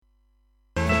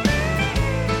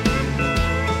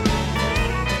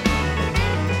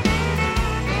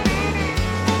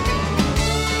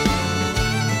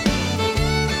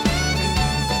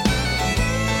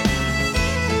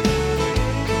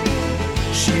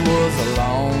was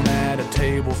alone at a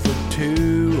table for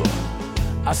two.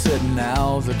 I said,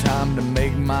 now's the time to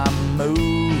make my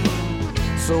move.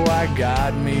 So I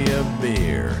got me a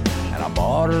beer and I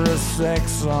bought her a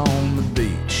sex on the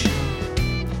beach.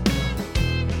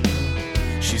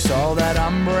 She saw that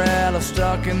umbrella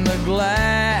stuck in the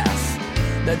glass.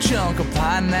 That chunk of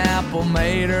pineapple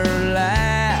made her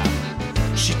laugh.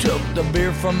 She took the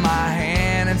beer from my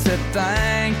hand and said,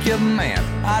 thank you, man.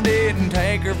 I didn't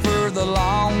take her for the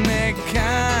long neck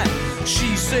kind.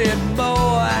 She said,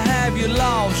 boy, have you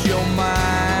lost your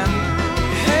mind?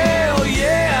 Hell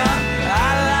yeah, I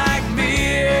like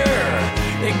beer.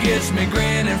 It gets me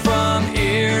grinning from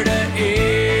ear to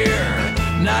ear.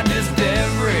 Not just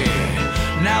every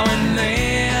now and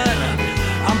then.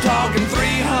 I'm talking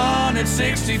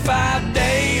 365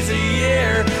 days a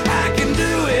year. I can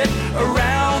do it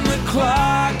around the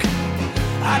clock.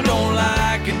 I don't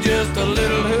like it just a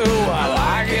little, I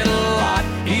like it a lot,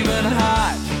 even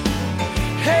hot.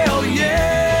 Hell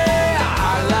yeah,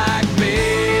 I like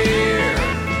beer.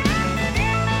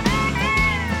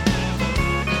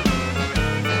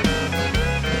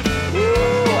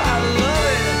 Woo, I love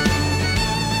it.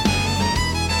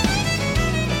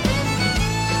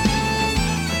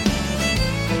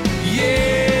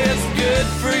 Yeah, it's good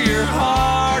for your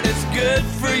heart, it's good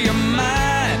for your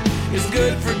mind, it's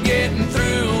good for getting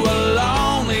through a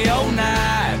lonely old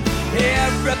night.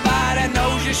 Everybody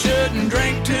knows you shouldn't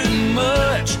drink too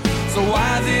much, so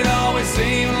why does it always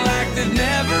seem like there's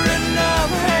never enough?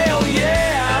 Hell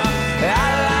yeah, I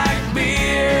like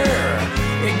beer.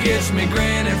 It gets me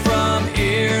grinning from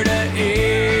ear to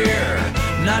ear.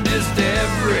 Not just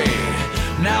every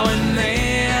now and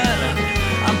then.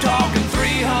 I'm talking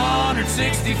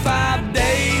 365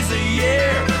 days a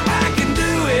year. I can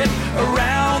do it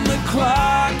around the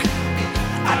clock.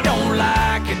 I don't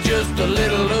like it just a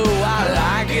little, I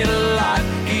like it a lot,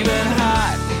 even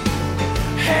hot.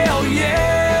 Hell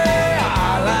yeah, I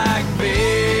like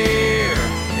beer.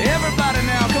 Everybody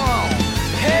now, come on.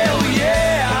 Hell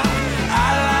yeah, I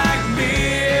like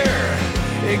beer.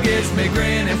 It gets me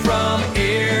grinning from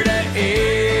ear to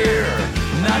ear.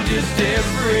 Not just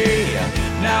every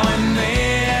now and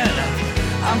then.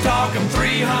 I'm talking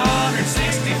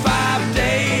 365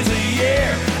 days a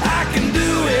year. I can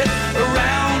do it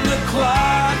around the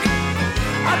clock.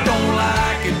 I don't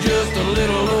like it just a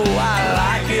little, I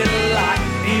like it a lot,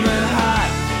 even hot.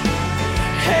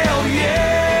 Hell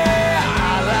yeah, I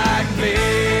like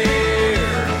beer.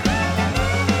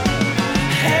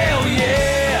 Hell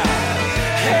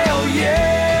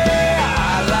yeah, I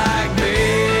like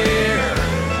beer.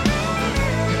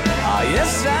 Oh,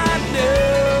 yes I do.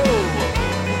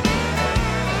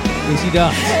 Yes, he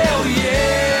does. Hell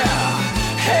yeah,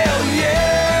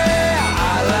 I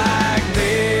like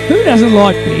beer. Who doesn't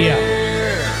like beer?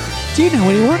 Do you know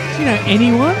anyone? Do you know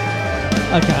anyone?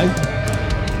 Okay.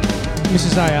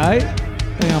 Mrs. AA.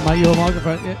 Hang on, mate, your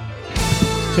microphone. Yeah.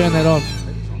 Turn that on.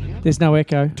 There's no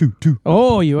echo. Two.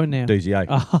 Oh, you're in now. DZA.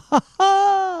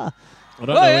 I don't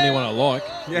know anyone I like.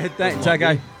 Yeah, it's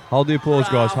okay. Hold the applause,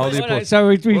 guys. Hold the applause. So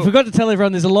we forgot to tell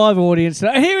everyone there's a live audience.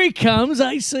 So here he comes.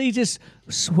 AC just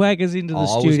swaggers into the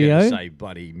studio. I was going to say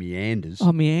bloody meanders.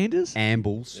 Oh, meanders?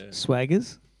 Ambles. Yeah.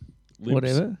 Swaggers. Lips.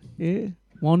 Whatever. Yeah.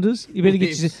 Wanders. You better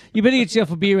get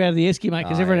yourself a beer out of the esky, mate,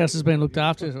 because everyone else has been looked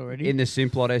after already. In the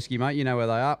Simplot esky, mate. You know where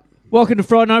they are. Welcome to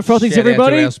Friday Night Frothies, Shout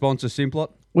everybody. out to our sponsor, Simplot.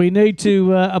 We need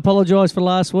to apologise for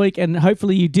last week, and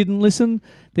hopefully you didn't listen.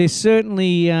 There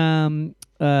certainly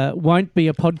won't be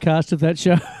a podcast of that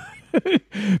show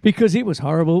because it was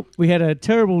horrible. We had a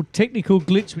terrible technical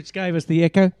glitch which gave us the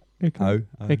echo. Echo.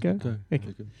 It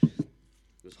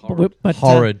was horrid. But,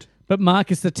 Horrid. But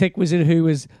Marcus, the tech wizard, who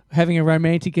was having a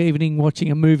romantic evening watching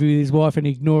a movie with his wife and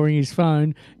ignoring his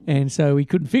phone, and so he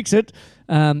couldn't fix it,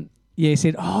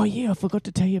 said, oh, yeah, I forgot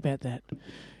to tell you about that.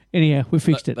 Anyhow, we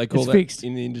fixed it. They call it's that, fixed.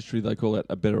 in the industry, they call that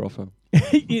a better offer.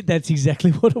 Yeah, that's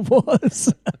exactly what it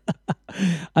was.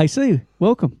 AC,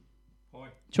 welcome. Hi.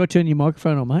 Try turn your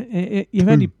microphone on, mate. You've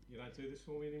only... You don't do this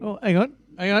for me anymore? Oh, hang on.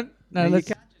 No, you let's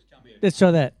can't just jump in. let's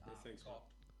try that.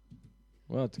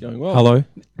 Well, it's going well. Hello. Is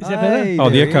that better? Hey, Oh,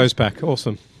 the there he echo's is. back.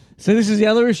 Awesome. So this is the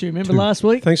other issue. Remember last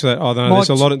week? Thanks for that. Oh no,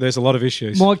 Mike there's a lot of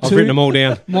issues. Mike I've two- written them all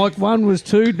down. Mike 1 was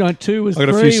 2, no 2 was I've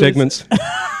 3. got a few segments.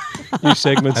 Few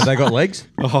segments. Have they got legs?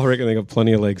 Oh, I reckon they got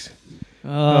plenty of legs.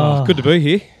 Oh, Good to be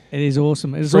here. it is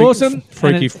awesome. It is awesome.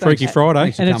 Freaky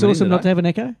Friday. And it's coming awesome in not today. to have an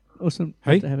echo. Awesome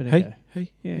Hey, not to have an echo.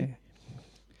 hey. Yeah.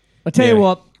 I tell you Yeah.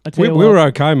 what. We were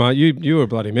okay, mate. You were a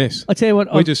bloody mess. I tell you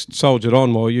what. We just soldiered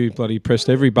on while you bloody pressed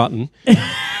every button.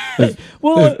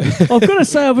 Well, I've got to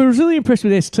say, I was really impressed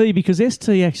with ST because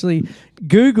ST actually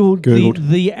Googled. Googled.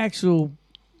 The actual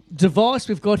device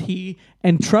we've got here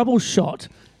and troubleshot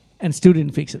and still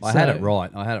didn't fix it. I had it right.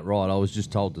 I was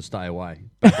just told to stay away.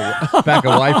 Back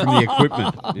away from the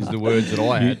equipment is the words that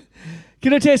I had.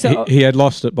 Can I tell you something? He had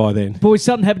lost it by then. Boys,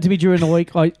 something happened to me during the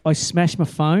week. I smashed my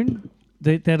phone.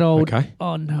 That old. Okay.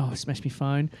 Oh no! I smashed my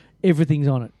phone. Everything's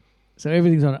on it. So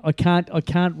everything's on it. I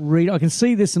can't read. I can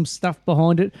see there's some stuff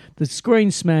behind it. The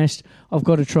screen's smashed. I've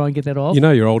got to try and get that off. You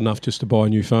know you're old enough just to buy a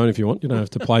new phone if you want. You don't have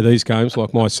to play these games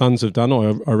like my sons have done,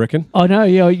 I reckon. I know.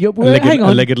 Yeah. Well, hang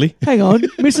on. Allegedly. Hang on.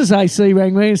 Mrs. AC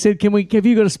rang me and said, have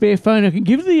you got a spare phone I can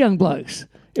give to the young blokes?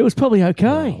 It was probably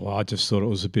okay. Well, I just thought it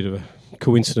was a bit of a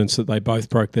coincidence that they both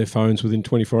broke their phones within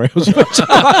 24 hours of each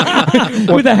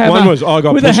other. With a hammer. One was I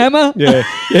got with pushed. a hammer? Yeah,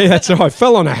 that's right. I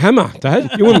fell on a hammer, Dad.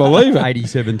 You wouldn't believe it.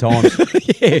 87 times.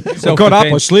 Yeah, I got up,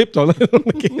 I slipped, I let on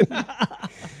again.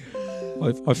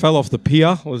 I fell off the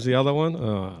pier, was the other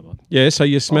one. Yeah, so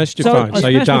you smashed your phone. I So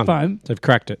you're smashed my done. phone. They've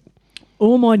cracked it.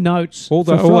 All my notes. All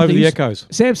for over the Frothies, echoes.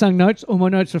 Samsung notes, all my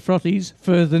notes for Frothies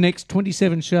for the next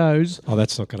 27 shows Oh,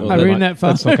 that's not going to are matter. in that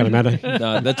phone. That's not going to matter.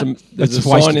 No, That's there's a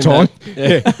waste sign of in time.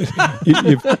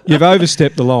 that. You've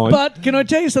overstepped the line. But can I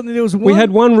tell you something? There was We had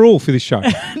one rule for this show.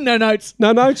 no notes.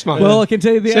 No notes, mate. Well, I can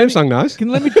tell you the Samsung knows.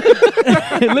 Let me tell you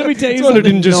That's why they something.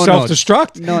 didn't just No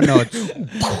self-destruct. No.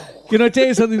 Can I tell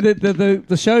you something? That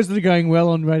the shows that are going well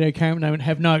on Radio Cam at the moment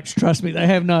have notes. Trust me, they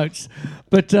have notes.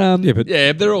 But Yeah, but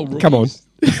Yeah, they're all rookies. come on.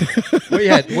 We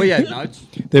had notes.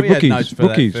 They're We had rookies, notes for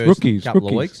rookies, that first rookies, couple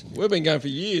of rookies. weeks. We've been going for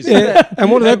years. Yeah, and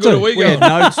what did How that good do? are we We had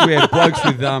going? notes. We had blokes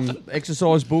with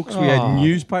exercise books. We had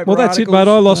newspaper Well, that's articles. it,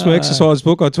 mate. I lost my exercise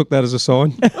book. I took that as a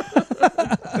sign.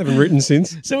 Haven't written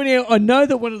since. so anyhow, I know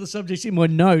that one of the subjects in my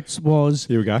notes was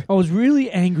Here we go. I was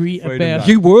really angry Freedom about.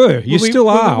 Day. You were. You when we- still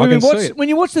when are. we I can watch- see it. When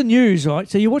you watch the news, right?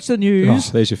 So you watch the Oh,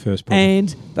 news, there's your first problem.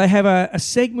 and they have a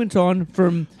segment on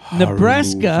from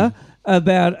Nebraska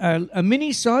about a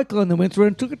mini cyclone that went through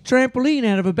and took a trampoline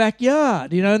out of a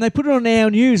backyard, and they put it on Our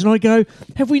News, and I go,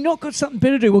 have we not got something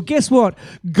better to do? Well, guess what?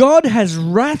 God has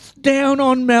wrathed down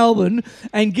on Melbourne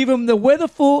and give them the weather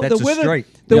for That's the a weather. street.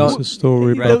 It's a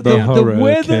story the- about the- the the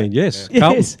weather- hurricane. Yes.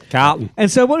 Yes. Carlton. And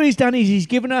so what he's done is he's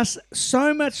given us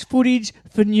so much footage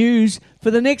for news for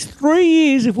the next 3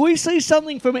 years. If we see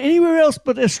something from anywhere else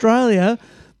but Australia,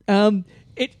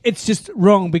 it's just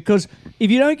wrong, because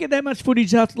if you don't get that much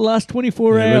footage after the last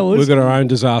 24 hours... We've got our own A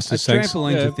disasters. Thanks.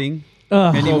 trampoline's a thing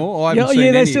Oh. anymore. I Yeah, haven't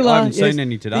seen they any. still I are. haven't yes. seen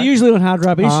any today. They're usually on hard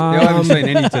rubbish. Yeah, I haven't seen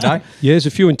any today. Yeah, there's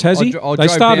a few in Tassie. I They drove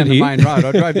started down the here. main road.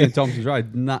 I drove down Thompson's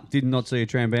Road. Did not see a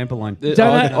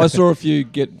trampoline. I saw a few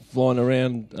get flying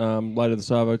around later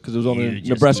this hour because it was on the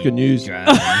Nebraska news.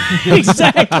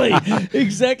 exactly.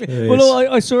 Yes.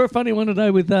 Well, I saw a funny one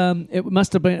today with it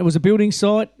was a building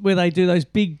site where they do those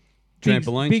big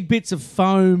Trampolines? big bits of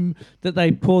foam that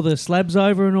they pour the slabs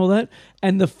over and all that.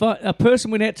 And a person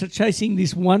went out to chasing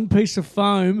this one piece of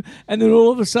foam, and then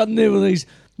all of a sudden there were these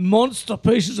monster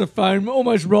pieces of foam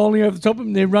almost rolling over the top of them.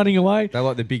 And they're running away. They're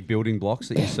like the big building blocks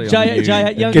that you see young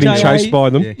Getting J.A. chased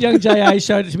by them. Yeah. Young J.A.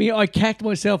 showed it to me. I cacked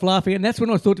myself laughing, and that's when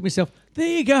I thought to myself, there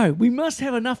you go. We must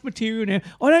have enough material now.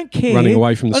 I don't care. Running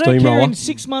away from the I don't care steamroller. in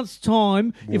 6 months'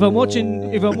 time if I'm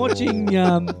watching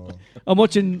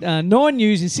 9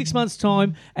 News in 6 months'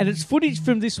 time, and it's footage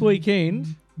from this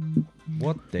weekend.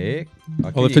 What the heck?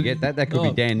 Well, Can if you it- get that? That could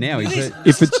be Dan now. Is it?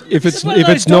 If one of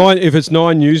those it's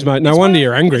 9 news, mate. No wonder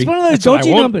you're angry. It's one of those That's what I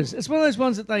dodgy want. numbers. It's one of those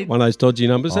ones that they. One of those dodgy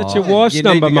numbers. That's Oh, your wife's you need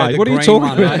number, to go mate. the What are you green talking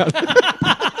one, mate.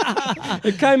 about?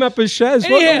 It came up as Shaz.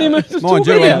 What Anyhow, are you Mind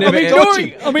talking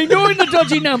you, about? I'm ignoring the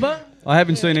dodgy number. I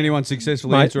haven't seen anyone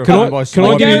successfully Mate, answer a can phone I- by can I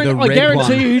swiping give the I red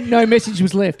guarantee one. you no message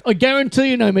was left. I guarantee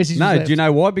you no message was No, left. do you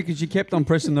know why? Because you kept on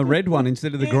pressing the red one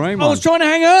instead of the green I one. was trying to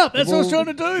hang up. That's what I was Well,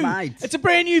 trying to do. mate. It's a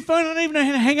brand new phone. I don't even know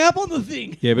how to hang up on the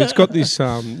thing. Yeah, but it's got this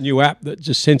new app that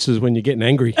just senses when you're getting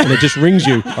angry, and it just rings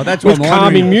you Oh, that's with what mine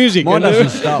calming rings. music. Mine And doesn't it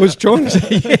stop. was trying to,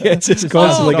 yeah, it's just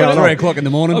constantly Oh, going 3 on. o'clock in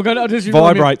the morning. I'll just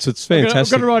remind me- Vibrates. It's I've got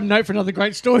fantastic. to write a note for another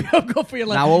great story I've got for you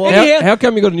later. No, well, Anyhow, How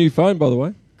come you got a new phone, by the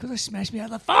way? because I smashed me out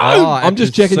of the phone. Oh, I'm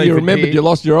just checking you remembered you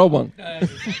lost your old one. I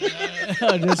just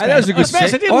Hey, that was a good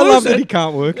smashed it. I seg- didn't I lose love that it. he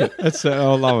can't work it. That's I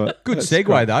love it. Good That's segue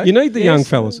great. though. You need the young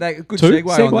fellas. That good Too?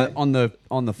 segue,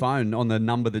 on the phone on the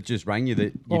number that just rang you that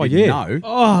you Oh, didn't yeah. know.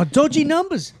 Oh, dodgy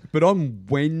numbers. But on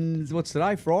Wednesday, what's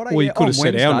today? Friday. Well, you could on have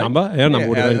said our Wednesday- number. Our number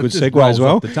would have been a good it just segue rolls as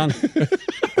well. off the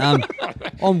tongue.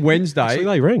 On Wednesday, See,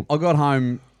 they ring. I got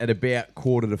home at about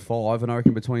 4:45, and I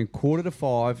reckon between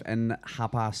 4:45 and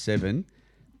 7:30,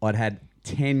 I'd had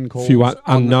 10 calls. Few on the-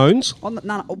 unknowns. On the,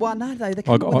 no, well, no, they I,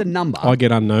 come up with a number. I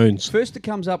get unknowns. First, it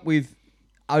comes up with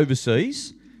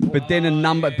overseas, but then a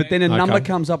number. But then a number Okay.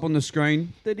 comes up on the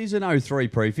screen that is an 03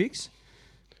 prefix,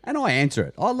 and I answer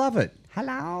it. I love it.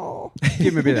 hello.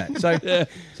 Give him a bit of that.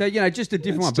 So just a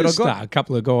different one. But I Just got a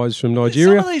couple of guys from Some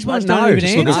Nigeria. of these ones No, don't even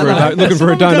just answer. looking for a Some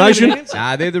of them don't even donation.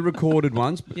 answer. they're the recorded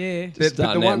ones. Yeah. But the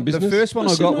Starting out in the business. first one I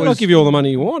Listen, got I'll was give you all the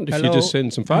money you want if hello, you just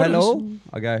send some photos. Hello.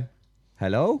 I go,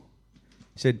 hello.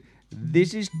 He said,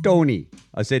 this is Tony.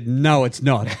 I said, no, it's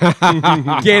not.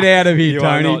 Get out of here, You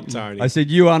are Tony. not Tony. I said,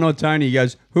 you are not Tony. He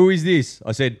goes, who is this?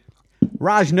 I said,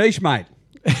 Rajneesh, mate.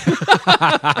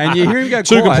 And you hear him go,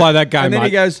 Two quiet, can play that game, and then he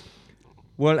mate. goes,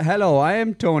 well, hello, I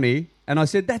am Tony. And I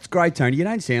said, that's great, Tony. You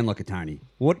don't sound like a Tony.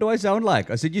 What do I sound like?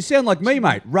 I said, you sound like me,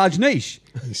 mate, Rajneesh.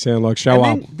 You sound like show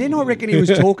up. And then I reckon he was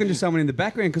talking to someone in the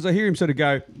background because I hear him sort of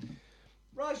go,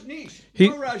 Rajneesh,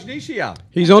 no Rajneesh here.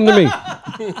 He's on to me.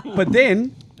 But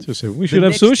then, So I said, we should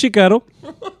have next- sushi, Carol.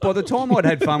 by the time I'd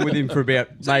had fun with him for about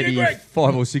maybe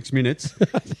 5 or 6 minutes,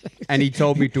 and he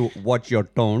told me to watch your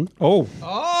tone. Oh,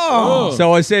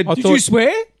 So I said, Did you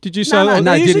swear? did you say No, that?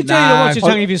 no, They usually didn't. tell you to watch No. your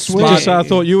tongue if you Did swear. you say I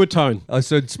thought you were Tone? I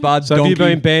said, Spud, So donkey. have you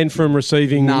been banned from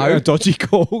receiving No. dodgy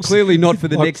calls? Clearly not for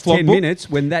the Like next 10 Flopbook? minutes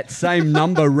when that same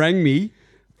number rang me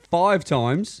 5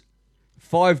 times,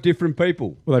 5 different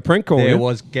people. Well, they prank calling There you.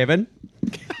 was Kevin.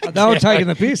 They were taking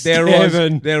the piss. There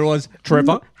was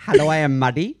Trevor. Hello, I am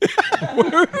Muddy.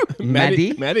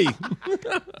 Maddie. Maddie.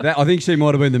 I think she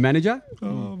might have been the manager.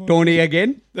 Tony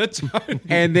again. That's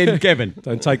And then Kevin.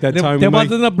 Don't take that There tone with me.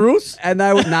 wasn't a Bruce. And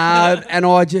they were, and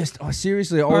I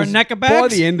seriously, Or a knacker by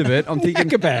bags? the end of it, I'm thinking,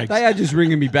 Knacker bags. they are just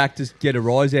ringing me back to get a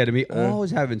rise out of me. I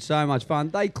was having so much fun.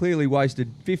 They clearly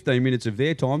wasted 15 minutes of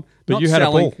their time. But not you had a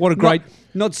selling, ball. What a great-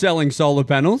 Not selling solar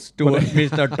panels to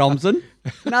Mr. Thompson.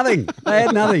 Nothing. They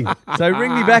had nothing. So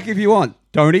ring me back if you want.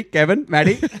 Tony, Kevin,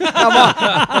 Maddie. Come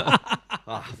on.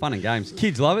 Fun and games.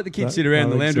 Kids love it. The kids sit around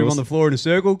the lounge room on the floor in a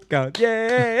circle going,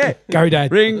 yeah. Go,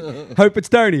 Dad. Ring. Hope it's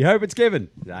Tony. Hope it's Kevin.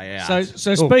 Yeah.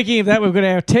 So speaking of that, we've got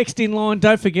our text in line.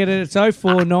 Don't forget it. It's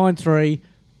 0493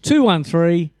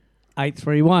 213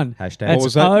 831. Hashtag. What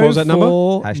was that? What was that number?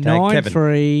 Hashtag Kevin.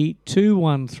 0493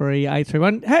 213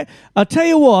 831. Hey, I'll tell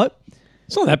you what.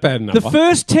 It's not that bad enough. The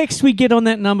first text we get on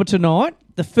that number tonight,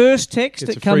 the first text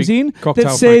It's that a comes free in cocktail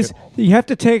that says blanket. you have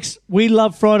to text "We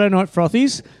love Friday Night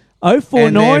Frothies."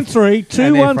 0493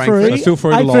 And they're 213 So feel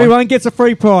free to lie. 831 gets a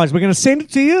free prize. We're going to send it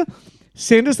to you.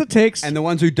 Send us the text. And the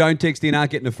ones who don't text in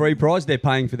aren't getting a free prize. They're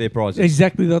paying for their prizes.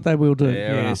 Exactly what they will do.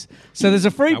 Fair Yes. So there's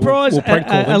a free we'll prize, prank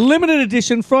call a them. limited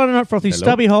edition Friday Night Frothy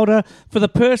stubby holder for the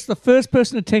first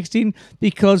person to text in,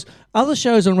 because other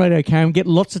shows on Radio Cam get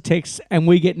lots of texts and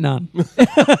we get none.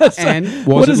 And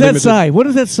What does that limited? say? What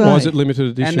does that say? Why is it limited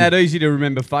edition? and that easy to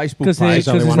remember Facebook Because page.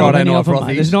 there's not Friday many Night of them, mate.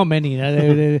 Frothies. There's not many.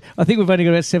 I think we've only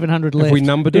got about 700 left. Have we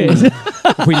numbered Yeah. it?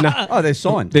 Have we Oh, they're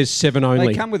signed. There's 7 They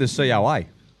only. come with a COA.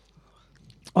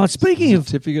 Oh, speaking of...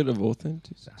 Certificate of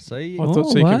authenticity. See? I thought,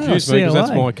 Oh, see, wow, confused me because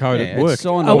that's CLA. my code Yeah, at it's work.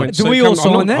 signed I on- went, do so we come- all I'm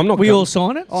sign not- that? I'm not We coming. all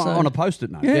sign it? On, So- on a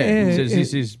post-it note. Yeah, It says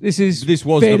this is this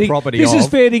was fair the din- property This of is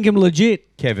fair dinkum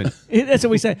legit. Kevin. That's what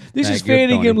we say. This Yeah, is good, fair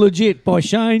dinkum Donnie. legit by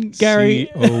Shane, Gary,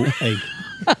 COA.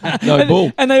 No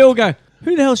bull. and they all go,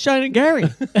 "Who the hell's Shane and Gary?"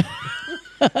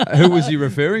 Who was he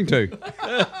referring to?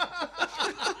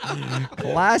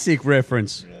 Classic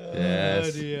reference.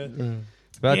 Yes.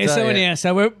 But, Yeah, so yeah.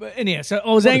 so I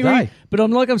was What a angry, day. but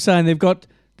I'm saying they've got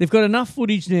enough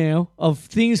footage now of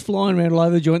things flying around all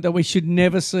over the joint that we should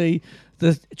never see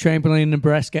the trampoline in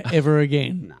Nebraska ever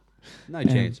again. No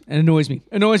chance. And it annoys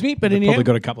me. But anyhow, Probably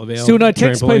got a couple of hours. still no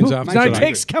text, trampolines people. after No today.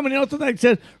 text coming in. I thought they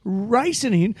said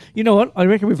racing in. You know what? I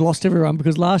reckon we've lost everyone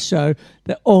because last show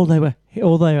that all they were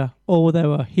hearing,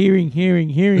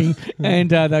 and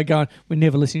they're going, "We're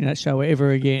never listening to that show ever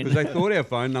again." Because they thought our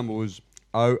phone number was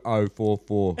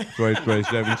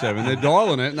 00443377. They're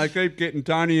dialing it and they keep getting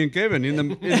Tony and Kevin in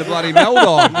the bloody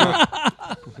Maldives.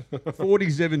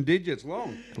 47 digits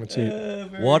long. That's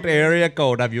it. What area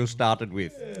code have you started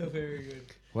with? Very good.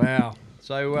 Wow.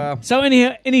 So So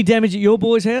anyhow, any damage at your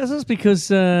boys' houses? Because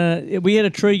we had a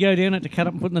tree go down, had to cut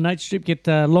up and put in the nature strip, get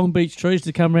Long Beach Trees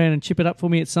to come around and chip it up for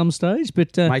me at some stage.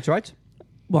 But, mates rates?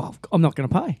 well, I'm not going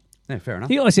to pay. Yeah, fair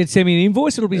enough. I said, send me an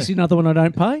invoice. It'll be just another one I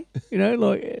don't pay. You know,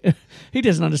 like, he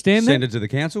doesn't understand Send that. it to the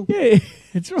council. Yeah,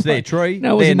 it's right. their tree,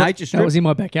 No, it was their in my- nature No, strip. it was in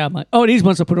my backyard, mate. Oh, it is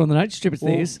once I put it on the nature strip. It's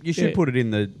Well, theirs. you should Yeah. put it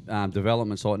in the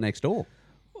development site next door.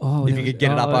 Oh, if there you was- could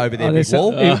get it up over their big there's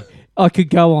wall. I could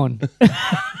go on.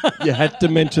 You had to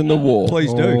mention the war.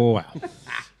 Please do. Oh,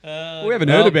 wow. We haven't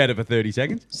heard about it for 30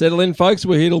 seconds. Settle in, folks.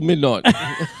 We're here till midnight.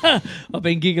 I've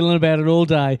been giggling about it all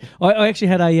day. I actually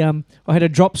had a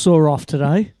drop saw off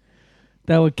today.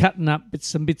 they were cutting up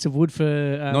some bits of wood for.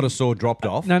 Not a saw dropped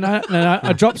off. No,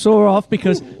 a drop saw off,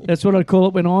 because that's what I call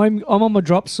it when I'm on my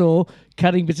drop saw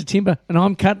cutting bits of timber, and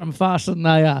I'm cutting them faster than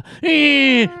they are.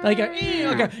 They go,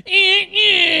 I go,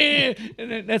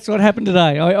 and that's what happened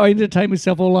today. I entertained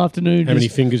myself all afternoon. How many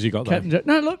just fingers you got there? cutting.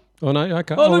 No, look. Oh, no,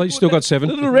 okay. Oh, Oh, look, you still got 7.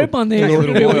 Little red one there.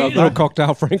 Little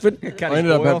cocktail Frankfurt. I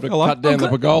ended up having to cut down the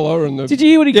pergola and the Did you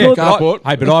hear what he called that? carport.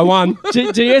 Hey, but I won.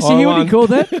 Did you hear what won. he called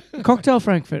that? Cocktail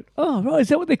Frankfurt. Oh, right. Is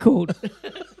that what they're called?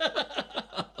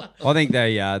 I think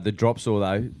the drop saw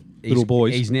though. Little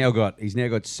boys. He's now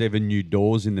got 7 new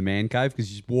doors in the man cave because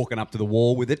he's walking up to the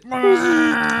wall with it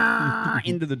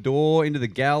into the door, into the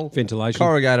gal. Ventilation.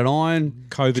 Corrugated iron.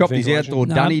 COVID Chopped his ventilation. outdoor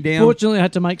dunny down. Fortunately, I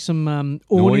had to make some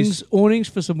awnings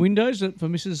for some windows for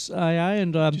Mrs. AA,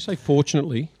 and Did you say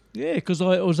fortunately? yeah, because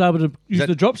I was able to use that-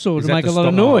 the drop saw Is to that make to a lot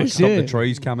of stop- noise. Stop Yeah. the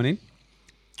trees coming in.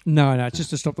 No, it's just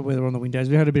to stop the weather on the windows.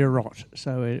 We had a bit of rot,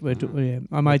 so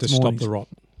I made To some stop awnings. the rot.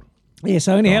 Yeah,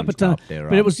 so anyhow, Time's but up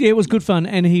there, it was good fun,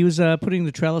 and he was putting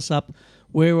the trellis up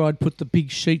where I'd put the big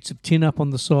sheets of tin up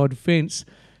on the side fence,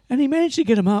 and he managed to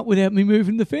get them up without me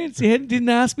moving the fence. He didn't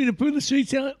ask me to put the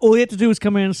sheets out. All he had to do was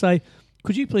come around and say,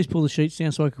 "Could you please pull the sheets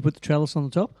down so I could put the trellis on the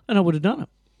top?" And I would have done it.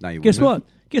 No, you Guess wouldn't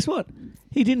what? Guess what?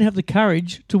 He didn't have the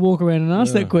courage to walk around and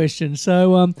ask that question.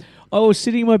 So I was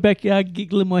sitting in my backyard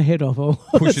giggling my head off.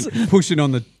 Pushing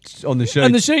on the sheets.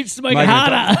 And the sheets to make it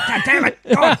Making it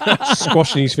harder.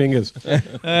 Squashing his fingers.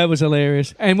 It was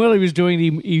hilarious. And while he was doing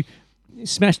it, he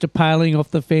smashed a paling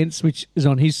off the fence, which is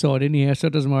on his side anyhow, so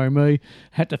it doesn't worry me.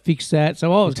 Had to fix that.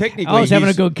 So I was having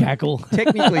a good cackle.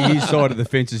 Technically, his side of the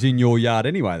fence is in your yard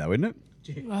anyway, though, isn't it?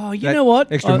 Oh, you That know what?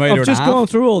 extra metre and I've a just half. gone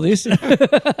through all this. He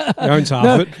owns half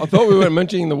of it. I thought we weren't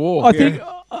mentioning the wall. I think.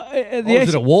 was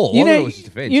it a wall? You I thought know, it was just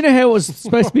a fence. you know how it was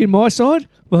supposed to be in my side?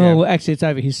 Well, actually, it's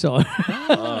over his side.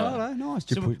 Oh, nice.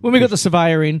 When we got the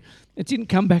surveyor in, it didn't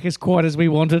come back as quite as we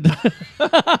wanted.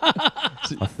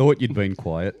 I thought you'd been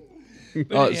quiet.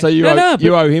 Oh, so you No,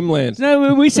 you owe him land. No,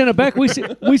 when we sent it back. We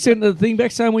sent the thing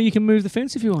back saying, "Well, you can move the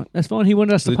fence if you want." That's fine. He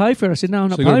wanted us to pay for it. I said, "No, I'm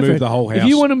not so you're gonna paying for move it. the whole If house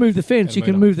you want to move the fence, you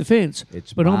and can move it move the fence."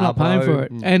 It's but I'm not paying Marbo. for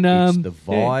it. And It's the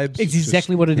yeah, vibes. it's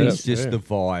exactly what it It's is. just Yeah. the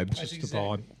vibes. Just the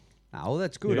vibe. Oh, well,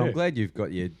 that's good. Yeah. I'm glad you've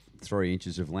got your 3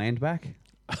 inches of land back.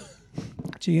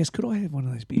 Gee, could I have one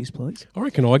of those beers, please? I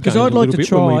reckon I 'Cause gained I'd a like little to bit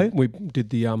try- when we did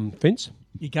the fence.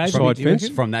 You gave Side me, do you fence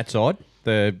reckon? From that side,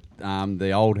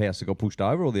 the old house that got pushed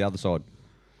over, or the other side?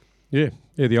 Yeah,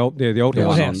 the old The house. old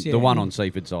one house, on yeah. the one on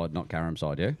Seaford side, not Carrum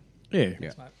side. Yeah. Yeah.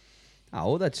 Yeah. Oh,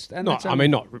 well, that's and No, that's, I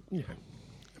mean not. You know,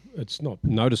 it's not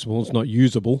noticeable. It's not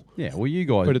usable. Yeah, well, But you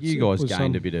it guys was,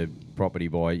 gained a bit of property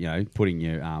by putting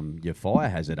your fire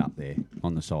hazard up there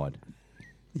on the side.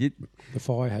 The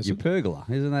fire Your hazard. pergola,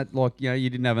 isn't that like you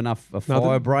didn't have enough No,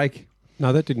 fire that- break?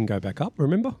 No, that didn't go back up.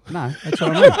 Remember? No, that's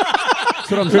what I mean.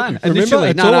 That's what I'm saying. Remember? Initially,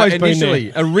 It's always been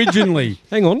initially, originally,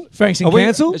 Hang on. Frankston Are we-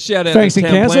 Council. Shout out Frankston to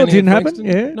town Council planning didn't in happen. Frankston.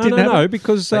 Yeah, No, didn't no, happen. no,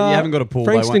 because But you haven't got a pool,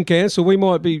 they Frankston won't- Council, we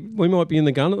might be in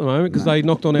the gun at the moment because they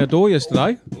knocked on our door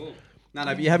yesterday. no,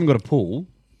 but you haven't got a pool,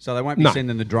 so they won't be No.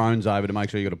 sending the drones over to make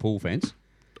sure you got a pool fence.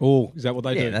 Oh, is that what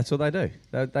they Yeah, do? that's what they do.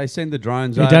 They send the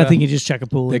drones I over. don't think you just chuck a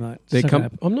pool in, They, mate. they It's not come, gonna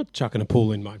happen. I'm not chucking a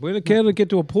pool in, mate. We're not going to get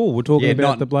to a pool. We're talking Yeah, about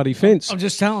not- the bloody fence. I'm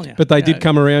just telling you. But they Yeah. did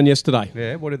come around yesterday.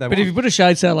 Yeah, what did they But if you want? put a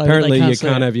shade sail over, Apparently, they you see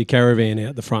can't it. have your caravan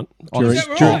out the front On during, the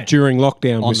street. during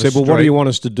lockdown. On We the said, well, what do street. you want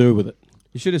us to do with it?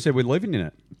 You should have said we're living in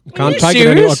it. Can't you take it.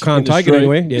 I serious? can't In the take it street.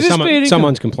 anywhere. Yeah, Is this fair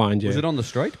someone's complained. Yeah, Was it on the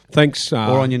street, thanks. or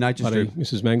on your nature bloody strip?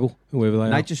 Mrs. Mangle, whoever they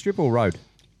Nature strip or road? are.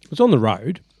 It's on the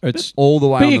road. It's All the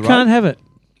way But on you the can't road. have it.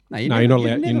 No, no, you're not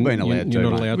allowed. You've never been allowed to. You're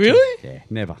not mate. allowed. To. Really? Yeah,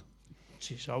 never.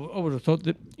 Jeez, I would have thought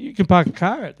that you can park a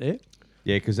car out there.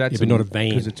 Yeah, because that's Yeah, but not a van.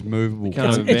 because it's movable.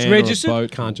 Can't have a It's van or a registered.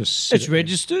 boat. Can't just. Sit It's there.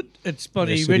 registered. It's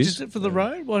bloody Yes, it is. registered for the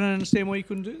road. Well, I don't understand why you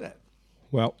couldn't do that.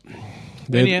 Well,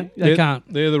 Anyhow, they can't.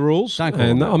 They're the rules. Don't call And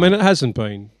them that, I mean, it hasn't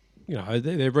been. You know,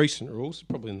 they're recent rules.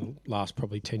 Probably in the last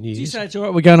 10 years. Did you say it's all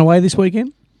right? We're going away this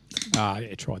weekend. Yeah,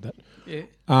 tried that. Yeah.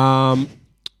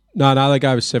 No, they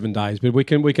gave us 7 days, but we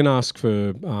can ask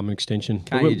for an extension.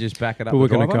 Can't But you just back it up? But we're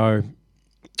the going to driveway?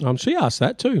 go. She asked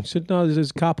that too. Said no, there's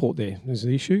a carport there. There's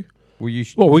the issue. Well, you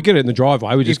Well, we get it in the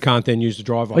driveway. We just can't then use the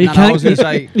driveway. Well, you No, I can't. was gonna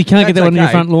say, you can't get that's that one in your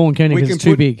okay. front lawn, can you? We Because can it's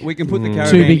too put- big. We can put the Too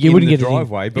caravan big, you in wouldn't the get it in.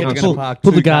 driveway, but Yeah, we're pull- going to park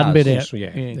pull two the garden cars. bed out. So, yeah,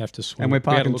 Yeah. they have to swing. And we're We had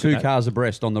a parking look 2 at that. cars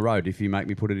abreast on the road if you make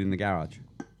me put it in the garage,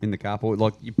 in the carport.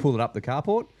 Like you pull it up the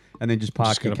carport and then just park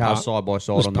Just your gonna car park- side by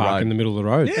side Just on the park road. in the middle of the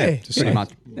road. Yeah, just pretty say, much.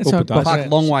 That's up how it it does.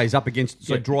 Park long ways up against,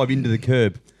 so Yeah. drive into the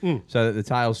curb, so that the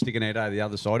tail's sticking out over the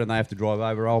other side, and they have to drive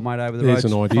over old mate over the There's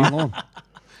road. an idea. Front lawn.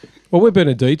 Well, we've been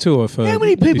a detour for. How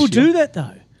many people this year. do that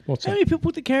though? What's How that? many people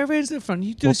put the caravans in the front?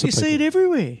 You do. Lots You of see it people.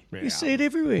 everywhere. You see it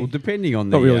everywhere. Well, depending on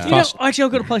the. Not really You know, fast. actually,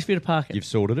 I've got a place for you to park it. You've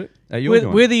sorted it. You're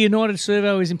doing Where it. the United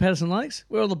Servo is in Patterson Lakes,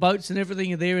 where all the boats and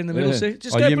everything are there in the middle. Yeah. So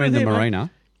just Oh, go you put it mean the there, mate.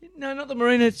 marina? No, not the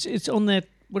marina. It's on that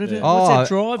whatever. Oh, What's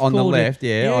that drive on the called? left,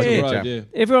 yeah, I get Road, you. yeah.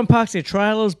 Everyone parks their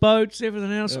trailers, boats,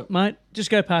 everything else, Yep. mate. Just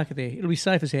go park it there. It'll be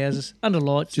safe as houses, under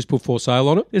lights. Just put for sale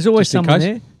on it. There's always just in someone case.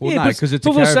 there. Well, Yeah, no, but because it's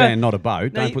a for sale- caravan, not a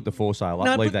boat. No, Don't you- put the for sale up.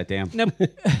 no, Leave put- that down. No,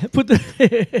 put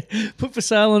the put for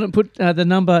sale on it. Put the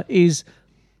number is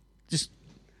just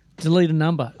delete a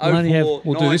number. You'll only have-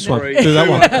 We'll do this one. Do that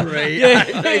one. Yeah,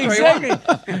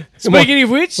 exactly. Speaking of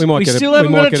which, we might we get a- still we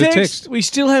haven't might got a get a text. text. We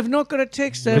still have not got a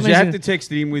text. Because you have to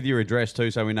text it in with your address too,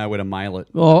 so we know where to mail it.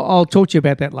 Well, I'll talk to you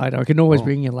about that later. I can always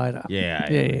bring you later.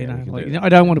 Yeah, yeah. we No, can like, do that. I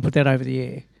don't want to put that over the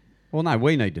air. Well, no,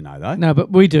 we need to know though. No,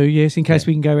 but we do. Yes, in case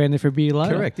we can go around there for a beer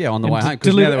later. Correct. Yeah, on the And way d- home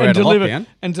because now that we're out of lockdown.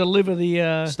 and deliver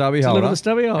the Stubby deliver holder, the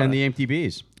stubby holder and the empty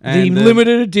beers, the and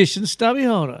limited edition stubby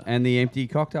holder. and the empty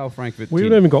cocktail Frankfurt. We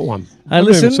tin. haven't even got one. Hey, I've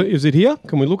never listen. seen- Is it here?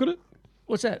 Can we look at it?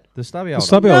 What's that? The stubby The holder.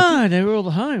 stubby holder. No, they were all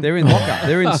at home. They're in lockup.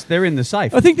 They're in the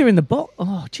safe. I think they're in the box.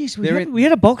 Oh, jeez, They're we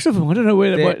had a box of them. I don't know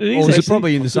where They're- what it is. or is it actually.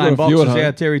 probably in the Still same got a box few as at home.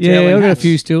 our terry Yeah, towel I've got a hats?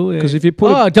 few still. Yeah. 'Cause if you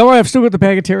put oh, don't worry, I've still got the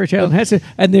bag of terry towel hats,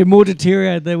 and they're more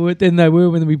deteriorated than they were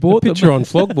when we bought them. Picture on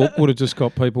Flogbook would have just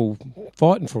got people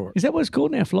fighting for it. Is that what it's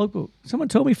called now, Flogbook? Someone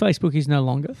told me Facebook is no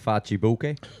longer. Fachi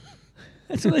Bulke.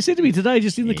 That's what they said to me today,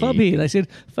 just in the club here. They said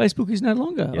Facebook is no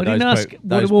longer. Yeah, I didn't those ask. peop- What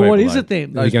those what people, is though, it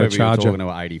then? Those You're gonna people you're charge talking them.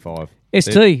 about 85.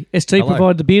 ST Hello.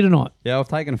 provided the beer tonight. Yeah, I've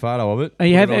taken a photo of it.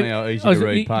 You Put have it on our easy oh, to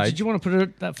read you- page. Did you want to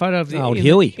put that photo of the Old in,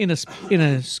 Huey. in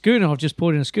a schooner? I've just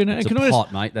poured in a schooner. It's And a can I just-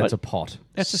 pot, mate. That's a pot.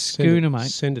 That's a Send it- schooner, mate.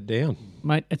 Send it down.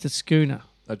 Mate, it's a schooner.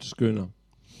 That's a schooner.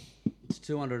 It's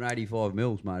 285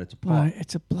 mils, mate. It's a pot. Mate,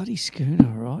 it's a bloody schooner,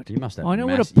 right? You must have. I know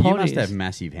mass- what a pot You must is. have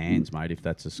massive hands, mate. If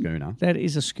that's a schooner, That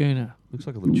is a schooner. looks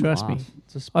like a little. Trust me. glass.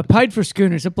 It's a sp- I paid for a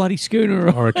schooner. It's a bloody schooner.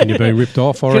 Right? I reckon you're being ripped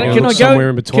off. I Can, reckon I, can I it's go? somewhere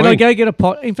in between. Can I go get a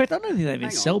pot? In fact, I don't think they even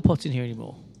Hang sell on. pots in here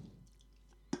anymore.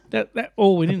 That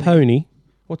all went in there. Pony.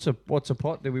 What's a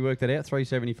pot? Did we work that out?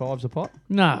 375's a pot.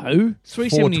 No,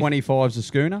 370. 425's a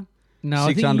schooner. No,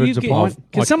 I think 600's a you pint.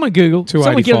 get, Can someone Google?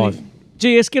 Someone get on 285.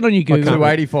 GS, get on your Google. can't.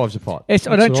 285's a pot. I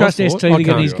don't That's trust what I ST thought. to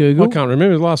get his Google. I can't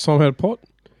remember the last time I had a pot.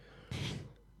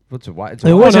 What's a weight? It's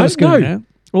They a always no, have a schooner. no. now.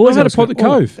 Always I had have a pot at the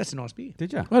schooner. Cove. That's a nice beer.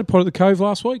 Did you? I had a pot at the Cove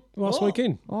last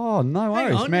weekend. Oh, no Hang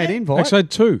worries. on, Mad yeah. invite. Actually, I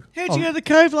had two. How'd you go to the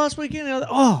Cove last weekend?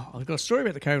 Oh, I've got a story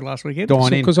about the Cove last weekend.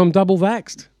 Dine in. Because I'm double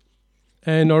vaxxed.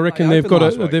 And I reckon They they've opened got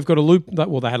last a week. they've got a loop.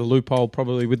 Well, they had a loophole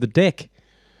probably with the deck.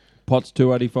 Pot's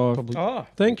 285. Oh,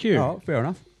 Thank you. Oh, fair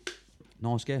enough.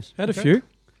 Nice guess. Had a few.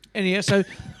 anyhow, so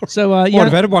Might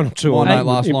have had one or two. Mine on don't that.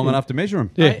 last long enough to measure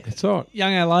them. Yeah, Hey, it's all right.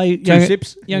 young LA, Two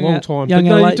sips. young, Long time. Young But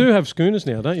no, LA. you do have schooners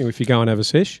now, don't you? If you go and have a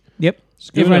sesh. Yep,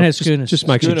 Schooner. everyone has Just- schooners. just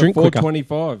makes you Schooner, drink quicker.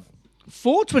 425.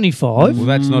 425. Well,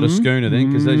 that's not a schooner then,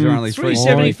 because those are only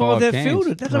 375. 375 They've cans. filled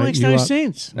it. That Mate, makes you no are-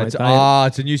 sense. That's, Mate, they-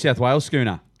 it's a New South Wales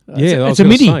schooner. Yeah, I was it's a gonna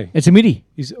midi. say. It's a midi.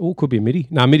 Could be a midi.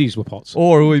 No, middies were pots.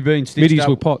 Or are we being stitched Middies up?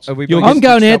 were pots. Have we You're been I'm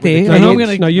going stitched out up with there, the and I'm cans?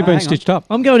 gonna- No, you've been hang on. stitched up.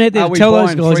 I'm going out there Are to we tell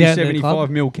those buying guys out there. 375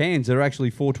 mil cans that are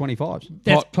actually 425s?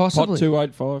 That's Pot possibly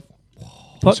 285.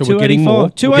 pot So we're getting 284. more.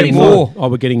 284. Oh,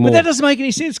 we're getting more. But that doesn't make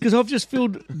any sense because I've just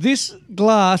filled this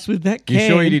glass with that You can.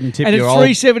 sure you didn't tip and your it's old-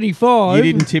 375.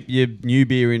 You didn't tip your new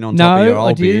beer in on top of your No, old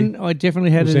I beer. didn't. I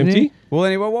definitely had was it in empty? there. Well,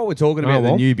 anyway, while we're talking about Oh,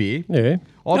 well. the new beer, Yeah.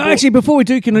 I No, bought- actually, before we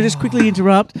do, can I just quickly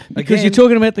interrupt? Because Again. you're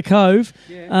talking about the Cove.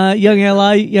 Young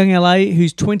LA,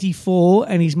 who's 24,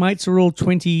 and his mates are all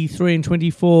 23 and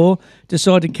 24,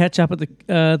 decided to catch up at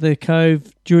the Cove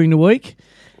during the week.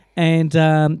 And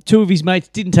two of his mates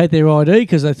didn't take their ID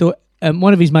because they thought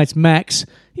one of his mates, Max,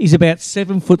 is about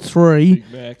 7'3", Big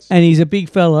Max. and he's a big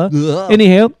fella. Ugh.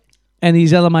 Anyhow, and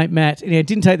his other mate Matt, anyhow,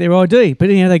 didn't take their ID, but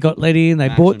anyhow, they got let in. They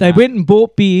Max bought. and They Matt. went and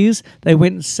bought beers. They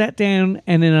went and sat down,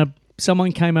 and then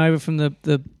someone came over from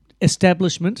the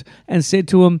establishment and said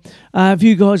to them, "Have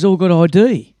you guys all got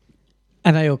ID?"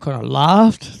 And they all kind of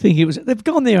laughed, thinking they've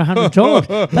gone there 100 times.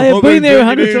 They have been there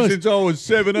 100 times. since I was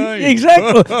 17.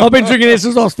 Exactly. I've been drinking this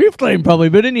since I was 15, probably.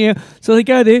 But anyhow, so they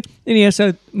go there. Anyhow,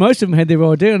 so most of them had their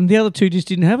ID, and the other two just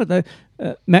didn't have it.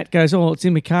 Matt goes, "Oh, it's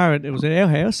in my car. It was at our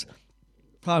house."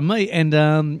 Pardon me. And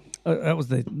that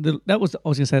was I was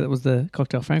going to say that was the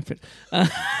cocktail Frankfurt.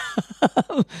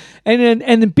 and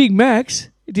then Big Max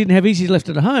didn't have his. He left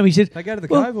it at home. He said, They go to the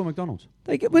Well- Cove or McDonald's?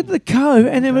 they went to the Cove,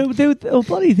 and they were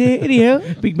bloody there. Anyhow,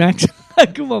 Big Max.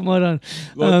 Come on, well done.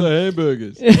 Like the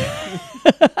hamburgers.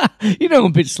 You know I'm a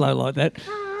bit slow like that.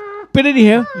 But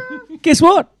anyhow, guess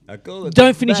what?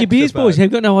 Don't finish your beers, boys.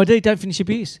 You've got no ID. Don't finish your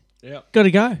beers. Yep. Got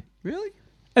to go. Really?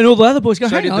 And all the other boys go,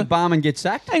 So hang did the on, barman get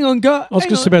sacked? hang on, go. I was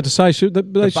just about to say, they should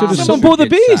have barman Someone should bought the get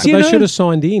beers, sacked. you They know. should have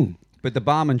signed in. But the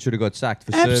barman should have got sacked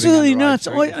for serving Absolutely underage nuts.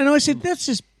 drinks. I said, that's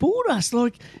just bored us.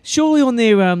 Like, surely on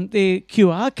their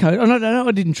QR code,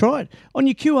 I didn't try it. On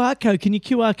your QR code, can you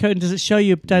QR code and does it show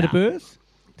your date of birth?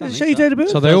 Does it show your date of birth?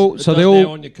 So they all. It does now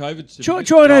on your COVID certificate.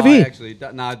 Try it over here. Actually, it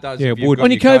does. Yeah, if you've would. got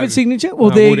On your COVID signature? Well,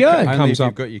 No, there you would it go. come- Only comes if you've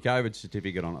up. got your COVID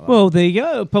certificate on it. Though. Well, there you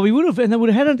go. Probably would have, and they would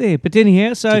have had it there. But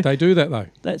anyhow, so Did they do that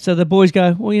though? so the boys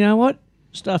go, well, you know what?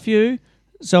 Stuff you.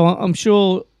 So I'm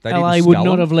sure They didn't LA would skull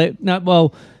not them? have let. No,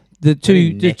 well, the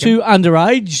didn't neck two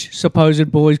underage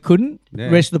supposed boys couldn't. Yeah.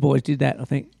 The rest of the boys did that. I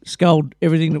think sculled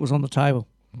everything that was on the table.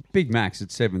 Big Max at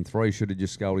 7-3 should have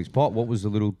just sculled his pot. What was the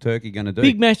little turkey going to do?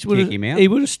 Big match would Kick have. him out. He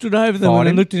would have stood over them Fight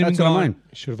and looked at him That's and what I gone. mean.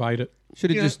 Should have ate it.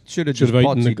 Should have Should have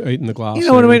eaten the glass. You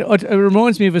know what I mean? It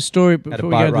reminds me of a story before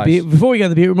we boat go to the race. beer. Before we go to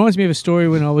the beer, it reminds me of a story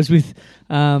when I was with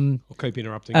I'll keep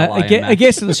interrupting. a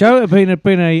guest of the show.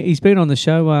 He's been on the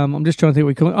show. I'm just trying to think what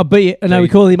we call him. We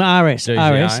call him RS.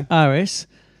 RS.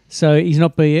 So he's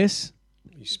not BS.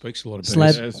 He speaks a lot of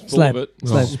Slab. Yeah, it's full Slab. of it.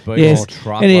 Slab. Speaks Yes. a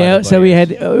truckload Anyhow, of so we BS.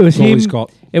 had it was That's all him. he's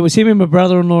got. It was him and my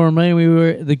brother-in-law and me.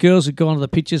 And the girls had gone to the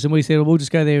pictures, and we said, well, we'll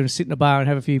just go there and sit in a bar and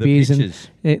have a few The beers. pictures.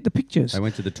 And the pictures. They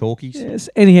went to the talkies. Yes.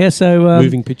 Anyhow, so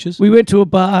Moving pictures. we went to a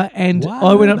bar, and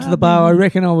I went up to the bar. I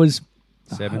reckon I was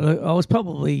 7. I was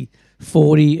probably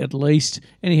 40 at least.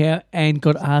 Anyhow, and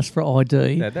got asked for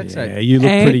ID. Yeah, that's Yeah, a you look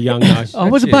And- pretty young though. I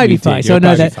was a it. baby You did, face. you're I a know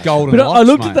baby that. face. Golden But I locks,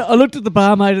 looked mate. at the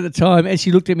barmaid at the time, and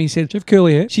she looked at me and said, Do you have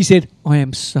curly hair? "She said I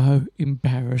am so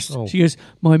embarrassed." Oh. She goes,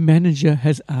 "My manager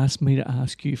has asked me to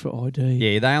ask you for ID."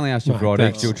 Yeah, they only asked you Mate, for ID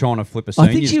that's- because you were trying to flip a I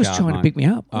seniors think she was card, trying to mate. pick me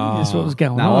up. That's what was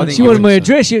going No, I on. think She you wanted were- my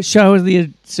address. Show her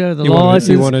the license.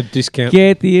 You want a discount?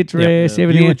 Get the address, You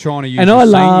everything. were trying to use and the I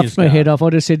seniors laughed my card. head off. I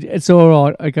just said, "It's all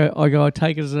right." I go. I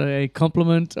take it as a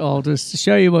compliment. I'll just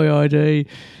show you my ID.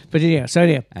 But yeah, so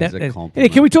yeah. As a Yeah,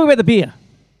 compliment. can we talk about the beer?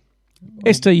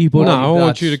 ST, you bought No, it. I want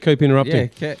That's- you to keep interrupting.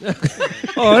 Yeah,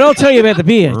 All right, I'll tell you about the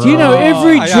beer. Do you know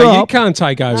every Hey, hey, you drop? can't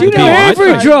take over. Do you the know beer, mate.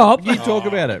 every drop? you talk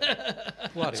about it.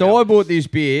 So I bought this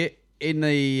beer in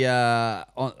the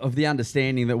of the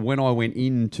understanding that when I went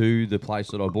into the place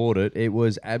that I bought it, it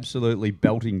was absolutely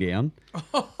belting down.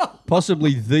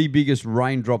 Possibly the biggest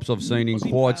raindrops I've seen in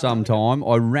quite some time.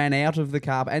 I ran out of the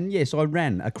car, and yes, I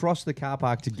ran across the car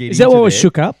park to get. Is that into what was there.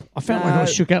 shook up? I felt like I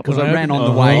was shook up because when I ran opened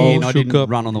on it. the way in. I shook didn't up.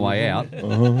 run on the way out.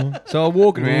 So I'm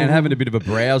walking around having a bit of a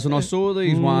browse, and I saw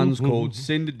these ones called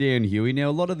Send It Down Huey. Now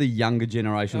a lot of the younger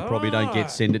generation probably don't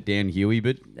get Send It Down Huey,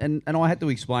 but and I had to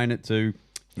explain it to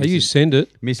They use send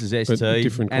it. Mrs. But ST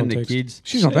different and the context. kids.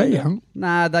 She's not that young.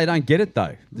 Nah, they don't get it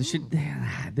though.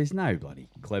 There's no bloody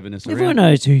cleverness Everyone around.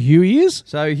 knows who Huey is.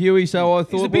 So Huey, so I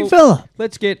thought, He's a big well, fella.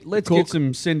 let's get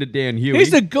some Send It Down Huey.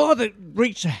 He's the guy that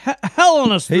reached hell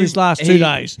on us these last 2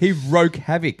 days. He wrote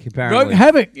havoc apparently. Broke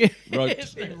havoc. He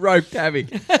wrote havoc.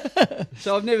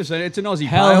 So I've never seen it. It's an Aussie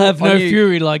Hell pale. have I no knew-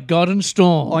 fury like God and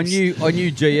storms. I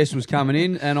knew GS was coming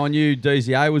in, and I knew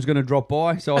DZA was going to drop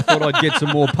by, so I thought I'd get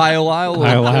some more pale ale.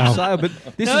 Pale or ale. sale, but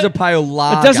this is a pale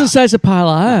lager. It doesn't say it's a pale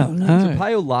ale. It's No. a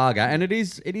pale lager, and it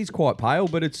is quite pale,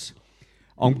 but it's.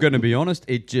 I'm going to be honest.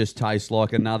 It just tastes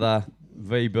like another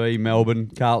VB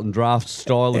Melbourne Carlton Draft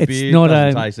style of It's beer. not It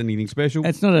doesn't a- taste anything special.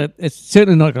 It's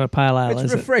certainly not got a pale ale, It's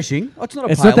is it? refreshing. It's not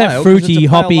a It's pale not that ale 'cause it's a fruity, pale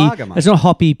hoppy. lager, mate. It's not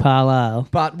hoppy pale ale.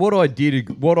 But what I did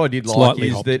like Slightly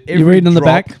is hopped. that You every reading on the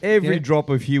drop, back? every Yeah. drop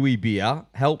of Huey beer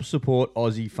helps support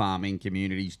Aussie farming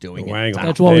communities doing Oh, it. hang on.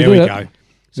 That's why we there do we it. go.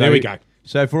 So- There we go.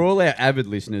 So for all our avid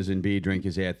listeners and beer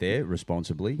drinkers out there,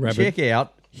 responsibly, Rabid. check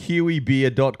out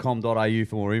hueybeer.com.au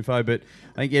for more info. But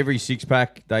I think every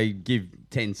 6-pack they give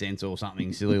 10 cents or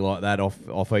something silly like that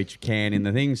off each can in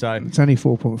the thing. So It's only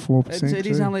 4.4%. it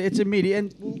is only it's a midi,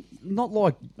 and not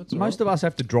like most of us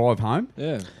have to drive home.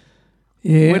 Yeah.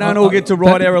 Yeah, We don't all get to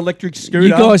ride our electric scooter. You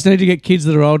guys need to get kids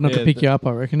that are old enough to Yeah, pick you up,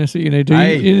 I reckon. That's what you need to do.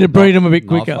 Hey, You need to breed them a bit not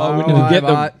quicker. far Where do you away, get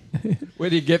them? mate. Where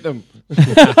do you get them?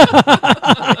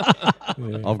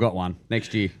 I've got one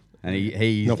next year, and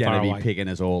he's Not going far to be away. picking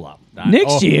us all up. Don't- Next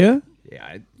Oh, year,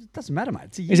 Yeah, it doesn't matter, mate.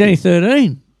 It's a year. he's only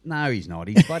 13. No, he's not.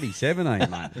 He's bloody 17,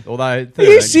 mate. Although Are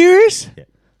 13, you serious?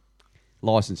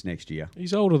 license next year.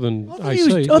 He's older than I thought AC. he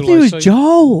was, I little thought he was AC.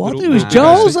 Joel. I thought he was Nah,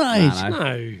 Joel's no, age. no.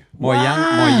 No.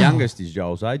 My youngest is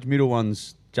Joel's age. Middle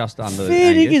one's just under.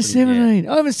 Fair dinkum, Angus, and, yeah. 17.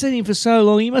 I haven't seen him for so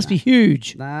long. He must be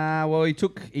huge. Nah, well, he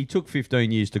took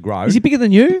 15 years to grow. Is he bigger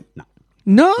than you? No.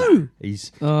 No.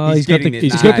 He's Oh, he's got getting the it.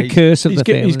 he's Nah, got the curse of He's the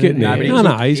getting, family. he's getting No, there. but he No,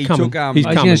 took- he's he coming. took, He's Oh, he's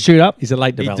coming. going to shoot up. He's a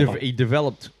late He, developer. he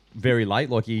developed very late.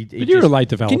 Like he But you're a just- late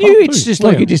developer. Can you itch too. just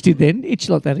like Liam. you just did then? Itch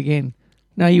like that again.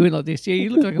 No, you went like this. Yeah, you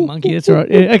look like a monkey. That's all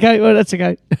right. Yeah, okay, well, that's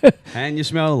okay. And you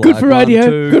smell like Good for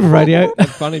radio. Good for radio.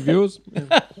 Funny viewers.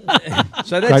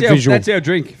 So Great visual. that's our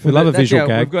drink. We love a visual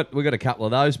gag. We've got a couple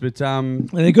of those, but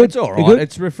They're good. it's all They're right. good.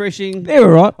 It's refreshing. They're all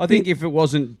right. I think if it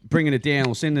wasn't bringing it down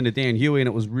or sending it down Huey and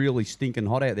it was really stinking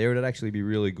hot out there, it'd actually be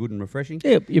really good and refreshing.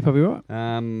 Yeah, you're probably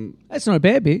right. That's not a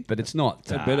bad beer. But it's not.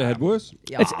 Had better, had worse.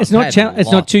 It's not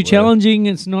it's not too challenging.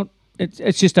 It's not.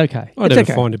 It's just okay. I It's never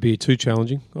okay. find a beer too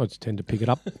challenging. I just tend to pick it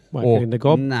up, won't Or get in the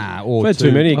gob. Nah, or I've had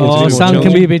too many. It gets a Oh, bit more some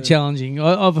can be challenging. a bit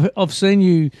challenging. I've seen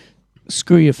you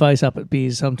screw your face up at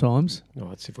beers sometimes. Oh,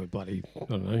 it's if we're bloody, I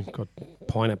don't know, got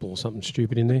pineapple or something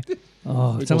stupid in there.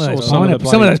 Oh, Or some of those some of the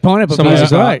pineapple. Some of those pineapple Some of beers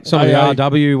the, are great. some of the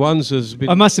RW ones is a bit.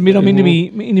 I must admit, I'm into me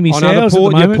I know sours the at the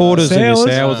moment. your porters and your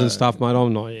Sours. sours and stuff, mate.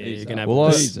 I'm not. Yeah, you can have Well,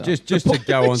 a just to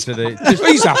go on to the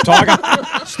Ease up,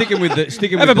 Tiger. sticking with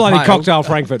Have a bloody cocktail,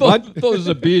 Frankfurt, mate. Thought it was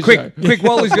a beer Quick, show. quick!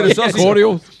 While he's got a sausage,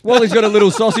 Cordial. while he's got a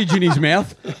little sausage in his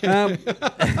mouth,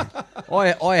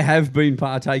 I have been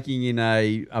partaking in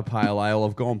a pale ale.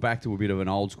 I've gone back to a bit of an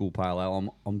old school pale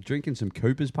ale. I'm drinking some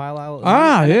Cooper's pale ale. at the Ah,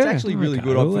 moment, and it's yeah. actually really Okay,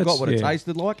 good. well, I forgot that's- what it yeah.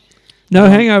 tasted like. No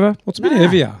hangover. What's a bit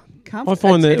heavier? I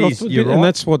find that, it is, you're and right.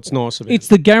 that's what's nice about it. It's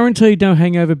the guaranteed no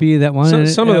hangover beer, that one. and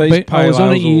Some of I these bet- I was pale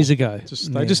on it ales years will ago.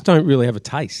 They just don't really have a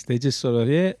taste. They're just sort of,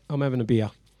 yeah, I'm having a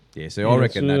beer. Yeah, so I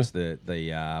reckon it's, that's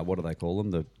the what do they call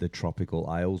them? The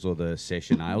tropical ales or the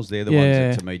session ales. They're the Yeah,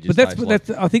 ones that to me just but that's, taste that's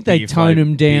like I think they beer tone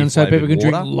them down beer so people can flavoured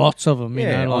drink water. lots of them.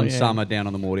 Yeah, you know, on like, summer down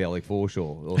on the Mordialloc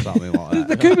foreshore or something like that.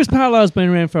 The Cooper's Pale Ale's been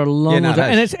around for a long, Yeah, no, long time,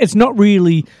 it and has. it's not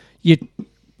really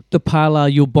the pale ale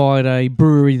you'll buy at a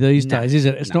brewery these days, is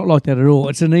it? It's not like that at all.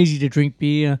 It's an easy to drink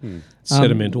beer.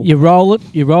 Sedimental. You roll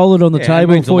it on the Yeah, it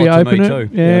table means a before you lot to open me it. too.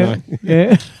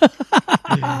 Yeah, yeah.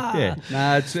 Yeah,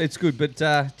 no, it's good, but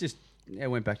just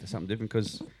went back to something different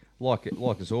because like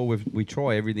us all, we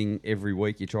try everything every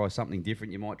week. You try something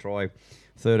different. You might try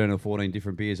 13 or 14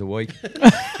 different beers a week,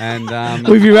 and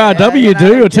With your RW, you know,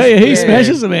 dude, I'll tell you, he just-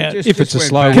 smashes them out. If it's a went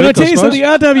slow back. Can I week, tell you suppose. something?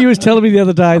 RW was telling me the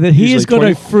other day that he has Usually got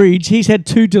a 20. fridge. He's had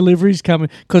 2 deliveries coming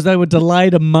because they were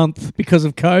delayed a month because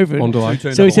of COVID. On delay.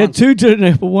 Two So he's had turned 2 turned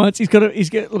up at once. He's got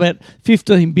about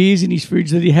 15 beers in his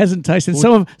fridge that he hasn't tasted.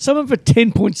 Some of them for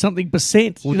 10 point something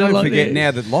 %. Well, you know, don't like forget that.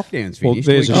 now that lockdown's Well, finished,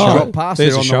 there's we a can show. drop past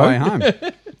There's there a on show. the way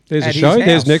home There's a At show.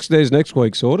 his house. There's next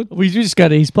week sorted. We just go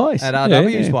to his place. at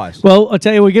RW's place. Well, I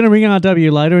tell you, we're going to ring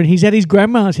RW later, and he's at his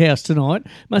grandma's house tonight.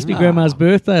 Must be grandma's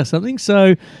birthday or something.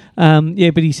 So,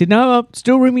 but he said, no,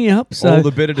 still ring me up. So All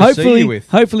the better to see you with.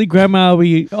 Hopefully, grandma will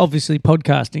be obviously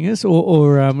podcasting us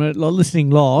or listening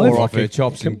live. Or off her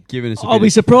chops and giving us a I'll bit be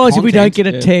of surprised if we don't content. get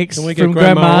a Yeah. text Can we get from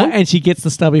grandma grandma on? and she gets the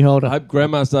stubby I holder. hope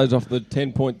Grandma stays off the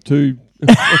 10.2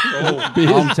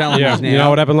 I'm telling Yeah, you now. you know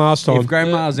what happened last time. If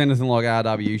grandma's anything like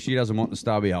RW, she doesn't want the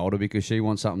stubby holder because she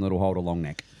wants something that'll hold a long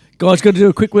neck. Guys, got to do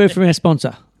a quick word from our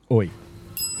sponsor. Oi.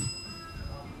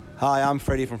 Hi, I'm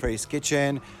Freddie from Freddie's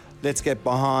Kitchen. Let's get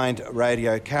behind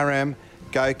Radio Karam.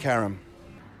 Go Karam.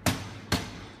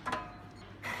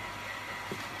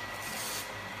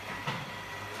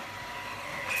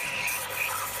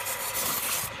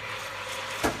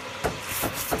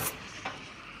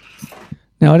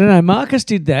 Now I don't know. Marcus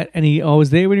did that, and I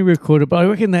was there when he recorded. But I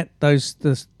reckon that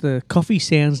the coffee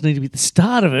sounds need to be at the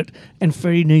start of it, and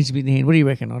Freddie needs to be at the end. What do you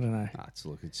reckon? I don't know.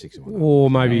 It's 6 or 1.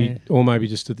 Or maybe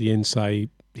just at the end say,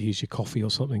 "Here's your coffee" or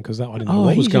something, because I didn't know Oh, what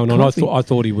was here's your going on. coffee. I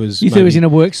thought he was. You thought he was in a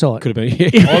work site. Could have been.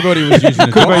 Yeah. I thought he was using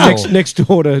a Could have drop been saw. next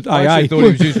door to I AA. actually thought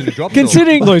he was using a drop saw.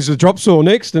 Considering I thought it was the drop saw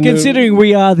next. And Considering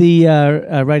we are the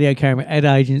Radio Camera ad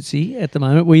agency at the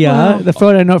moment, we are the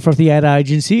Friday Night Frothy ad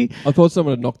agency. I thought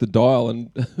someone had knocked the dial and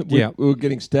Yeah. we were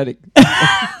getting static.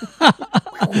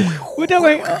 We don't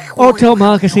worry, I'll tell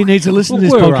Marcus he needs to listen to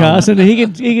this We're, podcast, and he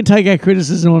can take our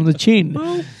criticism on the chin.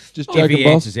 Just If joking, he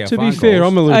boss. answers our to be phone fair,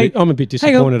 calls. I'm a bit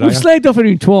Hang on, disappointed. we've slagged off at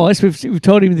him twice. We've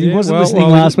told him that he Yeah, wasn't well, listening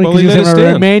well, last week well, because he he was let having us a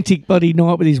down. romantic bloody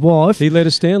night with his wife. He let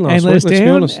us down last and week. let us Let's be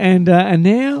down, honest. and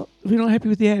now we're not happy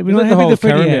with the ad. We're He not let the happy whole with the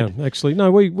Freddie Karen ad. down. Actually,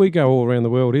 no, we go all around the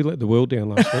world. He let the world down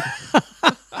last week.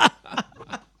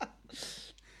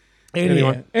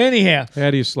 Anyhow,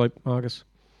 How do you sleep, Marcus?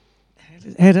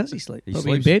 how does he sleep? He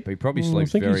Probably sleeps, in bed. He probably I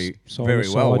sleeps think very, he's side very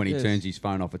by well side. when he Yes. turns his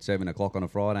phone off at 7 o'clock on a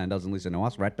Friday and doesn't listen to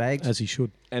us, rat bags. As he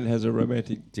should. And has a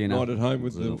romantic Dinner. night at home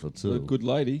with Little for two. the good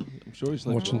lady. I'm sure he's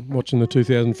like, Watching the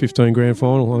 2015 grand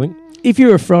final, I think. If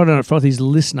you're a Friday Night Frothy's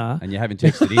listener And you haven't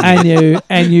texted in.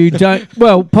 and you don't,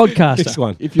 well, This podcaster.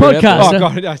 one. if you're out there- Podcaster. Oh,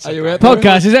 God. That's Are you out there?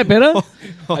 Podcast, is that better?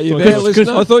 Are you there,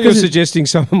 listener? I thought you were suggesting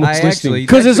someone was Hey, listening. actually,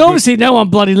 Because that's there's a good- obviously no one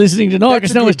bloody listening tonight That's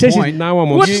because a no one's good texting. point. No one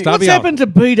wants What's stubby happened to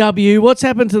BW? What's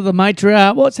happened to the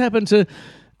matriarch? What's happened to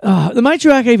the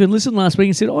matriarch? Even listened last week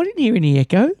and said, "I didn't hear any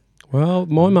echo." Well,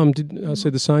 my mum did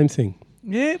said the same thing.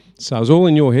 Yeah. So it was all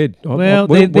in your head. Well,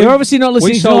 they're obviously not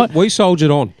listening tonight. We soldiered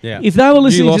on. Yeah. If they were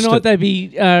listening lost tonight, it. they'd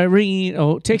be ringing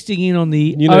or texting in on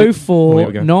the You know- There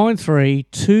we go. 0493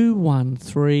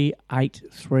 213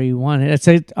 831. That's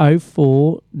it,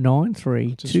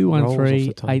 0493 Just rolls off 213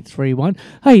 the tongue. 831.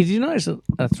 Hey, did you notice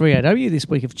that 3AW this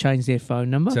week have changed their phone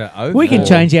number? To We can 04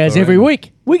 change ours every forever.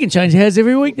 week. We can change ours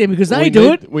every week then because they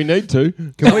do it. We need to.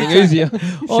 Can we easier?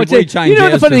 Oh, Should we change you know what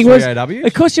the ours funny to thing was? 3AW?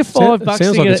 It cost you $5 Sounds to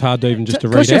like get it's hard to even just to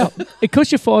cost read you- out. It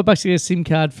costs you $5 to get a SIM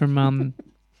card from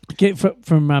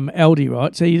Aldi,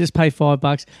 right? So you just pay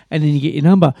 $5 and then you get your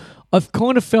number. I've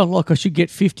kind of felt like I should get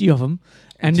 50 of them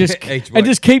and just Each and week.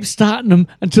 just keep starting them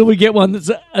until we get one that's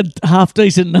a half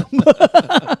decent number.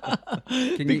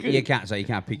 You can't. So you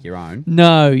can't pick your own.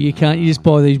 No, you can't. You just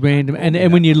buy these random, and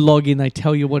when you log in, they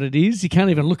tell you what it is. You can't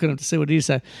even look at them to see what it is.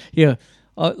 So yeah,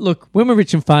 look, when we're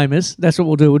rich and famous, that's what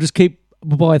we'll do. We'll just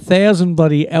we'll buy 1,000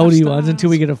 bloody Aldi ones until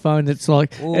we get a phone that's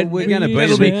like. Well, we're gonna be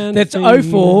it'll a that's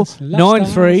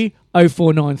 0493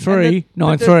 0493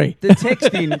 93.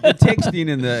 The text in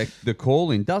and the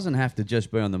call in doesn't have to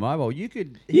just be on the mobile. You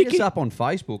could hit us up on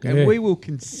Facebook, and Yeah. we will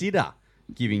consider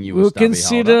giving you a We'll stubby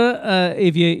consider holder.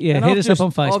 if you And hit I've us just- up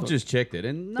on Facebook. I've just checked it,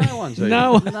 and no one's even,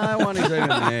 No. no one is even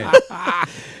there.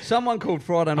 Someone called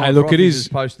Friday Night Hey, look, it Frothies is- has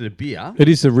posted a beer. It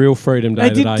is the real Freedom Day Hey,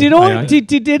 today.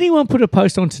 did anyone put a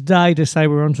post on today to say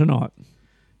we're on tonight?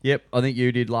 Yep, I think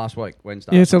you did last week,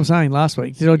 Wednesday. Yeah, that's what I'm saying. Last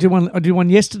week, I did one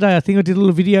yesterday. I think I did a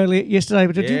little video yesterday,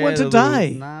 but I did one the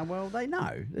today. Nah, well, they know.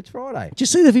 It's Friday. Did you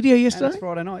see the video And yesterday? it's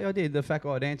Friday night. I did the fat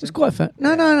guy dancing. It's quite fun.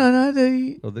 No,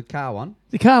 Or the car one.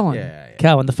 the car one. Yeah, yeah.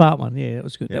 Car one, the fart one. Yeah, that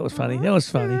was good. Yeah. That was funny. That was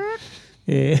funny.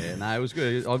 Yeah. Yeah, no, it was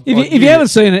good. If you haven't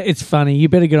seen it, it's funny. You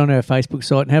better get on our Facebook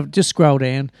site and just scroll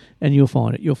down, and you'll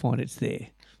find it. You'll find it's there.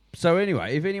 So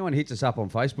anyway, if anyone hits us up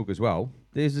on Facebook as well,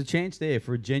 there's a chance there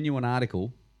for a genuine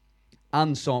article.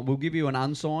 Unsigned. We'll give you an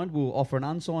unsigned. We'll offer an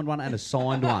unsigned one and a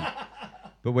signed one.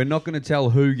 But we're not going to tell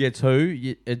who gets who.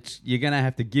 You're going to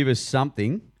have to give us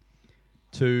something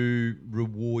to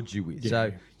reward you with. Yeah.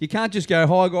 So you can't just go,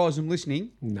 "Hi guys, I'm listening,"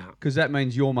 No. because that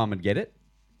means your mum would get it.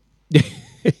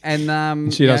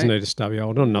 And She doesn't need a stubby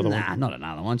old. Not another Nah, one. not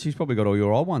another one. She's probably got all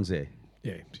your old ones there.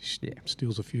 Yeah, Yeah.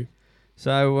 steals a few.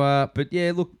 So, but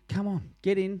yeah, look, come on,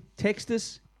 get in, text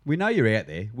us. We know you're out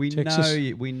there. We Text know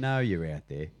us. we know you're out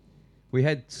there. We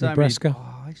had so Nebraska. many.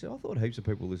 Oh, actually, I thought heaps of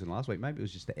people listened last week. Maybe it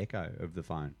was just the echo of the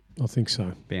phone I think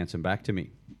so. bouncing back to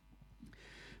me.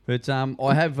 But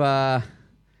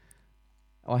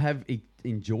I have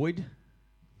enjoyed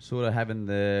sort of having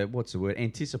the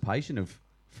anticipation of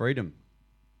freedom.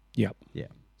 Yep. Yeah.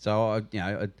 So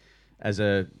as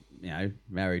a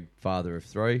married father of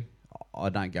 3, I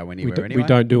don't go anywhere anyway. We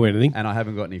don't do anything. And I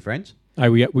haven't got any friends. Hey,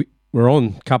 we're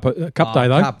on Cup Day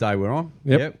though. Cup Day we're on.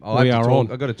 Yep, I we are on.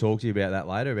 I've got to talk to you about that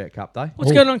later, about Cup Day.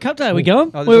 What's going on Cup Day? Are we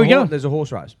going? Oh, Where are we going? There's a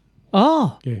horse race.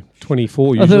 Oh, Yeah, 24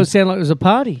 I thought usually. it sounded like it was a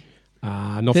party.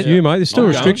 Not for you, mate. There's still I'm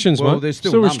restrictions, going. Well, mate. there's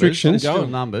still numbers. restrictions. There's still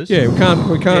numbers. Yeah, we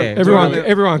can't. Yeah,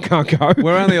 everyone can't go.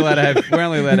 We're only allowed to have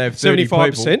 30 people.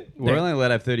 75%? We're Yeah. only allowed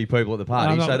to have 30 people at the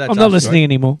party. I'm so that's not, I'm not us, listening right?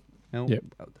 anymore. Well, Yep.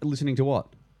 Listening to what?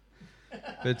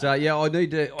 But yeah, I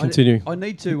need to Continue. I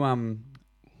need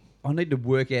to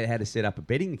work out how to set up a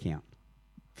betting account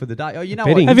for the day. Oh, you know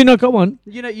Betting? Have you not got one?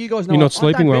 You guys know You're not I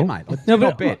sleeping don't well? bet, mate. I No, do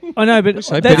not bet. I know, but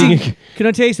say that's betting. can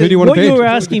I tell you Who do something? you wanna What bet? you're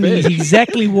asking me is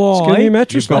exactly Just give me why a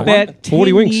mattress, You've got mate. about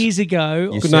 40 10 winks. years ago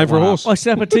You Good set name for a one up. horse. I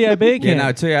set up a TAB account. Yeah, no,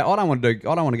 I don't want to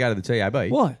go to the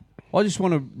TAB. Why? I just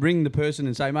want to ring the person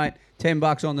and say, mate,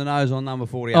 $10 on the nose on number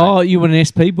 48. Oh, you want an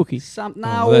SP bookie?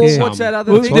 No, that's, what's that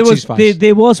other Well, thing? there What's was his face?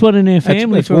 there was one in our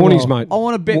family That's for a Warnie's, while. mate. I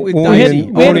want to bet with Warnie Daisy. and-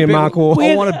 I wanna Warnie and bet Mark with- Orr.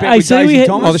 I want to bet Hey, with so we Daisy had-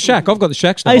 Thomas. Oh, the Shack. I've got the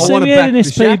Shack Hey, stuff. so wanna we had back an the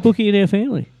SP Shack. bookie in our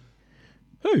family.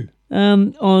 Who?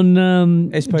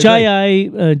 On SPB.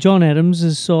 J.A. John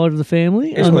Adams' side of the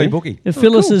family. SP bookie.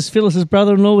 Phyllis's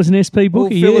brother's-in-law was an SP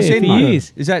bookie Well, fill us for in, mate.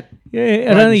 years. Is that... Yeah, I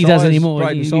Braden don't think he does Size- anymore.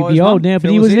 Braden He'd Size, be old mum? now, but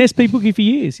Fill he us was an in. SP bookie for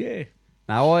years. Yeah.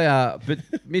 No, but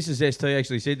Mrs. ST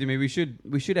actually said to me, we should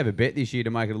have a bet this year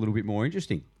to make it a little bit more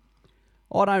interesting.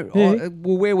 Yeah.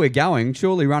 Well, where we're going,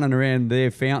 surely running around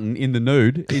their fountain in the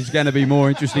nude is going to be more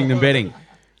interesting than betting.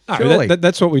 No, Surely.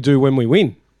 that's what we do when we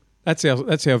win. That's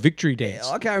our victory dance.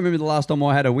 I can't remember the last time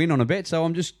I had a win on a bet, so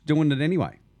I'm just doing it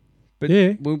anyway. But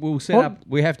Yeah. we'll set What? up.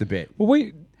 We have to bet. Well,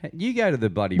 You go to the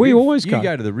bloody. We Riv. always you go.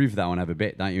 go to the Riv though and have a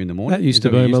bet, don't you? In the morning. that used Is to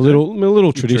that what be you my used little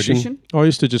Your tradition. I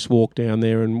used to just walk down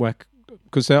there and whack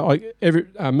because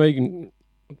Megan.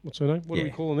 What's her name? What are we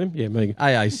Yeah. calling them? Yeah, Megan.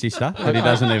 AA's sister that he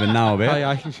doesn't even know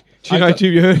about. Do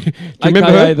you remember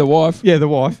AKA her? the wife. Yeah, the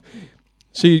wife.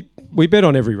 See, we bet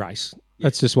on every race.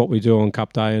 That's just what we do on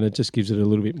Cup Day, and it just gives it a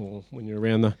little bit more when you're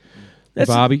around the That's-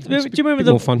 Barbie. do you It's a remember bit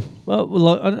the- more fun? Well,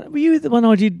 were you the one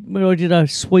I did where I did a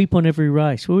sweep on every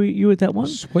race? Were you at that one?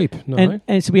 Sweep? No,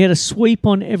 And so we had a sweep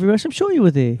on every race. I'm sure you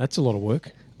were there. that's a lot of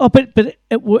work. Oh, but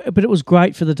it was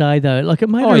great for the day though. Like it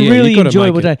made Oh, it a yeah, really you gotta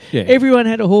enjoyable day. make it, yeah. Everyone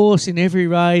had a horse in every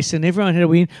race, and everyone had a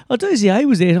win. Oh, DZA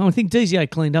was there. I think DZA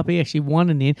cleaned up. He actually won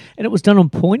in the end, and it was done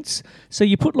on points. So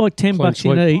you put like $10 in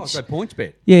sweep. each. Oh, so points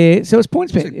bet. Yeah, so it's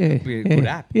points bet. It's a- Yeah, be a yeah. good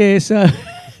app. Yeah, so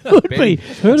would be.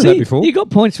 Heard of that before. You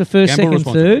got points for first, Gamble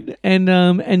second, third, and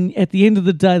at the end of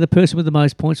the day, the person with the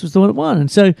most points was the one that won. And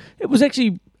so it was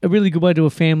actually a really good way to do a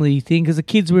family thing because the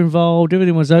kids were involved,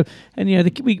 everything was over, and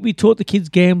we taught the kids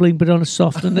gambling, but on a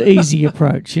soft and easy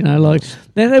approach. Like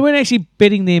they weren't actually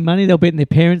betting their money; they were betting their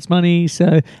parents' money.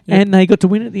 So and they got to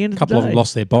win at the end A of couple the of day. them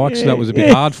lost their bikes, so Yeah, that was a bit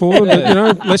yeah. hard for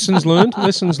them. But, lessons learned.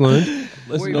 Lessons learned.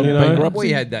 Listen, We, on you know, bankruptcy. we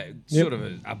had that sort of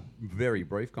a very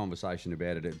brief conversation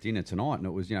about it at dinner tonight, and it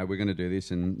was, we're going to do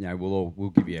this, and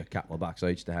we'll give you a couple of bucks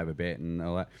each to have a bet and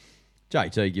all that.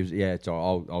 JT gives, it's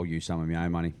all right, I'll use some of my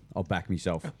own money. I'll back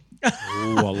myself. Oh,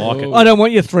 I like it. I don't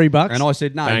want your $3. And I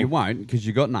said, no, Bang. you won't, because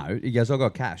you got no. He goes, I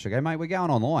got cash. Okay, mate, we're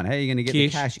going online. How are you going to get the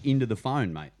Cash. cash into the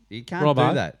phone, mate? You can't Robbo,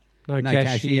 do that. no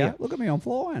cash here. Look at me, I'm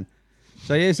flying.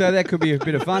 So that could be a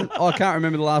bit of fun. I can't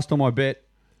remember the last time I bet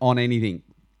on anything.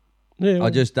 Yeah, I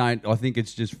just don't. I think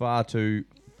it's just far too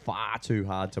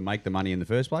hard to make the money in the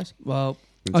first place. Well,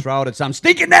 And throw it at some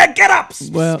stinking there, get up!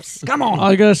 Well, Come on.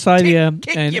 I got to say to you,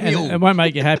 Kick and your mule. it won't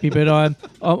make you happy, but I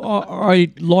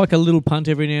like a little punt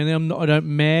every now and then. I don't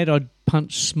mad. I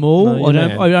punt small. No, you're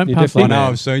mad. I don't You're punt definitely big. I know, mad.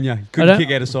 I've seen you. I Couldn't don't-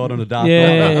 kick out a side on a dark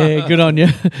Yeah, good on you.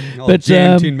 But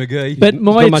Tin McGee. but It's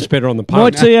my not much better on the my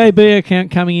punt. TAB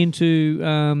account coming into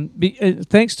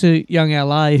thanks to young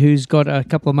LA, who's got a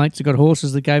couple of mates that got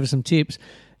horses that gave us some tips.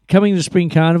 Coming to Spring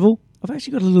Carnival, I've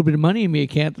actually got a little bit of money in my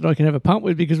account that I can have a punt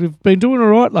with because we've been doing all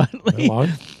right lately. Hello.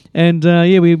 And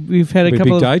we've had a Be a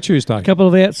couple big of day Tuesday. couple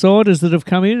of outsiders that have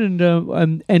come in,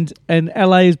 and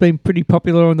LA has been pretty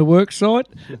popular on the work site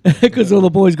because all the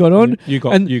boys got on. You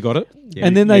got it.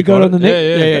 And then they got on the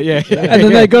next, Yeah. and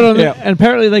then they got on, Yeah. and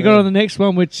apparently they got on the next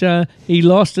one, which he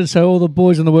lost, and so all the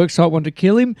boys on the work site wanted to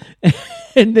kill him,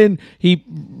 and then he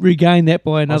regained that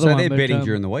by another so one. they're but, betting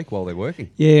during the week while they're working.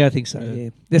 Yeah, I think so. Yeah,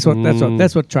 that's what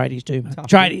tradies do, man.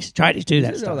 Tradies do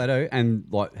that That's what stuff. they do. And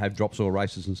like have drop saw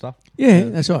races and stuff. Yeah,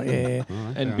 that's right. Yeah.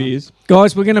 and beers.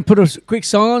 Guys, we're going to put a quick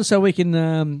song on so we can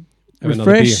Have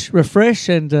another refresh,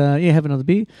 and have another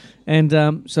beer, and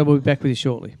so we'll be back with you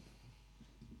shortly.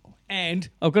 And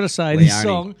I've got to say, this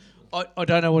Leone. song, I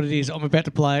don't know what it is. I'm about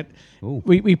to play it. Ooh.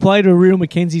 We played a Real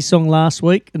Mackenzie song last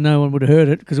week, and no one would have heard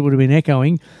it because it would have been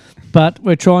echoing. But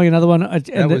we're trying another one.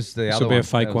 That was the This other will be a one.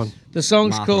 fake That was one. The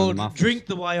song's Martha and the called Muffins. "Drink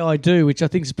the Way I Do," which I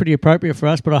think is pretty appropriate for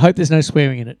us. But I hope there's no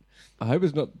swearing in it. I hope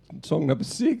it's not song number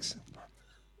 6.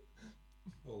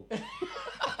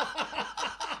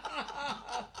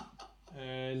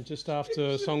 And just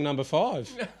after song number 5.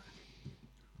 How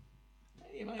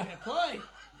do you make it play?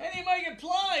 How do you make it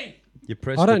play? You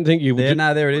pressed I don't it. think you would. There,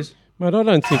 no, there it is. Mate, I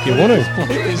don't think you want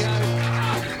to.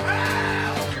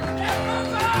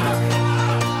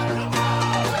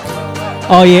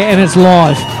 Oh yeah, and it's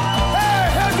live.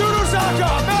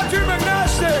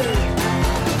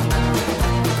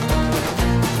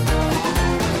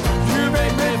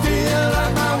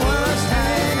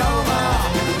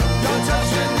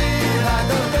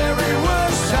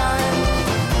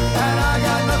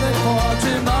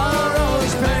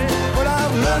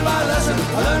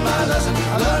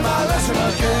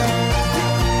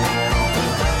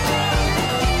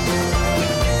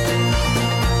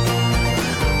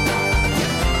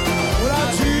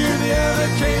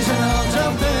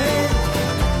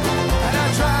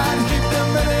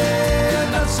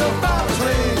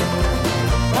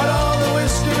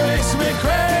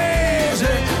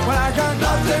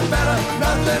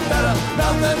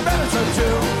 Nothing better to do.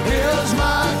 Here's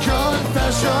my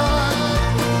confession.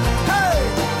 Hey,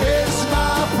 it's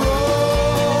my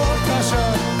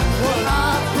profession. Well,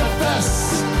 I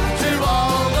profess to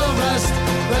all the rest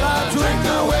that I drink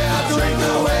the way I drink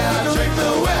the way I drink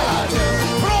the way I do.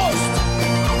 Prost!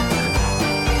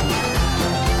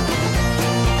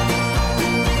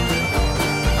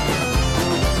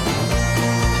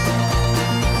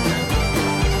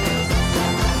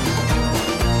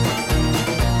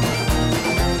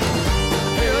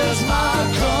 Here's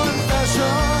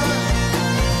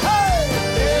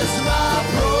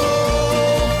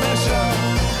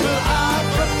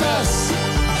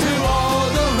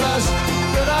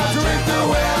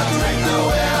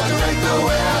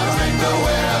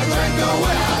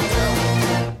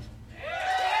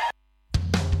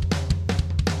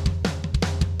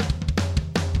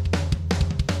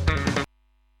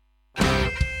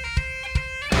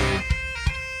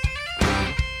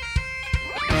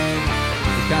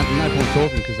can't. No point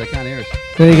talking because they can't hear us.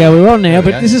 There you go. We're on now, There we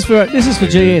but go. this is for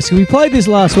GS. We played this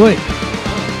last week.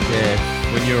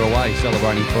 Yeah, when you're away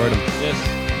celebrating freedom. Yes.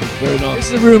 Very nice. This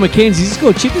is the Rue Mackenzie's. It's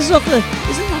called Chip. This is off the.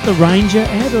 Isn't it like the Ranger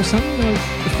ad or something?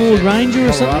 The Ford Ranger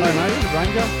or Colorado, something? maybe?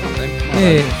 Ranger? Not them. Not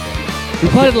Yeah. them. We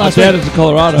played it last I doubt week. it's a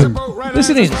Colorado.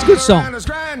 Listen in. It's a good song. I don't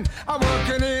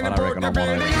reckon I'm one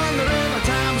of them.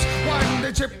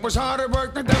 The chip was hard at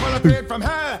work, the devil appeared from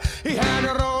her. He had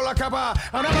a roll, a cuppa,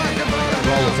 and a microphone.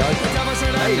 Roll the tape. The devil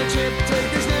said, I'm the chip, take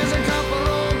this snares and cup a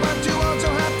roll. But you also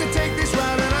have to take this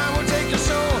route, and I will take your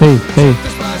soul. Hey. The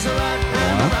spice of rat,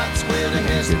 and the rat squealed and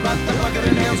hissed, but the bucket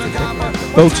and nails and copper.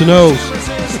 Bolts and O's.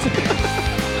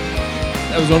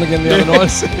 That was on again the other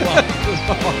night.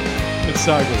 It's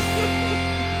so good.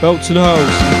 Belts and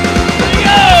hose.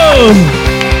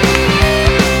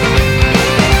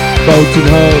 Bolts and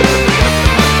hose.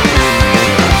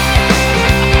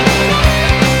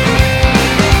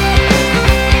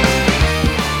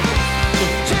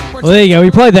 Well, there you go. We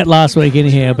played that last week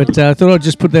anyhow, but I thought I'd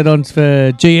just put that on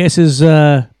for GS's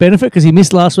benefit because he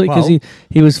missed last week because Well-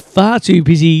 he was far too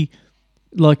busy.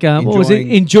 Like what was it?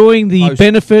 Enjoying Enjoying the post-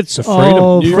 benefits The freedom.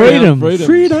 of You freedom. found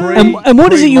freedom. And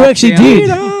what is it you actually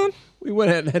did? We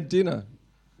went out and had dinner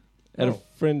at a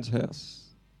friend's house.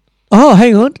 Oh,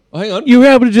 hang on. Oh, hang on. You were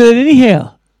able to do that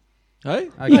anyhow. Hey?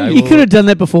 Okay, You could have done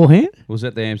that beforehand Was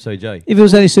that the MCG? if it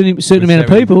was only a certain amount of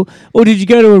 70. people. Or did you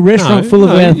go to a restaurant full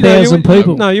of about 1,000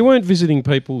 people? No, you weren't visiting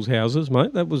people's houses,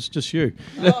 mate. That was just you.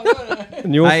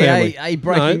 And your family. Hey,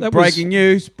 No, that was- breaking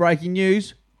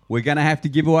news. We're going to have to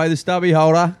give away the stubby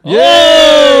holder.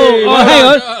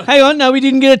 Oh, hang on. No, we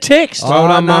didn't get a text. Well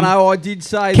done, Mum. No, I did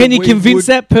say Can that you we convince would-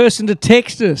 that person to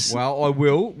text us? Well, I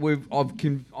will.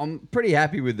 I'm pretty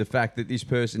happy with the fact that this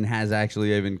person has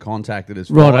actually even contacted us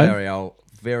Righto. via our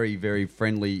very, very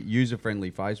friendly,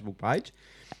 user-friendly Facebook page.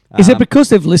 Is it because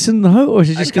they've listened though, or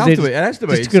is it just It comes because to it. It has to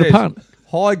be. just It got a says, punt?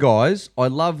 Hi guys, I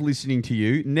love listening to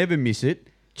you. Never miss it.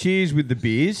 Cheers with the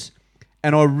beers.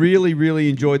 And I really,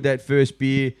 really enjoyed that first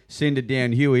beer. Send it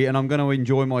down, Huey. And I'm going to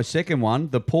enjoy my second one,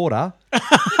 the Porter.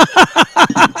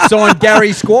 Signed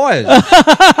Gary Squires.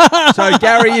 So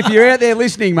Gary, if you're out there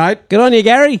listening, mate, Good on you,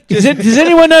 Gary. Does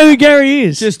anyone know who Gary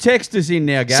is? just text us in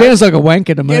now, Gary. Sounds like a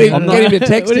wanker to me. Get him, get him to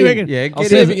text What do you in. reckon? Yeah, I'll get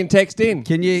see if him. he can text in.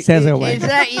 Can you? Sounds like a Is wanker.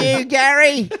 that you,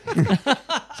 Gary?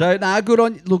 So, good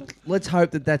on you. Look, let's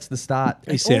hope that that's the start.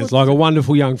 He sounds like a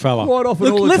wonderful young fella. Quite often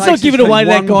Look, all it let's takes not is give it for away to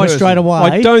that one guy person. straight away.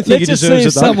 I don't think let's he just deserves see it,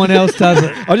 if though. someone else does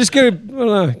it. I just get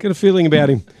a feeling about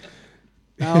him.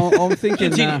 No, I'm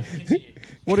thinking.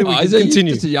 What do we He's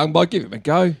Continue. just a young bloke. Give him a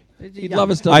go. He'd love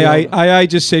us to. AA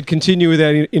just said continue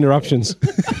without interruptions.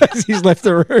 He's left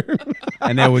the room.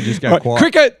 And now we'll just go Right, quiet.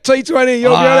 cricket, T20,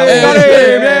 you're Ah, got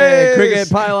him. Yes. Cricket,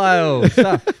 pale ale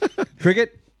stuff.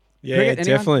 Cricket? Yeah, Cricket,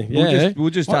 anyone? definitely. Yeah.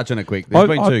 We'll just touch on it quick. There's I-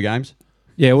 been I- 2 games.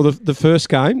 Yeah, well, the first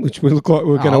game, which we look like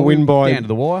we're going to win by down to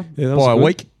the wire Yeah, that was by a good.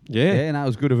 week. Yeah. Yeah, no, it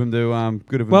was good of him to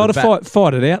Well, to to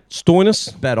fight it out,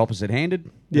 Stoinis. bat opposite handed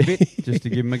a bit just to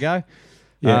give him a go.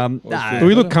 Yeah. No,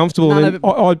 We looked comfortable. None Then.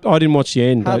 of it- I didn't watch the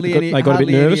end. hardly They got a bit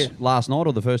hardly any nervous. last night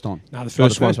or the first time? No, the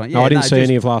first one. Yeah, no, I didn't see just-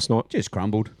 any of last night. Just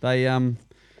crumbled. They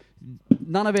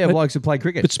none of our blokes have played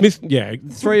cricket. But Smith, yeah,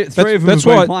 Three of them have been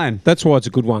why, playing. That's why it's a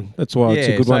good one. That's why it's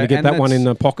a Yeah, good one so- to get and that one in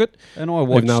the that's- pocket. And I Even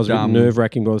watched though it was a bit nerve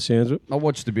wracking by the sounds of it. I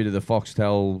watched a bit of the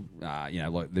Foxtel,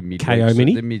 like the mid KO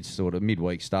Mini? the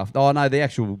midweek stuff. Oh no, the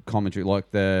actual commentary, like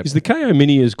the. Is the KO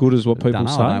Mini as good as what people Dunno,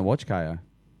 say? I don't watch KO.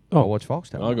 Oh. I watch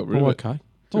Foxtel. I got rid Oh, of it. okay.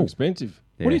 Too expensive.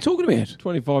 Yeah. What are you talking about?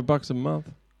 $25 a month.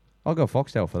 I got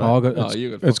Foxtel for that. Oh, I got, Oh, it's,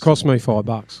 you got it's cost me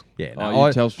 $5 yeah, Oh, no,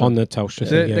 you Telstra. on the Telstra.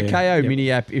 the KO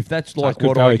Mini app. If that's like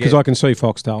what I because get, I can see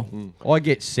Foxtel. I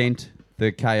get sent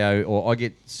the KO, or I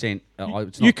get sent.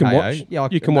 It's not You can KO. watch. Yeah,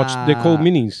 You can watch. They're called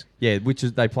minis, Yeah, which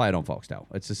is they play it on Foxtel.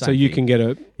 It's the same. so you thing. can get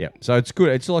a. Yeah, so it's good.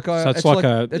 It's like So it's like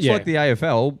a- it's yeah. like the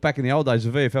AFL back in the old days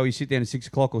of VFL. You sit down at 6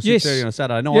 o'clock or Yes. 6:30 on a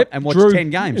Saturday night Yep, and watch Drew, 10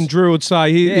 games. And Drew would say,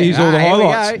 Yeah. "Here's all the Here we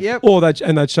highlights." go, yep. Or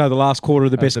they'd show the last quarter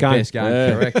of the That's best the game. best game,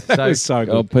 Yeah. correct. That So, was so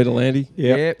good. Oh, Peter Landy.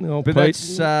 Yeah, yeah, Oh, but Pete,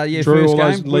 that's Drew, first all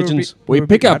those game. We were a bit- legends. We were a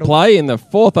pick bit up rattled. play in the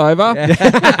 4th over.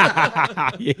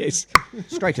 yes.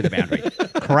 straight to the boundary,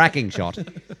 cracking shot.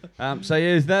 So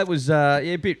yeah, that was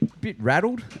a bit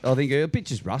rattled. I think a bit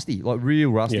just rusty, like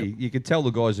real rusty. Yep. You could tell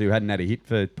the guys who hadn't had a hit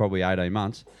for probably 18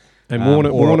 months. And or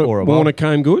above. Warner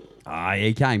came good.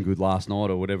 He came good last night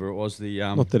or whatever it was. The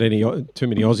Not that too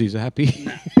many Aussies are happy.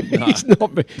 He's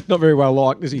not very well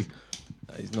liked, is he?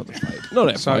 He's not the favourite. Not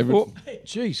our So, favourite.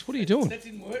 jeez, what are you doing? That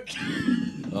didn't work.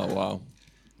 Oh, wow.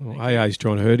 Oh, AA's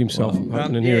trying to hurt himself.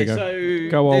 And here we go. So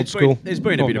Go old there's school. There's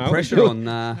been a Oh, bit of no. pressure on.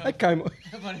 That came.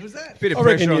 What was that? Bit of I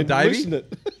reckon pressure on you Davey. loosened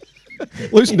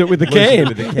it. Loosened it with the can.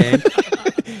 With the can.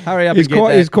 Hurry up He's and get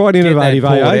quite- that, he's quite get that innovative,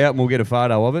 board eh? out and we'll get a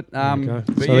photo of it. Okay.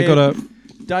 But So they got a.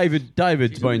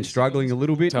 David's been struggling a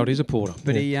little bit. So it is a porter.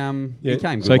 But yeah. he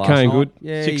came good So he last came night. good.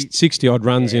 Yeah, 60 odd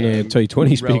runs in a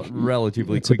T20 is big.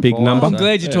 relatively It's a quick big fire, number. I'm so-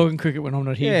 glad you're talking cricket when I'm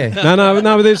not here. Yeah. No,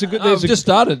 but there's a good. I've There's a, just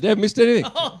started. They haven't missed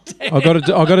anything. I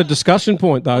got a discussion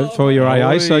point though for your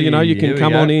AA, so you know you Here can we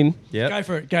come go. on in. Yep. Go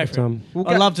for it. Go for it. Well,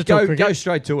 I love to talk cricket. Go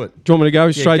straight to it. Do you want me to go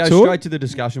Yeah, straight go to straight it? to the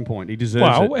discussion point. He deserves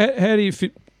Well, it. how do you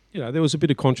fit? You know, there was a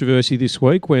bit of controversy this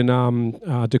week when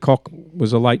De Kock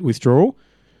was a late withdrawal.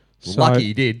 So Lucky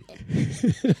he did.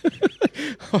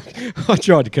 I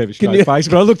tried to keep a straight face,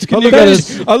 but I looked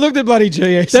at bloody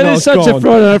GS. That and I is was such a gone.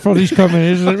 Friday night from his comment,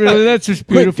 isn't it? Really, that's just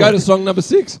Quick, beautiful. go to song number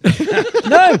 6.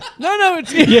 No,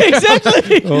 it's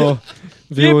exactly. Oh,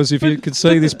 viewers, if you could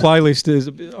see this playlist,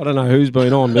 I don't know who's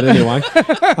been on, but anyway.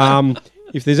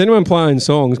 If there's anyone playing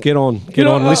songs, get on,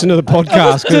 listen to the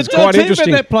podcast because it's quite interesting.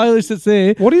 About that playlist that's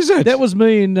there. What is it? That was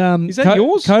me and Is that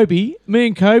yours? Kobe. Me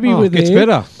and Kobe Oh, were it gets there.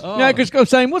 better. No, because I'm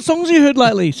saying, what songs have you heard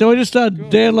lately? So I just started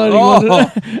downloading one.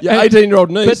 Oh, your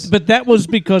 18-year-old niece. But that was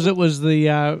because it was the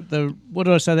what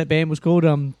did I say that band was called?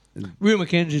 Real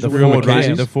Mackenzie's. The Real Ford Mackenzie's.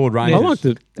 Rangers. The Ford I Rangers. like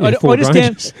the I Ford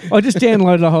Rangers. just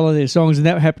downloaded a whole of their songs, and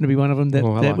that happened to be one of them. That,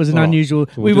 Oh, I that like- was an all right. unusual.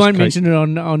 We'll we just won't keep- mention it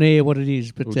on air what it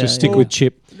is, but We'll just stick with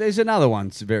Chip. There's another one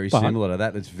that's very But- similar to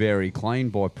that. That's very clean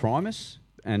by Primus,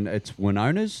 and it's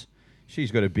Winona's. She's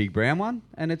got a big brown one,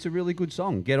 and it's a really good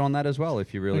song. Get on that as well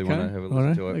if you really want to have a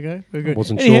listen to it. Okay, very good.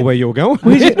 Wasn't Anyhow, sure where you were going.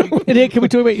 Anyhow, can we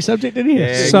talk about your subject? Anyhow?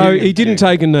 Yeah. So he didn't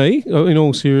take a knee, in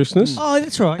all seriousness. Oh,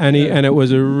 that's right. And it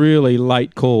was a really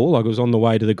late call, like it was on the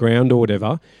way to the ground or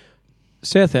whatever.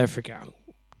 South Africa,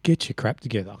 get your crap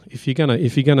together if you're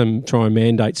gonna try and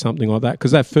mandate something like that.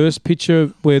 Because that first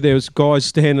picture where there was guys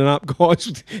standing up, guys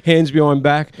with hands behind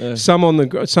back, some on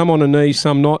a knee,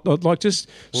 some not. Like just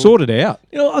sort it out.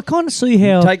 You know, I kind of see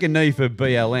how. Take a knee for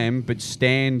BLM, but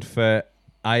stand for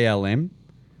ALM.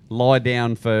 Lie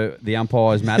down for the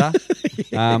umpires matter.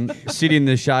 Sit in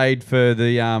the shade for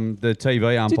the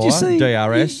TV umpire, Did you see?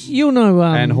 DRS, You'll know.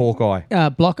 and Hawkeye.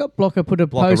 Blocker put a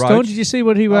Blocker post on. Roach. Did you see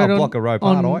what he wrote on? Blocker Rope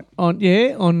on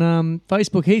Hardite. on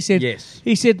Facebook. He said. Yes.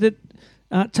 He said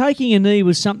that taking a knee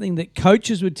was something that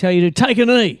coaches would tell you to take a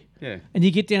knee. Yeah. And you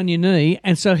get down your knee,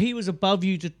 and so he was above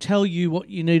you to tell you what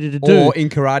you needed to do. Or in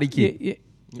Karate Kid. Yeah.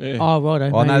 Yeah. Oh,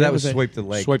 right. Oh, no, that was sweep the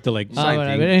leg. Sweep the leg. Same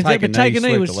right, thing. but take a knee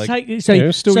sweep was the leg. take. So,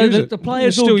 Yeah, still so use the, it. the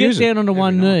players Yeah, all still get use it. down onto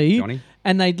one Every night, knee, Johnny.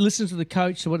 and they listen to the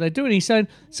coach to what they do, and he's saying,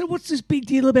 "So what's this big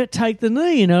deal about take the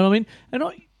knee?" You know what I mean? And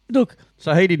look,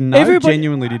 So he didn't know, everybody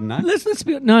genuinely didn't know. Let's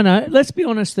be let's be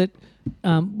honest that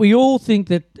we all think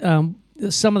that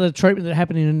some of the treatment that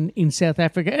happened in South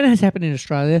Africa and has happened in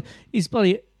Australia is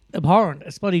bloody abhorrent.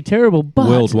 It's bloody terrible. But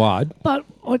Worldwide. But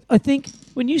I think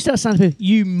when you start saying to people,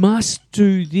 you must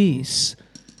do this.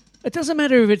 It doesn't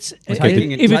matter if it's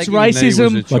Taking a knee was a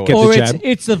racism choice. Like get the or jab.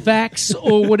 it's the vax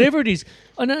or whatever it is.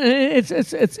 I know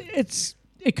it's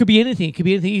it could be anything. It could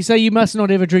be anything. You say you must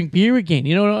not ever drink beer again.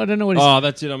 You know, I don't know what it's. Oh,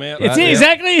 that's it. I'm out. It's yeah.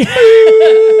 exactly.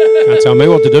 Can't tell me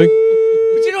what to do.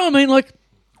 But you know what I mean? Like,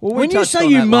 Well, we when you touched say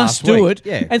on you that must last do week. it,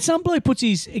 Yeah. and some bloke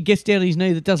gets down on his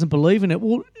knee that doesn't believe in it,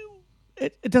 well,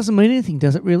 it doesn't mean anything,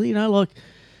 does it really? You know, like...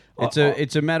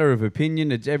 It's a matter of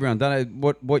opinion. It's everyone done it.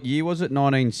 What year was it?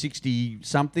 1960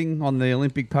 something on the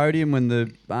Olympic podium when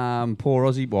the poor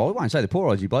Aussie. Well, I won't say the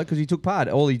poor Aussie bloke because he took part.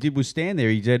 All he did was stand there.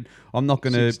 He said, "I'm not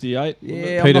going to." 68.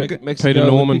 Yeah, Peter, I'm not go- Peter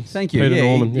Norman. Thank you. Peter yeah,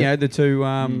 Norman. you know the two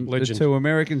legend.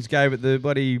 Americans gave it the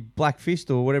bloody black fist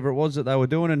or whatever it was that they were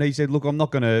doing, and he said, "Look, I'm not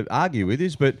going to argue with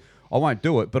this, but I won't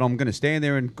do it. But I'm going to stand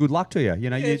there and good luck to you. You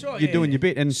know, that's right, you're doing your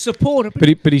bit and." Support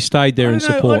it. But he stayed there I in don't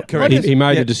know, support. I just- He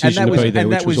made Yeah, a decision and that to be there, and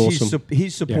which that was his awesome.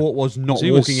 his support was not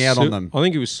He was walking out on them. I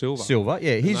think he was silver. Silver,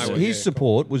 yeah. His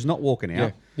support was not walking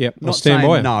out. Yep. Not I'll stand by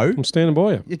saying you. no. I'm standing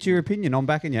by you. It's your opinion. I'm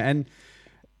backing you. And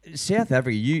South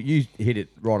Africa, you hit it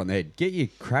right on the head. Get your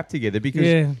crap together because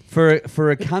Yeah.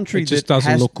 for a country It just that doesn't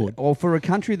has, look good. or for a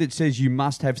country that says you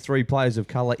must have 3 players of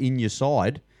colour in your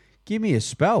side, give me a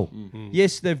spell. Mm-hmm.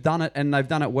 Yes, they've done it and they've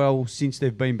done it well since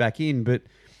they've been back in, but.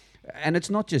 And it's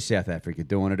not just South Africa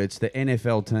doing it; it's the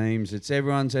NFL teams, it's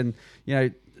everyone's, and you know,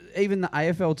 even the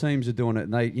AFL teams are doing it.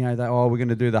 And we're going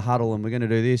to do the huddle and we're going to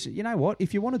do this. You know what?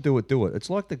 If you want to do it, do it. It's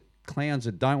like the clowns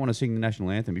that don't want to sing the national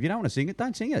anthem. If you don't want to sing it,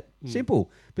 don't sing it.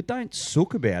 Simple. But don't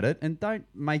sook about it and don't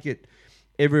make it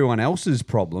everyone else's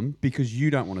problem because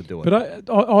you don't want to do it. But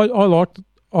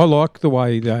I like the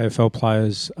way the AFL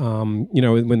players,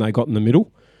 when they got in the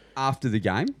middle. After the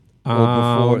game. Or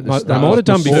before at the They start? might have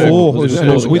done Before. before, Before and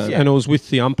it was the with game. and it was with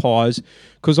the umpires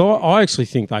because I actually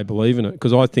think they believe in it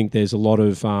because I think there's a lot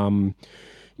of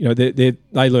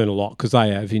they learn a lot because they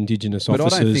have Indigenous But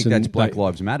officers. I don't think and that's Black they-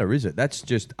 Lives Matter, is it? That's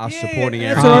just us Yeah, supporting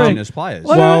our that's all right. Indigenous players.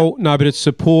 Well, no, but it's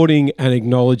supporting and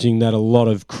acknowledging that a lot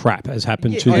of crap has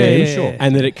happened to oh, them, yeah, sure.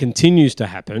 and that it continues to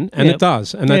happen, and Yep. it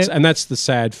does, and that's the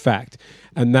sad fact,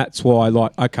 and that's why,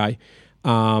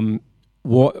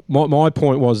 what my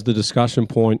point was, the discussion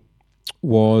point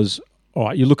was, all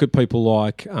right, you look at people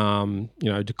like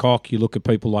De Kock, you look at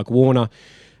people like Warner.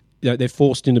 They're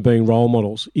forced into being role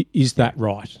models. Is that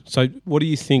right? So what do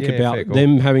you think Yeah, about fair call.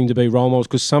 them having to be role models?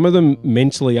 Because some of them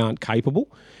mentally aren't capable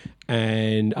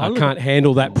and can't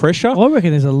handle that pressure. I reckon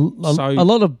there's a So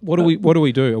lot of what do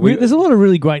we do? Are we- there's a lot of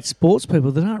really great sports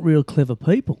people that aren't real clever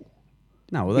people.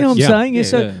 No, well, You know what I'm Yeah. saying? Yeah,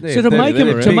 so they're- to they're- make they're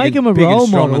them big to make them a big and role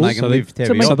strong and model, they can live to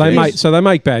to be make- so they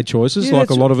make bad choices, like a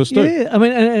that's- lot of us do. Yeah, I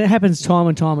mean, and it happens time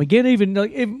and time again. Even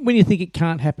when you think it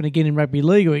can't happen again in rugby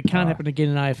league or it can't happen again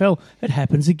in AFL, it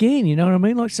happens again. You know what I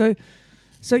mean? Like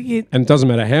so you. And it doesn't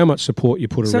matter how much support you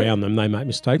put So- around them, they make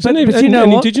mistakes. But and you know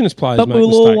and what? Indigenous players But make we'll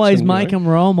mistakes. always and, make them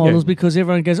role models yeah. because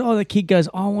everyone goes, "Oh, the kid goes,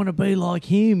 I want to be like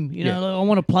him." You know, Yeah. like, I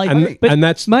want to play. And- but and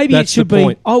that's- maybe that's it should the be,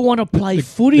 point. I want to play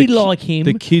footy the ki- like him.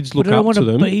 the kids look but I up want to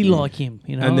them. be like him.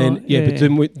 You know, And then but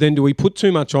yeah. then do we put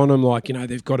too much on them? Like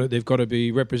they've got to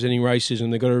be representing racism.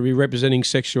 They've got to be representing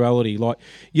sexuality. Like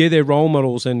they're role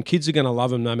models, and kids are going to love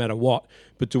them no matter what.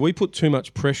 But do we put too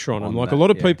much pressure on them? Like that, a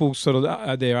lot of yeah. people sort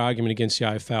of their argument against the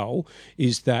AFL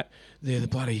is that they're the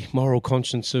bloody moral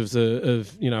conscience of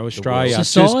Australia.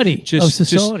 Society. Just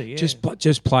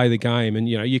Just play the game, and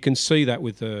you can see that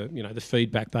with the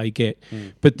feedback they get.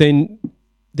 But then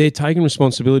they're taking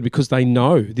responsibility because they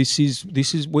know this is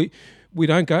we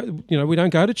don't go we don't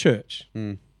go to church.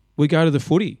 We go to the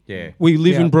footy. Yeah. We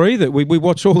live Yeah. and breathe it. We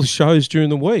watch all the shows during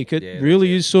the week. It Yeah,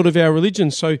 really is sort of our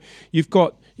religion. So you've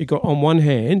got on one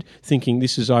hand thinking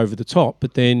this is over the top,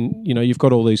 but then you've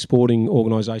got all these sporting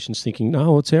organisations thinking,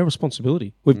 no, it's our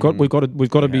responsibility. We've got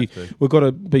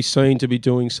to be seen to be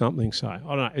doing something. So I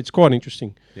don't know. It's quite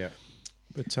interesting. Yeah.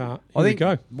 But I here we think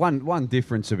go. one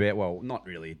difference about, well, not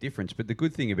really a difference, but the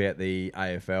good thing about the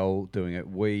AFL doing it,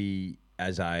 we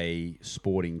as a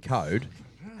sporting code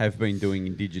have been doing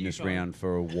Indigenous round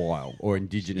for a while, or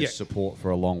Indigenous support for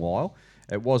a long while.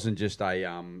 It wasn't just a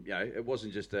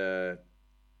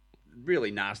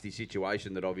really nasty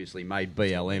situation that obviously made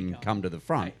BLM come to the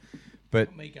front, but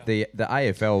the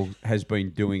AFL has been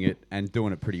doing it and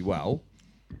doing it pretty well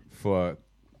for.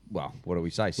 Well, what do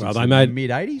we say? Since Well, they made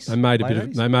mid-80s. They made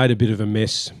a bit of a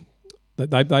mess.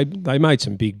 They made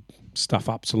some big stuff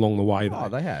ups along the way. Oh,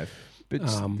 Though. they have. But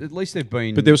at least they've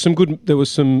been. But there was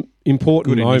some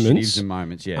important good moments. initiatives and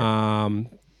moments. Yeah.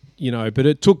 But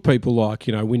it took people like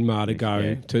Winmar to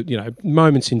go to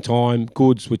moments in time.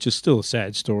 Goods, which is still a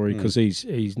sad story because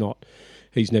he's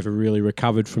never really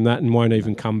recovered from that and won't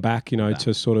even come back.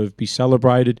 To sort of be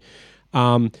celebrated.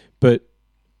 But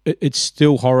it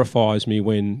still horrifies me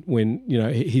when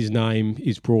his name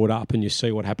is brought up and you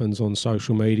see what happens on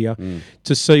social media.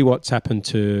 To see what's happened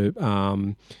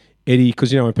to Eddie,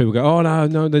 because when people go, oh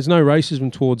no, there's no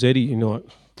racism towards Eddie, like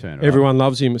everyone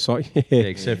loves him. It's like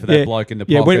except for that bloke in the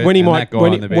pocket. when he and might that guy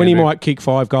in the when he bamboo. might kick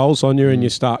 5 goals on you and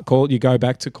you go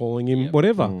back to calling him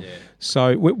whatever.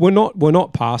 So we're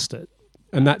not past it,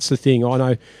 and that's the thing. I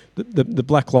know the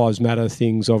Black Lives Matter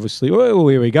things. Obviously, well,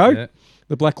 here we go. Yeah.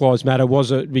 The Black Lives Matter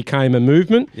became a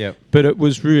movement, but it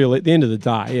was really, at the end of the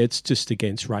day, it's just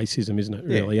against racism, isn't it,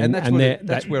 really? Yeah, and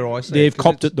that's where I see they've it, 'cause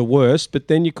copped it the worst, but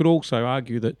then you could also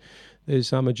argue that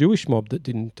there's a Jewish mob that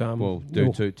didn't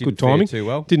didn't good fare timing. too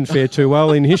well. Didn't fare too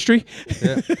well in history.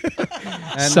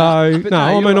 And,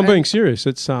 I'm being serious.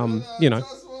 It's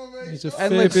there's a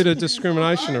fair bit of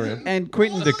discrimination around. And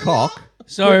Quinton de Kock.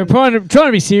 So I'm trying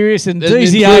to be serious, and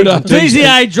There's an intruder.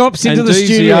 DZA drops into And the DZA,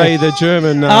 studio the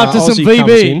German after some Aussie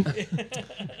VB. comes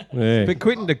in. Yeah. But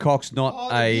Quinton de Kock's not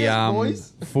a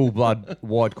full-blood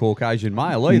white Caucasian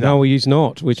male either. No, he's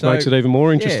not, which makes it even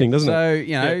more interesting, doesn't it?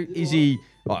 So, is he...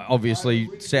 Obviously,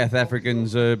 South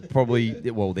Africans are probably...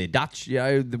 Well, they're Dutch,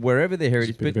 wherever their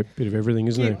heritage... Bit of everything,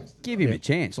 isn't it? Give him a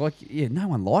chance. Like, no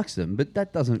one likes them, but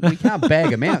that doesn't... We can't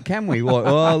bag them out, can we? Like,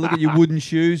 oh, look at your wooden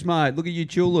shoes, mate. Look at your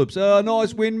tulips. Oh,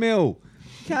 nice windmill.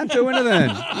 Can't do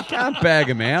anything. You can't bag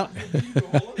them out.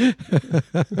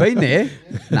 Been there?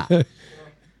 Nah.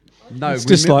 No,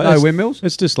 windmills?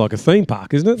 It's just like a theme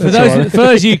park, isn't it? For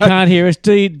those you can't hear us,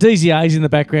 DZA's in the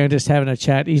background just having a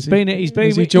chat. Is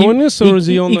he joining us or is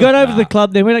he on He the- got over to the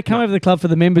club. Then when it come over to the club for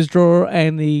the members draw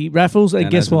and the raffles,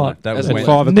 and guess what? That was At Wednesday.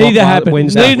 5 o'clock Neither happened.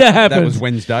 Wednesday. Neither That happened. was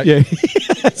Wednesday. Yeah.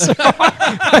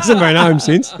 Hasn't been home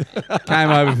since. Came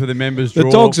over for the members The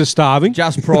draw. dogs are starving.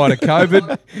 just prior to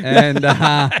COVID, and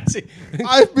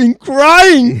I've been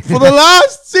crying for the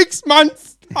last 6 months.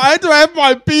 I had to have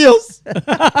my pills.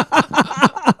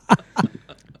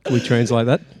 Can we translate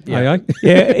that? Yeah.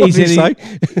 Yeah, What did he say?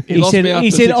 He lost said, me after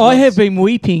he said 6 I have months." been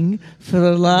weeping for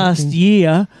the last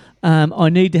year. I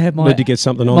need to have my Need to get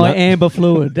something on my that. amber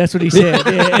fluid. That's what he said.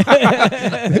 Yeah.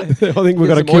 I think we've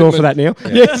got a some cure for ointment. that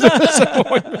now. Yes.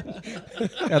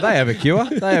 Yeah, they have a cure.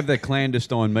 They have their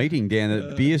clandestine meeting down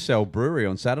at Beer Cell Brewery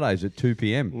on Saturdays at 2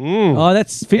 p.m. Oh,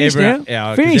 that's finished Everyone, now.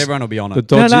 yeah, 'cause Finished. everyone will be on The it.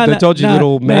 dodgy,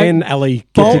 little man alley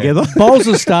get together. Bowls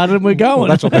have started and we're going. Well,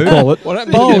 that's what they call it. What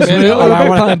happened Bowls. to the We're man?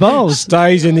 back playing bowls.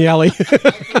 Stays in the alley. See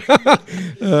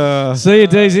you,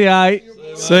 DCA.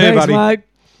 See you, Thanks, buddy. mate.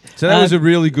 So that was a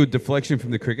really good deflection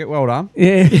from the cricket. Well done.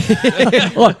 Yeah.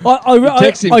 I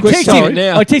Text him, I quick, text sorry, him.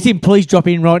 now. I text him. Please drop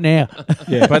in right now.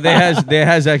 Yeah. But there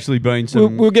has actually been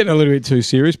some. We're getting a little bit too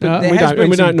serious, but There we has don't, been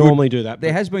we some don't good- normally do that. There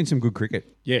but has been some good cricket.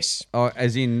 yes.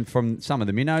 As in from some of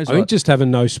the minnows. I think just having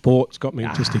no sport's got me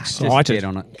just just excited. get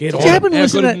on it. Get Did on you it. happen to How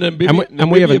listen good to have Namibia,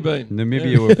 and we haven't- been?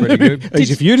 Namibia were pretty good.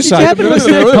 Easy for you to Did say. you happen to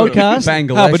listen to that podcast? Oh,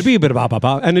 Bangladesh. but it'd be a bit of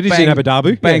and it is in Abu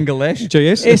Dhabi. Bangladesh.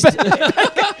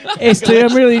 GS. ST,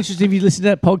 I'm really interested if you listen to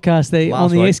that podcast there Last on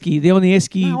the week. Esky. They're on the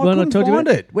Esky No, I one I couldn't told you find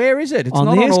about. it. Where is it? It's On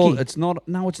not the on all. Esky. It's not.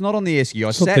 No, it's not on the Esky. I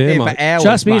not sat there, there mate. for hours.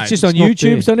 Trust me, mate. it's just on not YouTube.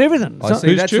 there. It's on everything. I see.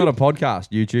 Who's That's Tube? not a podcast.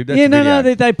 YouTube. That's Yeah, a no,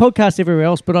 video. they podcast everywhere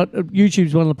else, but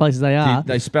YouTube's one of the places they are.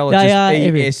 They spell it They are just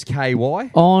everywhere.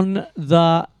 ESKY. On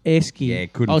the Esky. Yeah,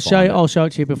 couldn't I'll find it. I'll show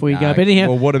it to you before you go. No. But anyhow,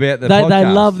 Well, what about the they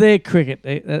podcast? love their cricket,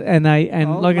 and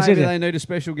Oh, like I maybe said, they need a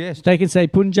special guest. they can say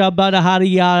Punjab Bada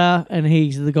Hariyara, and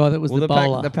he's the guy that was Well, the the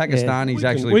bowler. Pakistanis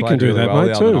actually we played can do really that, well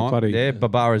mate, the too, other night. buddy. Yeah,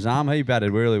 Babar Azam, he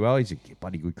batted really well. He's a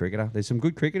bloody good cricketer. There's some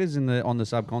good cricketers on the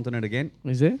subcontinent again.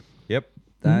 Is there? Yep.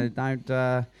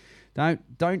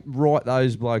 Don't write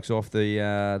those blokes off.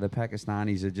 The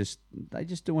Pakistanis they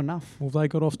just do enough. Well, they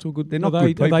got off to a good. They're not are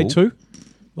they, good Are they people. two?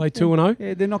 Are they 2-0?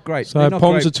 Yeah, they're not great. So They're not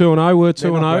Poms great. are 2-0. We're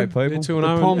They're not 2-0. great people. They're The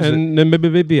 2-0. Poms And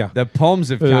Namibia The Poms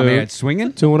have come out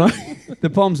swinging. 2-0. The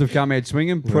Poms have come out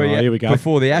swinging here we go.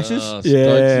 before the Ashes.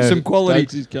 Yeah. Some quality.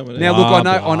 Stokes is coming Now, out. look,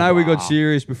 I Blah, know we got blah.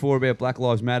 serious before about Black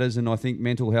Lives Matters, and I think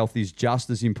mental health is just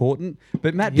as important.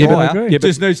 But Matt Yeah, but I Dwyer agree.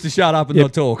 just needs to shut up and Yeah,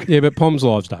 not talk. Yeah, but Pom's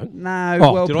lives don't. No,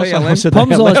 Oh, well, did I say- PLM. I said that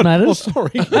Pom's out lives loud. matters. Oh,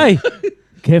 sorry. Hey,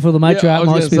 careful, the matriarch Yeah, I was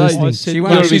might gonna be say, listening. said- She No,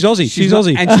 won't she's be- Aussie. She's not-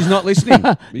 Aussie. and she's not listening.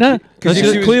 No, No, she if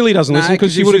she was- clearly doesn't listen No, because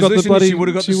 'cause she if would have she got was the listening, bloody. she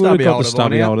would've got the She would have stubby got holder the by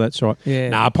stubby now. holder. That's right. Yeah.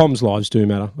 Nah, Pom's lives do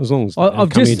matter as long as they I've don't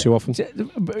come in just too often.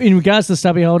 in regards to the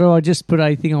stubby holder, I just put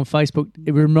a thing on Facebook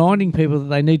reminding people that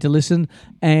they need to listen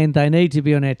and they need to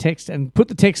be on our text and put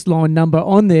the text line number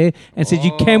on there and said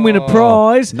you can win a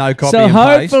prize. No copy So and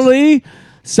paste. hopefully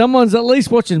someone's at least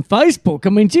watching Facebook. I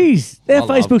mean, geez, our I love-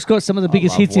 Facebook's got some of the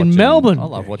biggest I love hits in watching- Melbourne. I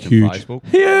love watching Huge. Facebook.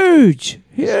 Huge,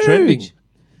 huge. trending.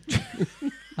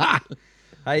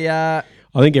 Hey, I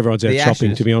think everyone's out the shopping,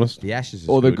 Ashes. to be honest. The Ashes is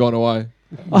Or they've good. gone away.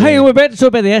 Oh, hang on, we're about to talk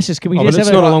about the Ashes. Can we Oh, just but it's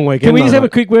have not a long weekend, Can we though, just have a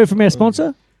mate. quick word from our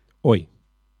sponsor? Oi.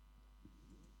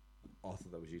 I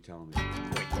thought that was you telling me.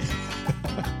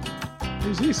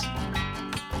 Who's this?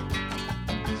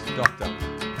 Doctor.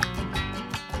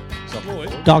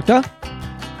 Doctor.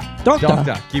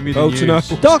 Doctor, give me the Well to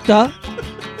news. know. Doctor.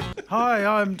 Hi,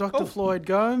 I'm Dr. Floyd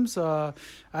Gomes,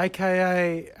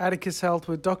 aka Atticus Health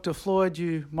with Dr. Floyd,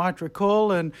 you might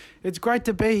recall, and it's great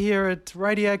to be here at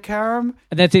Radio Karam.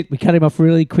 And that's it. We cut him off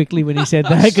really quickly when he said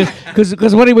that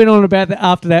because what he went on about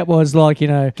after that was like, you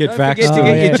know, Get Don't vaxxed. forget to Oh,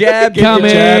 get yeah. your jab. come get your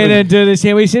jab in and do this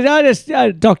here. We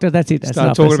said, doctor, that's it. That's Start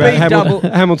enough. talking That's about enough.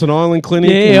 double- Hamilton Island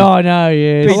Clinic. Yeah, I know.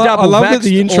 Yeah, Be I double love that vaxxed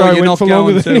the or intro you're went not for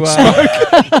longer going than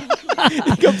to,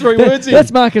 he got 3 words in.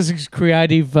 that's Marcus's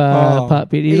creative part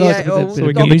bit. He likes a bit of we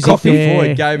bit get of music Coffee there.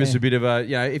 Floyd gave us a bit of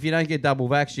a, if you don't get double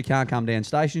vaxxed, you can't come down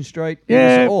Station Street.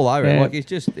 Yeah, It's all over. yeah. Like he's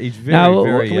very, No,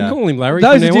 very. Can we call him Larry?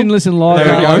 Those from who now didn't on? listen live,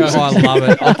 There we I, go. I love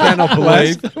it. I cannot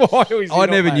believe. I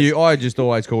never not knew. I just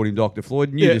always called him Dr.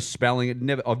 Floyd. Knew Yeah. the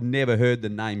spelling. I've never heard the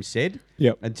name said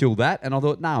Yep. until that. And I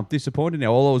thought, no, I'm disappointed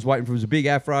now. All I was waiting for was a big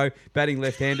afro, batting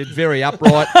left-handed, very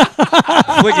upright,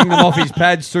 flicking them off his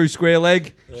pads through square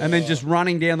leg, and then just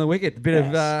running down the wicket. A bit of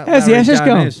How's the Larry Ashes going?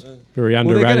 Gomez. Very Well,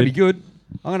 they're going to be underrated. good.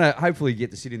 I'm going to hopefully get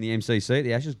to sit in the MCC at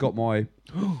the Ashes. Got my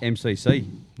MCC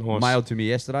Nice. mailed to me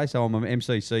yesterday, so I'm an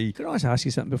MCC. Can I just ask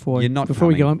you something before You're not before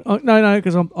we go on? Oh, no,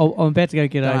 because I'm about to go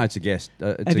get No, a. it's a guest.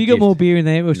 It's Have a you got gift. more beer in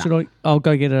there, or should I? I'll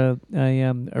go get a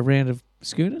round of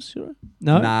schooners. Should I?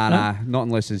 No, Nah, not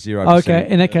unless it's 0%. Okay,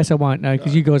 in that case, I won't know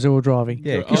because you guys are all driving.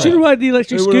 Yeah, You should have rode the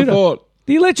electric Who would have scooter. thought?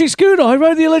 The electric scooter. I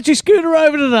rode the electric scooter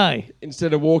over today.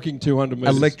 Instead of walking 200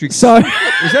 metres. electric. So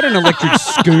Was that an electric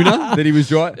schooner that he was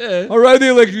driving? Yeah. I rode the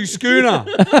electric schooner.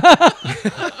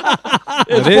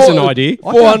 there's an idea.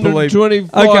 I can't believe-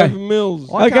 425 Okay. mils.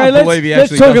 I Okay, can't let's- believe he let's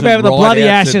actually talk doesn't about the ride bloody out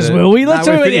to ashes, the- will we? Let's No, talk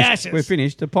we're about the finished. ashes. We're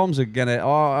finished. The Poms are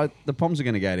gonna. The Poms are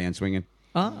gonna go down swinging.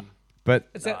 But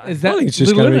Is I that think it's just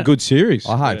Little going to be a Limit? good series.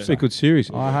 I hope It's so. a good series.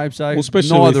 I hope so. Well,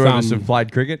 especially neither with, of us have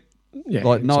played cricket. Yeah,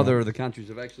 Like it's neither all- of the countries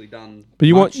have actually done. But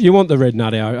you much. want the red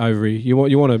nut over here. You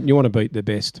want to beat the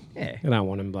best. Yeah. You don't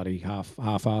want them bloody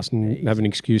half-assed and having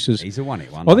excuses. He's a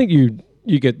one-hit one. I think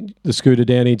you get the scooter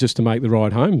down here just to make the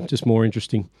ride home just more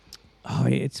interesting. Oh,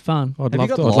 yeah, it's fun. I'd you love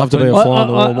got to. I'd love to be a lights fly on? on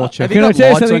the wall and watch Have it. you Can I got tell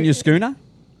you lights on something? your schooner?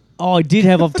 Oh, I did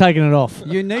have. I've taken it off.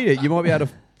 You need it. You might be able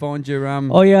to find your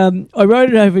I wrote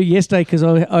it over yesterday because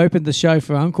I opened the show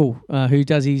for Uncle, who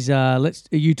does his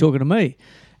You Talking to Me,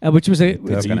 which was Talking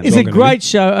it's to a Me. great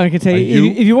show. I can tell Are you,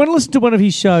 you if you want to listen to one of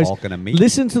his shows, Talking to Me?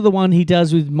 listen to the one he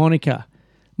does with Monica.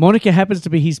 Monica happens to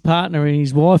be his partner and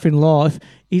his wife in life.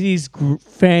 It is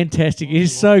fantastic. It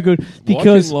is so good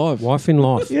because Wife in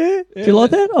life. yeah. Do you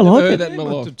like that? I Never like heard it. that in my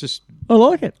life. Just I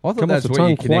like it. I thought Come that's off the what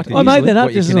you tongue quite connected. I made that up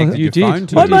what you just as connected you your did. phone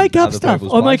to I is make up other stuff.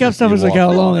 people's I make up places, stuff your as I wife go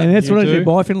and along, that. and that's You what I do. do.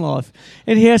 Wife in life,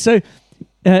 and here so.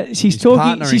 She's His talking.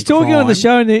 partner She's in talking on the crime.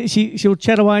 show, and then she'll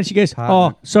chat away, and she goes,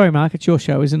 Partner. "Oh, sorry, Mark, it's your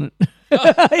show, isn't it?" You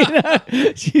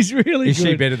know, she's really Is good.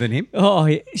 she better than him? Oh,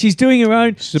 yeah. She's doing her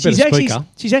own. She's a better actually speaker.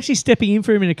 she's actually stepping in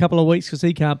for him in a couple of weeks because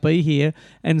he can't be here,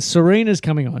 and Serena's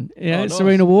coming on. Yeah, Oh, nice.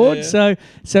 Serena Ward. Yeah,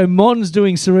 So Mon's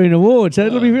doing Serena Ward. So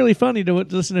it'll be really funny to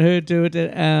listen to her do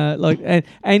it.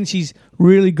 And she's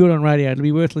really good on radio. It'll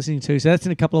be worth listening to. So that's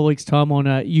in a couple of weeks' time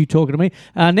on You Talking to Me.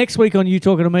 Next week on You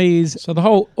Talking to Me is so the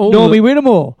whole Normie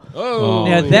Whittemore. Oh,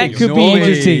 Now that could be Normie.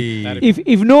 interesting.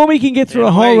 If Normie can get through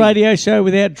a whole radio show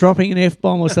without dropping an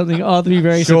F-bomb or something, I'd be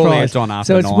very Surely surprised. it's on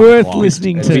after so it's 9 worth o'clock.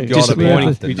 listening It's to. gotta be disappointing.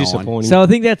 after Be 9. disappointing. So I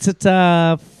think that's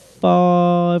at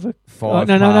 5. Five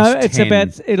no. past It's 10.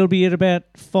 about. It'll be at about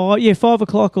 5. Yeah, 5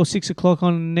 o'clock or 6 o'clock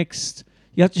on next.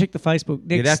 You have to check the Facebook.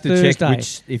 Next You'd have to Thursday. check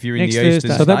which if you're in Next the eastern Thursday.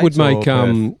 states. so that would make or Perth.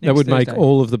 that Next would make Thursday.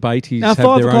 all of the Beatties No, have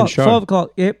 5 their o'clock. own show. 5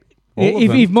 o'clock. Yep. All of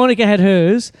them? If Monica had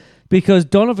hers, because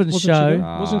Donovan's Wasn't show. she,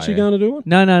 wasn't she yeah. going to do one?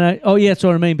 No. Oh, yeah, that's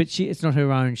what I mean. But it's not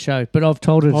her own show. But I've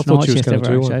told her I tonight thought she she was has to have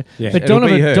gonna her own do show. one. Yeah. But It'll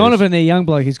be hers. Donovan, their young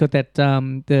bloke, he's got that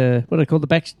the what do they call the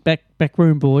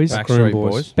backroom boys. Backstreet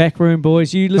Boys. Backroom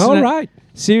boys. You listen. All to right.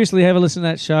 Seriously, have a listen to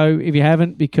that show if you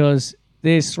haven't, because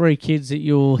there's 3 kids that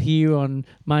you'll hear on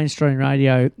mainstream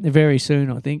radio very soon.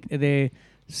 I think they're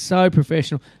so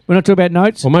professional. We're not talking about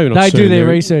notes. Well, maybe not they do soon, their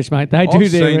they're- research, mate. They do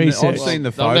I've their seen research. I've seen the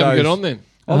They'll never photos. get on then.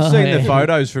 I've Oh, seen yeah. the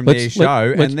photos from Let's- their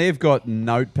show, let's- and they've got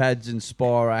notepads and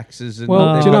Spiraxes and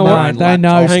Well, they've do you know got what? their own They know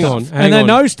laptops. Hang stuff. on, And hang they on,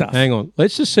 know stuff. Hang on.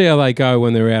 Let's just see how they go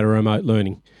when they're out of remote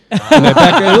learning. And they're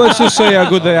back, let's just see how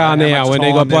good they are now when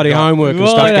they've got time bloody they've got. homework and Right,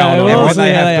 stuff going yeah, on. we'll right? see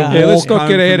how they are. Yeah, let's walk not home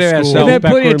get ahead from of school. ourselves. They've had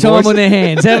plenty of Backroom time boys. on their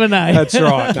hands, haven't they? That's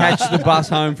right. Catch the bus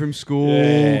home from school,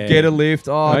 Yeah. get a lift.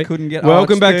 Oh, I Right. couldn't get.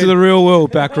 Welcome back to the real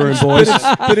world, backroom boys.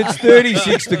 But it's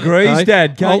 36 degrees, Hey,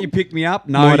 Dad. Can't I'll- you pick me up?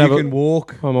 No, might you have a- can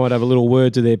walk. I might have a little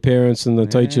word to their parents and the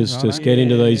teachers to right. get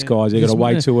into these guys. They've got to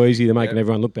wait Just- too easy. They're making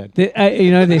everyone look bad. Their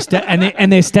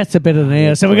stats are better than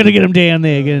ours, so we've got to get them down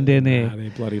there. Get them down there. They're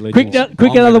bloody legends.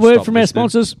 Quick, I'm another gonna word stop from our listening.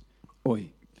 sponsors. Oi,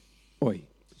 oi,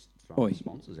 oi.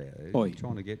 Sponsors out there. Oi.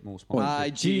 Trying to get more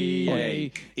sponsors.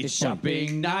 IGA, it's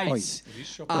shopping nights.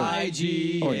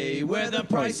 IGA, where the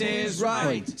price is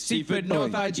right. Seaford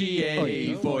North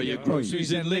IGA, for your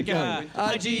groceries and liquor.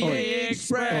 IGA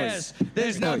Express,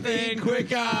 there's nothing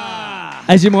quicker.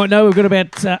 As you might know, we've got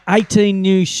about 18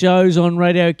 new shows on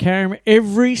Radio Karam.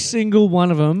 Every single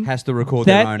one of them Has to record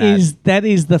their own ad. that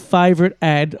is the favourite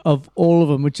ad of all of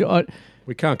them, which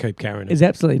We can't keep carrying it. is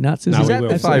absolutely nuts. No, Isn't Is we it? that will.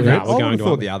 the Absolutely No, favourite? nuts. we're I going would have to thought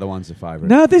have the it. other one's the favourite.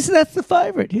 No, that's the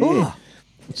favourite. Yeah.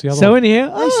 What's the other So one?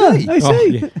 anyhow, I see. I see. Oh,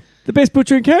 yeah. The best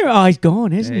butcher in Karam. Oh, he's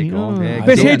gone, hasn't Yeah, he? gone. Oh.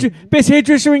 Yeah, Best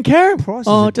hairdresser in Karam. Prices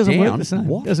Oh, are it doesn't work down. the same.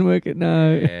 What? Doesn't work.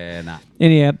 No. Yeah, nah.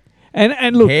 Anyhow,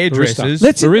 and look, Hairdressers.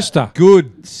 Let's- Barista.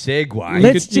 Good segue.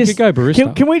 let's you just could go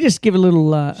barista. Can we just give a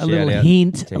little out hint,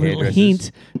 to a little hairdressers.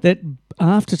 hint that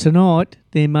after tonight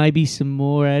there may be some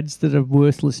more ads that are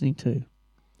worth listening to.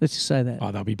 Let's just say that.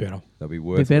 Oh, they'll be better. They'll be Be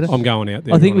worth better. I'm going out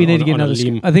there. I think on we a- need to on get a another.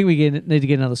 limb. I think we need to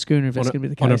get another schooner if that's On going to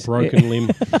be the on a case. broken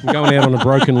limb. I'm going out on a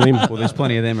broken limb. Well, there's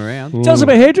plenty of them around. Yeah. Tell us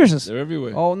about hairdressers. They're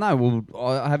everywhere. Oh no, well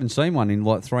I haven't seen one in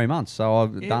like 3 months, so I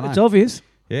don't It's know. obvious.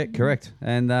 Yeah, correct.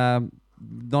 And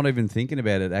not even thinking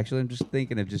about it. Actually, I'm just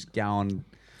thinking of just going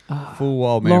full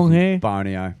wild man long from hair.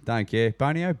 Borneo. Don't care.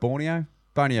 Borneo.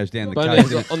 Bonio's down the Bonio's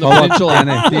coast. on the down peninsula.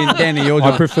 there, down near yours.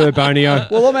 I prefer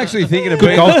Bonio. Well, I'm actually thinking of Good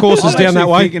being golf courses I'm down that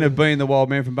actually way. Thinking of being the wild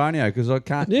man from Bonio because I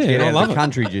can't Yeah, get I out love of the it.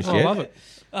 country just I yet. love it.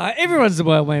 Everyone's the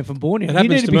wild man from Borneo. It You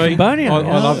happens need to to be me. from Borneo. I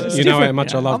love. It's You know how different,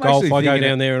 much I you know. love I'm golf. actually I go thinking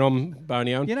down there and I'm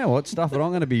Bonio. You know what, stuff it. I'm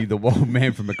going to be the wild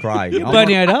man from McRae. You're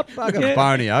bonioed up. Fucking Yeah.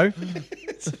 Bonio.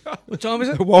 What time is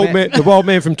it? The wild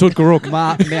man from Tutkaruk.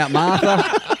 Mount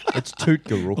Martha. It's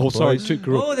Tootgarook. Oh, sorry, boys.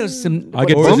 Tutkaruk. Oh, there was some. I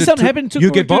get Wasn't bombed. something happened to You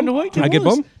Tootgarook get during bombed? the week? There I get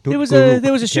was. bombed? There was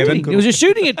Tootgarook. a shooting. Kevin? There was a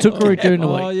shooting at Tootgarook during the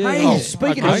Oh, week. yeah. Hey, Oh,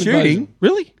 speaking okay. of shooting,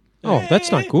 Really? Oh,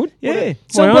 that's not good. Yeah.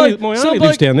 My auntie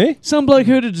lives down there. Some bloke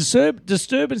heard a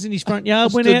disturbance in his front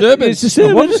yard. Went out. Disturbance.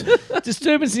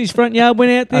 Disturbance in his front yard.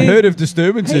 Went out there. I heard of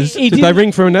disturbances. He Did they didn't-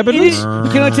 ring for an he ambulance?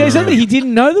 didn't- Can I tell you something? He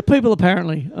didn't know the people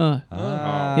apparently. Yeah,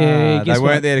 They guess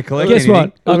weren't what? there to collect Guess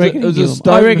anything. what? I reckon it was he a knew him.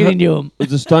 stone I reckon he ha- knew him. It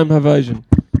was a stone invasion.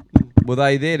 Were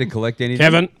they there to collect anything?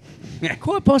 Kevin,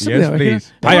 Quite possibly. Yes, I reckon.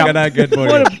 please. Pay up. Not good for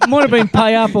you. Might have been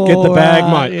pay up or Get the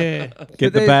bag, mate. Yeah.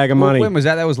 get the bag of money. When was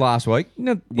that? That was last week.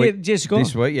 No, Week- just gone.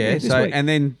 This week, yeah. this So week. and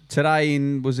then today,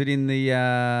 was it in the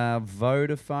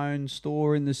Vodafone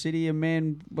store in the city? A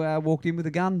man walked in with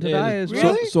a gun today as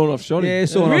well. Sawn off shotty. Yeah,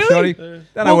 saw an Really? off shotty.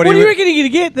 Don't know Well, what he do you wa- reckon you're going to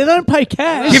get? They don't pay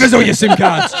cash. Give us all your SIM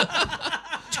cards.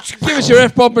 Give us your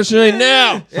F-pop machine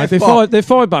now. Mate, they're $5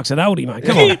 at Aldi, mate.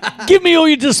 Come on. Give me all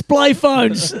your display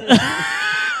phones.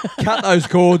 Cut those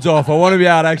cords off. I want to be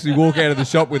able to actually walk out of the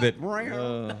shop with it.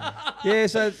 Yeah.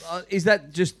 So is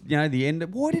that just the end?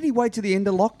 Why did he wait to the end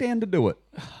of lockdown to do it?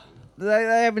 They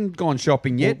haven't gone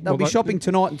shopping yet. They'll be shopping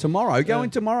tonight and tomorrow. Go in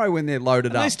tomorrow when they're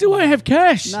loaded They up. still won't have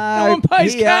cash. No one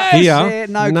pays here- cash. Here, Yeah,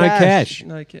 no cash.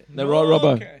 No, right,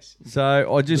 Robbo.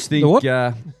 So I just think. The what?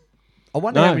 I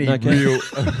wonder No, how many no real.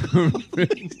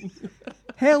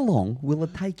 How long will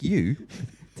it take you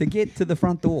to get to the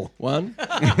front door? 1, 2,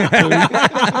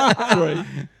 3.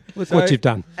 Look what you've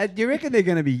done. Do you reckon they're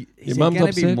going to be? Is Your there mum's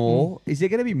going to be upset? more? Is there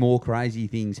going to be more crazy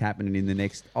things happening in the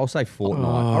next? I'll say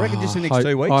fortnight. I reckon just the next I-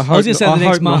 2 weeks. I I hope was going to say not. the I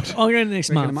next hope month. not. I'll go to the next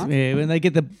Reckon a month. month? Yeah, when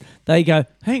they go,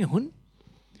 hang on.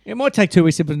 It might take 2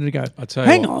 weeks for them to go, I tell you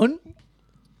hang what. on.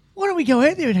 Why don't we go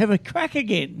out there and have a crack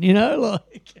again?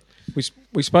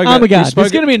 We spoke Armageddon. about,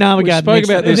 There's gonna be an Armageddon We spoke next-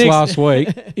 about this next- last week.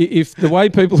 If the way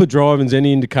people are driving is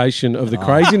any indication of the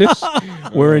craziness,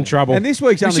 we're in trouble. And this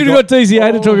week's We only should have got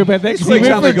DZA to talk about that. This 'cause he week's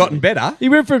went only for- gotten better. He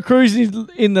went for a cruise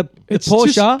in the It's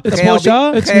Porsche. just- The it's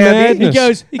Porsche. It's Howdy.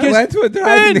 madness. He goes, went to a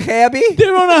drive in the Howby.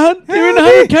 they're on they're in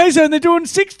 100k zone. They're doing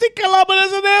 60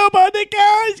 kilometers an hour by the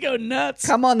car. He's going nuts.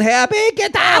 Come on, Howby,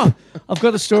 get up! I've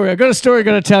got a story. I've got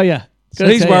to tell you. So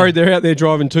he's worried they're out there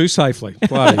driving too safely.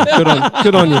 Bloody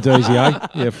good on you, DZA.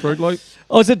 Yeah, Fruit Loop.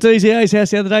 I was at DZA's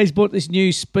house the other day. He's bought this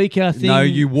new speaker thing No,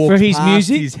 you walked for his past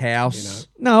music. his house.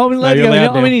 No, I'm allowed to you're go. allowed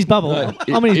I'm now. in his bubble.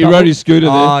 I'm in his He bubble. rode his scooter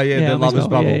there. Oh, yeah, the I'm in his lover's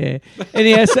bubble. Yeah.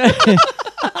 Anyhow, so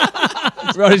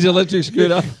Rode his electric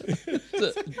scooter.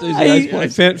 Hey,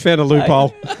 Found a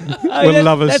loophole. We're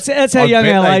lovers. That's how I young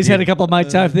bet they LA's had did. a couple of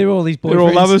mates over. They're all these boyfriends. They're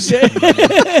all lovers.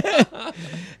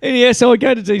 Anyhow, so I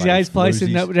go to DJ's place and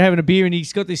floozies. we're having a beer, and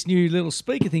he's got this new little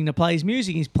speaker thing to play his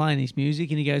music. He's playing his music,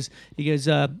 and he goes,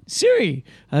 Siri,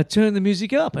 turn the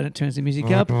music up, and it turns the music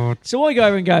up. So I go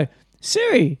over and go,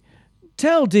 Siri,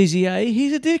 tell DZA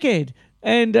he's a dickhead,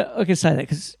 and I can say that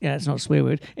because it's not a swear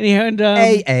word. Anyhow, and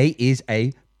AA is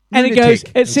a and it lunatic.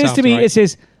 goes, it says to me, sounds right. it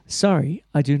says, sorry,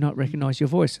 I do not recognize your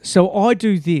voice. So I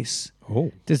do this.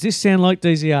 Oh. Does this sound like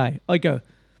DZA? I go,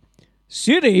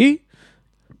 Siri,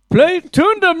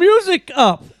 turn the music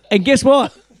up. And guess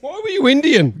what? Why were you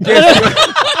Indian?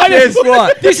 Guess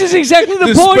what? This is exactly the,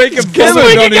 The point. speaker The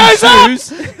vomits speaker on his goes up.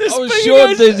 shoes. I was speaker sure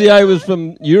goes- DZA was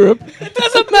from Europe. It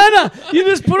doesn't matter. You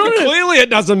just put on a, Clearly,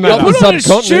 it doesn't put matter. on a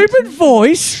subcontinent. stupid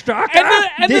voice.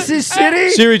 And This is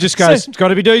Siri. Siri just goes, it's got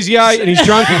to be DZA, and he's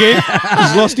drunk again.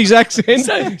 He's lost his accent.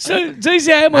 So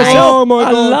DZA and myself Oh, my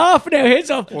are God. laughing our heads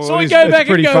off. Well, so I it's- go it's back and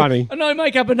pretty go, funny. and I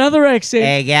make up another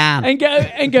accent. And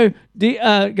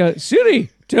go, Siri,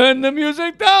 turn the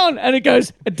music down. And it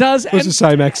goes, it does. It was and the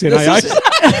same accent, eh?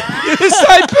 You're the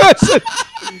same person.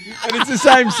 And it's the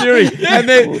same Siri. And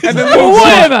then Well,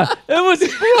 whatever. It was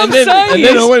what I'm saying And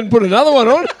then I is, went and put another one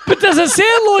on. but does it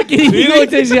sound like anything like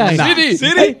DZA?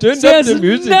 City. It Turn up sounds the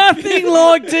music. nothing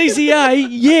like DZA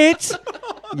yet.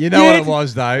 You know what it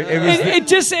was though. It was It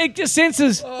just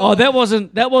senses. Oh, that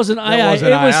wasn't AA. wasn't It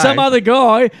was AA. some other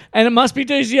guy, and it must be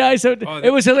DCA. So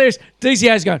it was hilarious.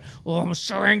 DCA's going. Oh, I'm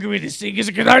so angry with this thing because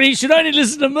it should only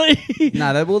listen to me. no.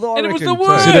 I And it was reckon the too.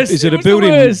 worst. Is it a was the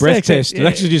built-in worst breath accent. test? It Yeah.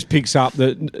 actually just picks up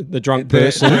the drunk The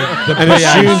person and BAC.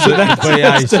 assumes that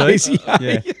that's BAC.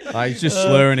 Yeah. Oh, he's just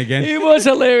slurring again. It was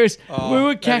hilarious. we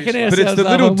were cacking ourselves. But it's the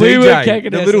little laughing. We were DJ,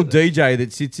 cacking the little ourselves. DJ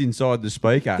that sits inside the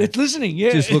speaker, That's listening.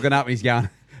 Yeah. just looking up and he's going,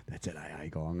 "That's an AA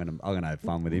guy. I'm gonna have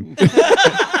fun with him."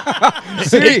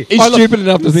 Siri, He's stupid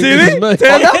enough to think this Siri, is me.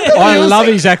 turn up the I music. love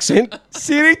his accent.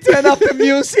 Siri, turn up the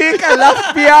music. I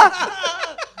love beer.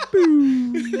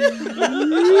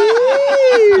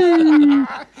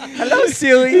 Hello,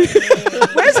 Siri.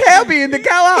 Where's Helby in the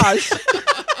garage?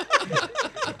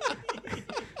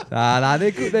 No,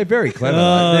 they're good. They're very clever.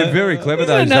 They're very clever.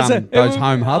 Those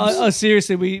home hubs.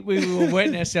 Seriously, we were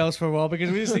wetting ourselves for a while because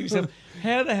we just think to ourselves,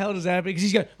 how the hell does that happen? Because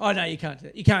he's going, oh no, you can't do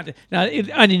that. You can't do that. No, it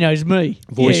only knows me.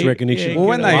 Voice recognition. Well,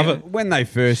 Well, when they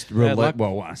first released, luck.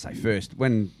 well, when I say first,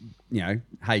 when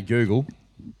Hey Google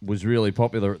was really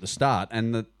popular at the start,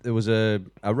 and there was a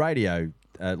radio,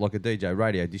 like a DJ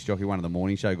radio disc jockey, one of the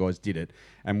morning show guys did it,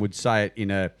 and would say it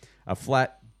in a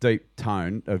flat, deep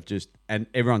tone of just, and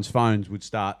everyone's phones would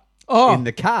start in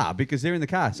the car because they're in the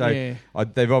car. So Yeah.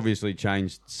 they've obviously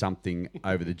changed something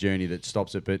over the journey that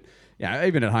stops it, but.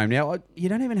 Even at home now, you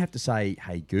don't even have to say,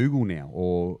 "Hey Google" now,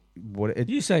 or what.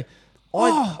 You say,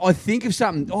 I think of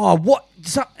something. Oh, what?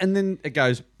 And then it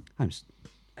goes,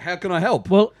 how can I help?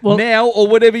 Well- now or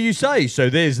whatever you say.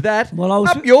 So there's that. Well, I was-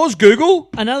 Up yours,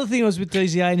 Google. another thing was with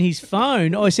DCA and his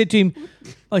phone. I said to him,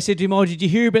 oh, did you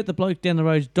hear about the bloke down the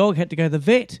road's dog had to go to the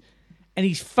vet? And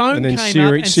his phone And then came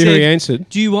Siri- up and Siri said, answered.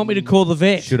 do you want me to call the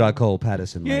vet? Should I call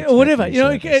Patterson? Yeah, Lakes or whatever.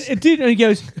 Veterinary You know, Service? it did. And he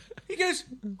goes,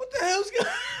 what the hell's going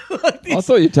on? Like this. I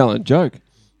thought you were telling a joke.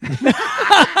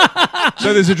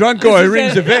 So there's a drunk guy who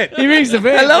rings the vet. He rings the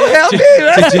vet. Hello, help me.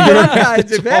 That's a drunk guy.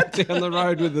 It's a vet. Down the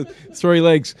road with the 3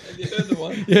 legs.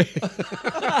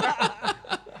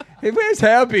 Hey, where's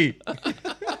Helby?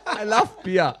 I love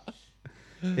beer.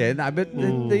 Yeah, no, but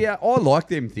I like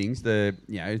them things. The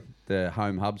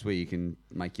home hubs where you can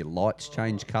make your lights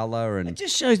change colour and It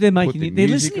just shows they're put making the it. They're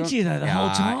music listening on. to you though the whole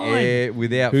time. Yeah,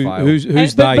 without Who, fail. who's And-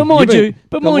 they? but mind you,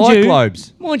 Light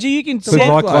globes. mind you, you can The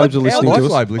light globes are listening Light to us.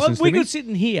 globe listens we to me. could sit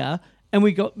in here and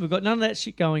we've got none of that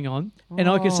shit going on, and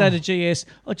I could say to GS,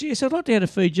 GS, I'd like to go to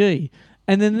Fiji.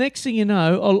 And then the next thing you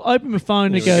know, I'll open my phone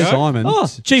and it goes, Simon. oh,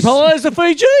 cheap holidays to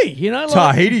Fiji. You know,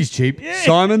 like, Tahiti's cheap.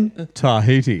 Simon,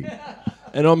 Tahiti.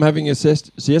 And I'm having a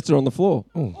siesta on the floor.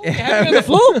 having on the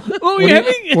floor. What were you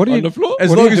having? What are On you? the floor. As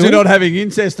What are long you as you're doing? not having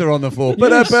incester on the floor.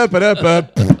 But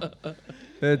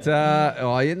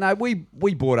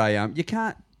we bought a you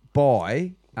can't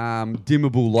buy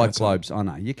dimmable light globes. I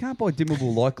know you can't buy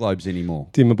dimmable light globes anymore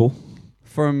Dimmable.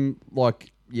 from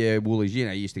Woolies. You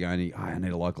used to go and I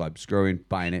need a light globe, screw in,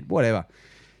 bayonet, whatever.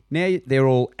 Now they're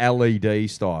all LED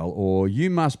style, or you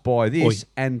must buy this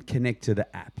and connect to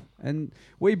the app. And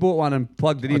we bought one and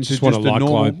plugged it into just want a a light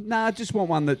normal. globe. Nah, I just want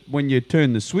one that when you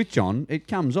turn the switch on, it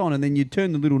comes on, and then you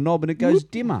turn the little knob and it goes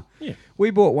dimmer. Yeah. We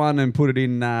bought one and put it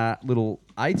in little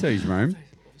AT's room,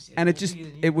 and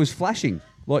it was flashing,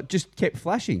 just kept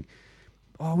flashing.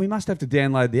 Oh, we must have to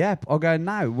download the app. I'll go,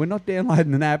 no, we're not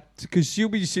downloading an app because she'll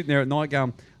be just sitting there at night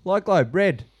going, light globe,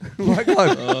 red, light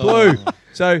globe, blue.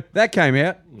 So that came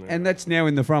out, and that's now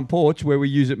in the front porch where we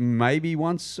use it maybe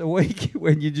once a week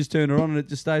when you just turn it on and it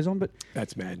just stays on. But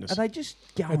That's madness. are they just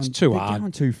going, That's too they're hard.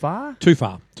 going too far? Too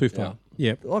far. Too far.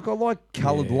 Yeah. Like I like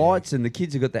coloured lights, and the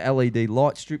kids have got the LED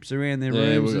light strips around their Yeah,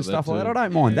 rooms we've and got stuff that like that. too. I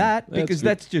don't mind that That's because good.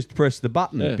 that's just press the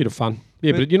button. Yeah. Bit of fun.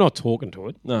 Yeah, but you're not talking to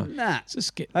it. No. Nah. It's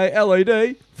just get. Hey,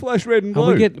 LED, flash red and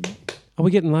blue. Are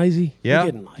we getting lazy? Yeah.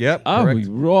 We're getting lazy. Yep. Are correct. we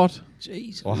right?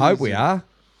 Jesus. I hope we are.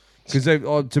 Because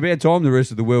it's about time the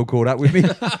rest of the world caught up with me.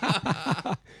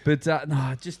 But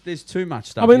no, just there's too much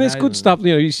stuff. I mean, you there's know. good stuff.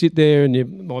 You sit there and you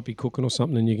might be cooking or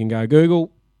something, and you can go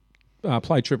Google,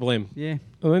 play Triple M. Yeah.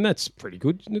 I mean, that's pretty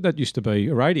good. That used to be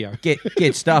a radio.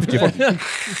 Get stuffed, you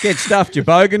get stuffed, you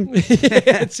bogan.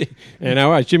 That's it. And all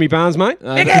right, Jimmy Barnes, mate.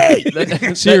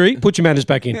 Siri, put your manners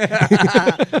back in.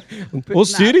 Or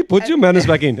Siri, put your manners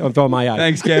back in. I'm my age.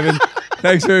 Thanks, Kevin.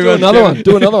 Thanks very Do much. another Kevin. one.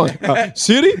 Do another one.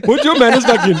 Siri, put your manners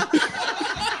back in.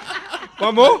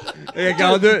 One more. Yeah,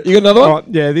 go and do it. You got another one? Oh,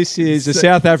 yeah, this is a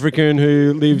South African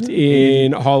who lived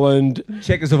in Holland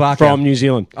Czechoslovakia. from New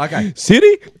Zealand. Okay.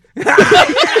 Siri, Go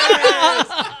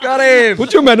Got him.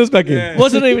 Put your manners back in.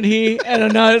 Wasn't even here, and I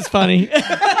know it's funny.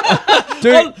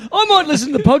 I might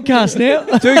listen to the podcast now.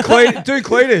 Do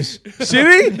Cletus.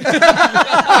 Siri?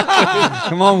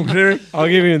 Come on, Siri. I'll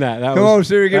give you that. Come on,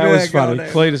 Siri, give that me was that funny.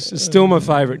 goddamn- Cletus is still my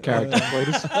favourite character.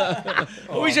 Cletus.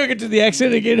 I wish I could do the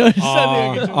accent again.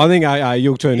 I think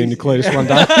you'll turn into Cletus one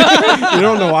day. You're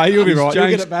on the way. You'll be right. You'll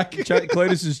get it back.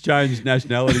 Cletus has changed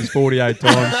nationalities 48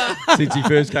 times since he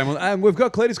first came on. And we've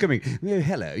got Cletus coming. Yeah,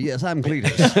 hello, yes, I'm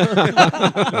Cletus.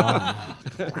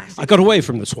 I got away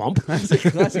from the swamp. Classic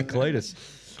Cletus.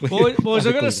 Boys,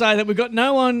 I've got to say that we've got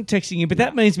no one texting in, but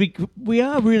that means we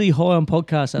are really high on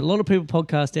podcasts. A lot of people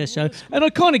podcast our show, and I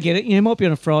kind of get it. You might be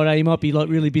on a Friday, you might be like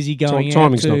really busy going out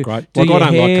Timing's to not great. do Like, I your don't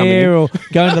like coming hair in. or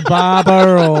going to the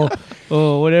barber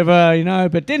or whatever,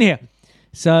 But then here,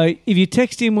 so if you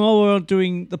text in while we're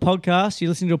doing the podcast, you're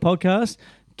listening to a podcast,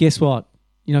 guess what?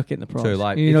 You're not getting the prize. Too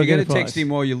late. You're If not you're going getting to the text prize. him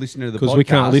while you're listening to the podcast. Because we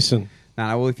can't listen.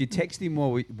 No, well, if you text him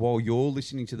while you're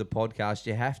listening to the podcast,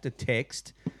 you have to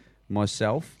text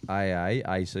myself, AA,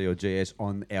 AC, or GS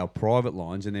on our private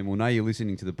lines, and then we'll know you're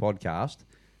listening to the podcast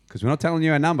because we're not telling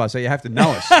you our number, so you have to know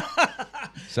us.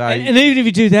 So, And even if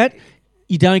you do that,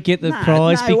 you don't get the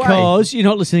prize no way. because you're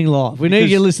not listening live. We need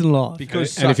you to listen live.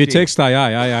 because And if you sucked in. text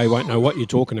AA won't know what you're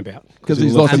talking about. Because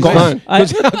he's lost his forgotten. phone.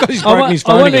 Because he's broken his I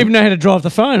phone won't again. even know how to drive the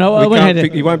phone. I We won't can't how to,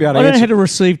 pick- you won't be able to I don't know answer. how to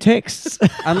receive texts.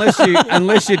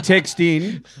 unless you text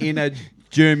in a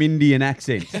Germ-Indian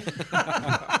accent.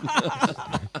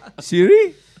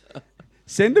 Siri,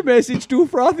 send a message to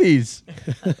Frothies.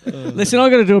 Listen,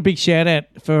 I've got to do a big shout out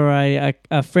for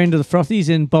a friend of the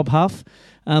Frothies and Bob Huff.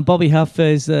 Bobby Huff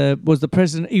was the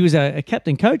president. He was a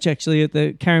captain coach actually at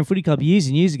the Carrum Footy Club years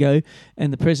and years ago,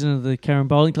 and the president of the Carrum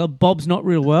Bowling Club. Bob's not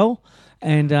real well,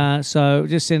 and so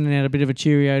just sending out a bit of a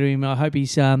cheerio to him. I hope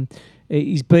he's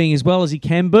being as well as he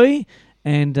can be,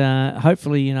 and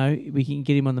hopefully we can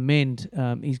get him on the mend.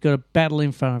 He's got a battle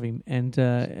in front of him,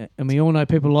 and we all know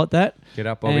people like that. Get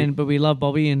up, Bobby. But we love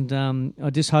Bobby, and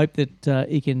I just hope that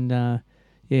he can,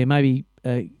 maybe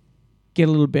get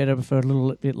a little better for a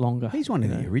little bit longer. He's one of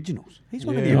the originals. He's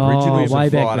one of the Yeah. originals way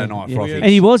of back Friday then. Night Yeah. Frothies.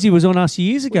 And he was on us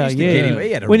years ago. We used to Yeah, get him.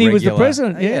 He had a when he was the regular-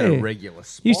 president. he Yeah, had a regular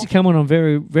He used to spot. come on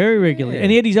very, very regularly,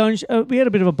 and he had his own. We had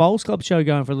a bit of a bowls club show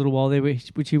going for a little while there,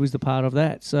 which he was the part of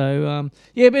that. So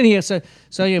but anyhow, so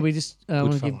we just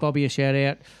want to give Bobby a shout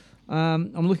out.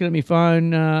 I'm looking at my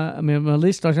phone, my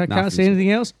list. I can't Nothing's- see anything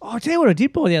else. Oh, I tell you what I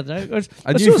did buy the other day.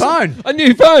 A new phone. A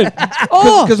new phone.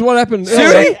 Oh! Because what happened?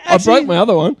 Siri? I broke my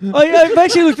other one. I've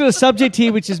actually looked at a subject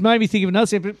here which has made me think of another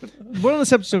subject. But one of the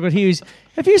subjects I've got here is,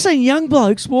 have you seen young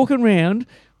blokes walking around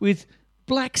with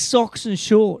black socks and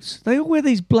shorts? They all wear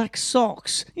these black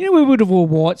socks. We would have wore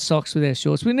white socks with our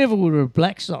shorts. We never would have worn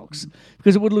black socks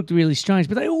because it would look really strange.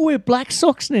 But they all wear black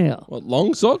socks now. What,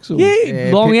 long socks? Or? Yeah,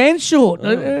 long and short.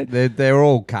 They're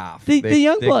all calf. The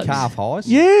young they're blokes. calf highs.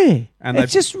 Yeah. And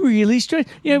it's just really strange.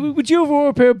 Would you ever wear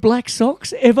a pair of black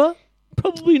socks ever?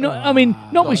 Probably not. I mean,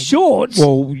 not with shorts.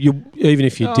 Well, even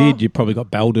if you did, you probably got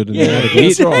belted and Yeah, had a bit.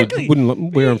 exactly.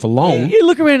 Wouldn't wear them for long. You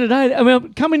look around today. I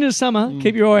mean, coming into summer,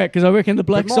 keep your eye out because I reckon the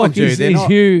black But sock mind you, is they're not,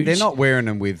 huge. They're not wearing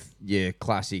them with your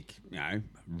classic,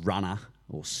 runner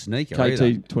or sneaker.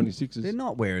 either. KT 26s. They're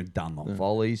not wearing Dunlop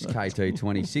Volleys, KT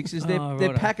 26s. They're, Oh, they're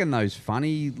righto. packing those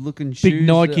funny looking shoes. Big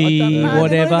Nike, I don't know,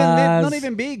 whatever. They're not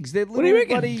even bigs. They're little do you reckon?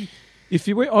 bloody. If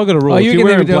you wear, I got a rule. Oh, if you you're reckon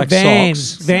wearing they're black Vans.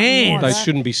 socks, Vans. they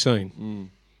shouldn't be seen.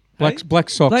 Black socks. Black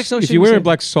socks If shouldn't you're be wearing seen.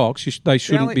 black socks, they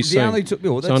shouldn't only- be the seen. only two-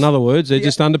 well, So that's- in other words, they're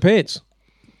just underpants.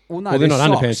 Well, no, Well, they're not socks.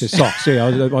 underpants. They're socks. Yeah,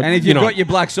 And if you've got your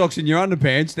black socks in your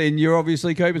underpants, then you're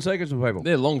obviously keeping secrets from people.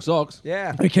 They're long socks.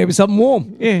 Yeah. They keep something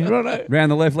warm. Yeah, right.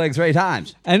 Round the left leg 3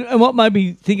 times. And what made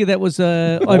me think of that was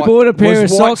I White- bought a pair of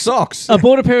was white socks. socks. I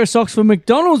bought a pair of socks from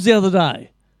McDonald's the other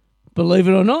day. Believe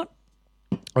it or not,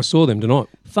 I saw them tonight.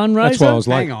 fundraiser. That's why I was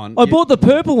late. Hang on. I bought the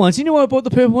purple ones. You know why I bought the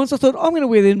purple ones? I thought I'm going to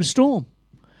wear them to Storm.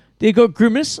 They've got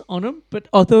Grimace on them, but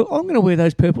I thought I'm going to wear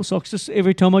those purple socks just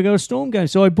every time I go to Storm game.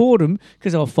 So I bought them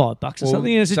because they were $5 or Well,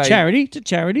 something. And it's a say- charity. It's a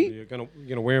charity. You're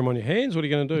gonna wear them on your hands. What are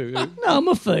you gonna do? No,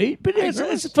 my feet, but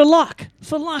it's for luck.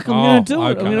 For luck, I'm Oh, going to do it.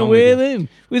 okay, I'm going to I'm wear with them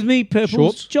with me purple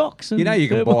Shorts? jocks. And You know you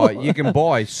can purple-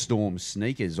 buy Storm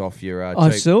sneakers off your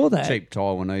I cheap, saw that. cheap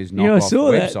Taiwanese Yeah, I knockoff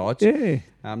saw that. websites. Yeah.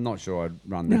 I'm not sure I'd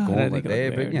run the No, I don't gauntlet think I'd there,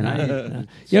 wear but it, you know. no.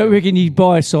 Yeah, I reckon you'd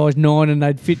buy a size 9 and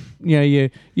they'd fit, your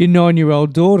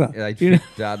 9-year-old daughter. They'd You know?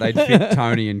 fit, they'd fit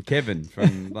Tony and Kevin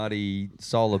from bloody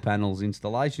solar panels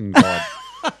installation guide.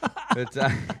 But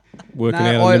Working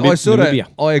no, out in I sort of Namibia.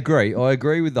 I agree. I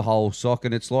agree with the whole sock,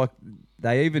 and it's like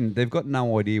they've got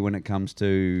no idea when it comes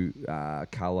to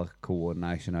colour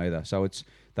coordination either. So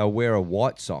they'll wear a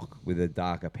white sock with a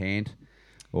darker pant.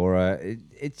 Or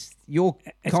it's your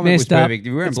It's comment was messed up. perfect. If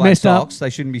you're wearing It's black messed up. socks, they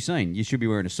shouldn't be seen. You should be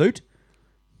wearing a suit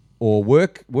or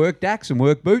work dacks and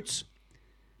work boots.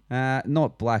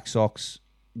 Not black socks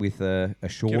with a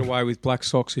short. Get away with black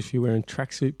socks if you're wearing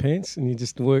tracksuit pants and you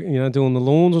just work, doing the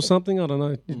lawns or something. I don't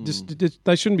know.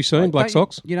 They shouldn't be seen. Black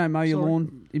socks. You don't mow your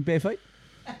lawn in bare feet?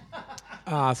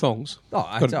 Thongs.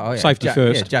 Oh, Safety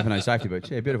first. Yeah, Japanese safety boots.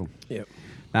 Yeah, beautiful. Yep.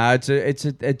 No,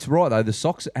 it's right though. The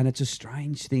socks, and it's a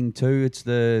strange thing too. It's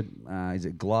the is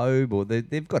it Globe or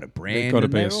they've got a brand. They've got to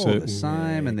and be they're a all certain. the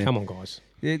same. And come on, guys.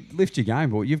 lift your game,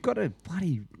 boy. You've got a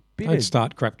bloody bit. Don't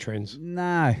start crap trends.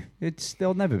 No,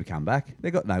 they'll never come back.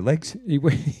 They've got no legs.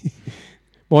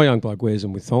 My young bloke wears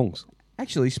them with thongs.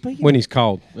 Actually, speaking When he's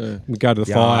cold, we go to the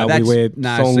Yeah, fire. We that's- wear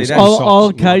no, thongs. see, and that's- I'll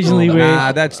socks. occasionally wear.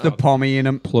 Nah, that's the pommy in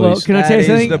them. Please. Well, can I tell you That is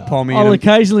something? the pommy in I'll 'em.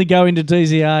 occasionally go into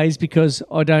DZA's because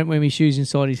I don't wear my shoes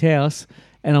inside his house,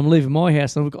 and I'm leaving my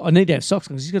house. And I need to have socks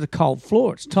because he's got a cold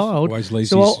floor. It's tiled. Always leaves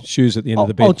So his shoes at the end of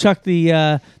the bed. I'll chuck the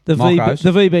Moccos.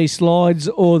 VB slides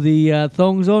or the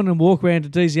thongs on and walk around to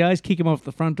DZA's, kick them off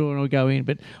the front door, and I'll go in.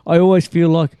 But I always feel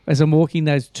like as I'm walking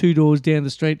those 2 doors down the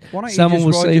street, Why don't you someone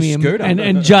will just ride see your me scooter?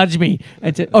 and judge me.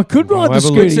 And say, I could ride the have a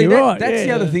look. scooter. See, You're right. That's the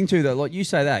yeah. other thing too, though. Like you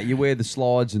say that you wear the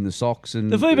slides and the socks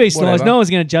and The VB slides, whatever. no one's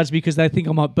going to judge me because they think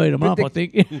I might beat them But up. the- I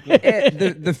think.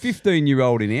 The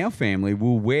 15-year-old in our family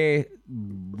will wear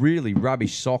really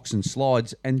rubbish socks and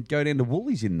slides and go down to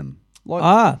Woolies in them.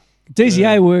 Like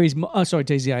DZA will wear his.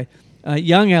 DZA.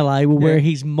 Young LA will wear Yeah.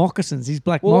 his moccasins, his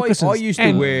black Well, I moccasins. used to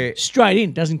and wear- straight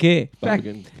in, doesn't care. back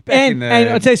in in the and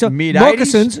I'll tell you something, mid-80s.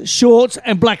 moccasins, shorts,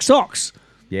 and black socks.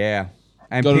 Yeah,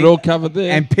 and Got pink, it all covered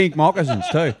there. and pink moccasins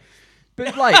too.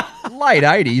 But late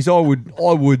 80s,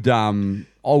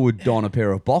 I would don a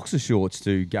pair of boxer shorts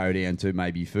to go down to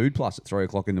maybe Food Plus at 3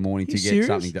 o'clock in the morning to get serious?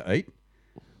 something to eat.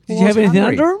 Did Well, you I have was anything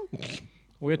hungry. under them?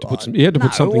 We had to put some. You had to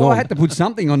put something well, on. I had to put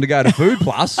something on to go to Food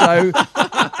Plus, so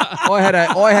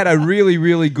I had a really,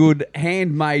 really good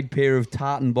handmade pair of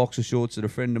tartan boxer shorts that a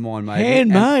friend of mine made.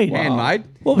 Handmade? Handmade.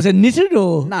 What was it, knitted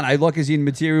or? No, like as in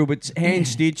material, but hand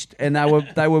stitched, and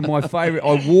they were my favourite.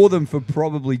 I wore them for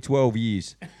probably 12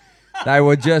 years. They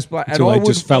were just Until they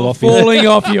just fell off. Falling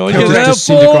off you. Correct. They're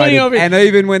Disintegrated. falling off you. And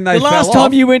even when they The last fell time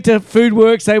off, you went to Food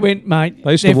Works, they went, mate.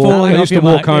 They used they're to walk. falling They off used to you,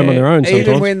 walk mate. home on their own even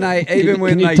sometimes. when they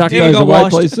Can you tuck did, those Never got away,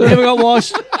 washed. please, sir? Never got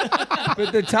washed.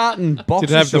 but the tartan boxer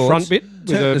Did it have the shorts front bit with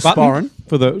turned a the button sporran.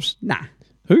 for the? Nah,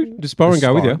 Who did Sporran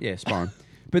go with you? Yeah, sporran.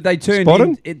 But they turned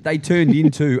Sporran? they turned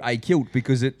into a kilt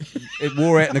because it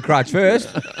wore out in the crotch first,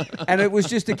 and it was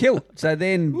just a kilt. So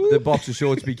then the boxer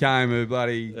shorts became a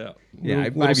bloody Little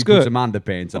maybe skirt. put some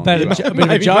underpants on. Bit of a- a bit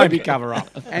of a joke. Maybe cover up.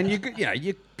 And you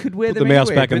could wear Put them the mouse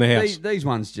anywhere, back in but the house. These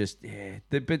ones just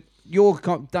but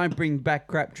don't bring back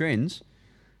crap trends.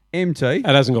 MT It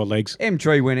hasn't got legs.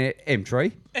 MT went out.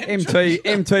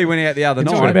 MT went out the other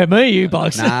Talking night. about me, you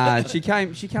blokes. Nah, she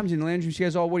comes in the lounge room. She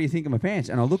goes, "Oh, what do you think of my pants?"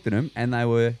 And I looked at them, and they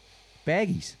were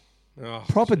baggies,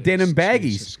 proper denim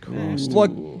baggies,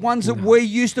 like ones that we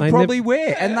used to They probably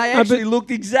wear, and they actually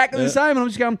looked exactly the same. And I'm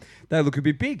just going, they look a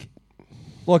bit big,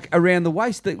 like around the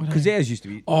waist, because ours used to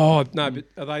be. Oh no, but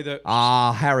are they the?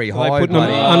 Harry Are they High. putting them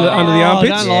bloody- under the Oh, armpits?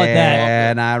 don't like that.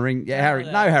 Yeah, no, Harry,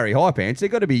 no Harry High pants. They've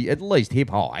got to be at least hip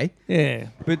high. Yeah.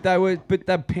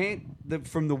 But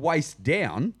from the waist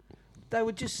down, they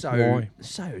were just so Why?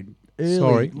 early,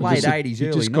 Sorry, late 80s, you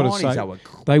early just gotta 90s. say, They were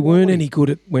they weren't quality. any good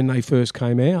at when they first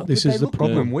came out. This But is they the looked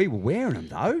problem. good when we were wearing them,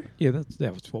 though. Yeah,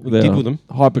 that was what we With did our with them.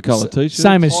 Hypercolour t-shirts.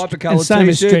 Same as Hypercolour and same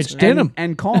as t-shirts stretched denim.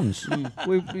 and cons.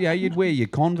 You'd wear your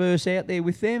Converse out there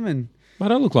with them, and I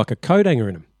don't look like a coat hanger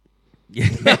in them.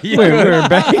 yeah, Wearing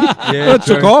baggy. Yeah, I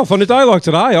took true. off on a day like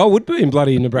today. I would be in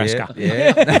bloody Nebraska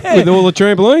yeah. with all the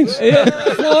trampolines.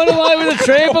 Flying away with a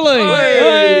trampoline.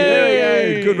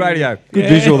 There we go. Good radio. Good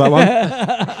visual that one.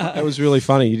 That was really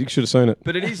funny. You should have seen it.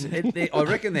 But it is. I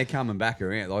reckon they're coming back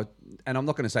around. And I'm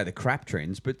not going to say the crap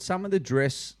trends, but some of the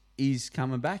dress is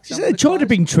coming back. Some of They the tried to clothes.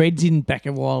 bring treads in back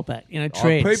a while back.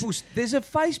 Treads. There's a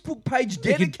Facebook page You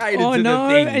could- dedicated I to know,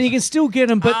 the things. and you can still get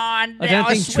them, but Ah, I now don't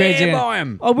I think swear treads. by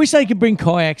 'em. I wish they could bring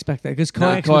kayaks back there because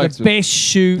kayaks are kayaks the are- best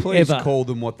shoe Please ever. call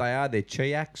them what they are. They're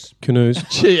chiaks. Canoes.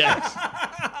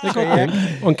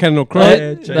 On Cannon Cross.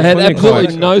 They had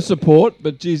absolutely no support,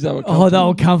 but geez, they were Oh, they comfortable.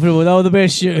 were comfortable. They were the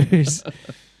best shoes.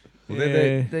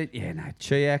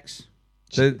 Chiaks.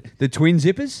 The twin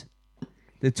zippers.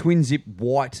 The twin zip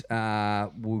white,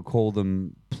 we'll call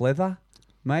them pleather,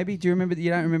 maybe. Do you remember? You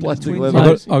don't remember Plastic the twin leather.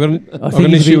 I zippers? got I an think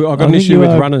you'd issue. be- I got I an think issue you with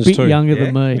are runners a bit too. younger Yeah?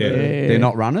 than me. Yeah. Yeah. They're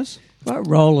not runners? Like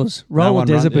rollers. Roller one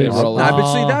desert run- boots. yeah, rollers. No,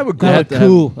 but see, they were They were good.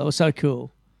 cool. They were so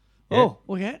cool. Yeah. Oh,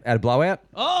 look at. At a blowout?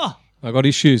 Oh, I got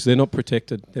issues. They're not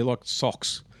protected. They're like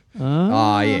socks.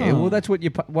 Oh, yeah. Well, that's what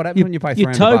what happens when you pay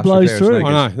your $300 toe for a blows pair of through.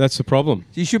 sneakers. I know, that's the problem.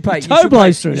 You should pay. Toe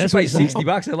blows through, You that's should what pay you're saying.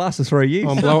 $60. It lasts for 3 years.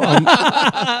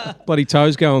 I'm bloody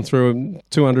toes going through a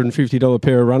 $250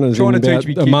 pair of runners Trying in to about teach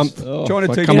me a kids. month. Trying to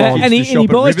Like, teach come me on. kids And to he shop at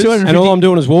buys Rivers. $250. And all I'm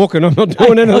doing is walking. I'm not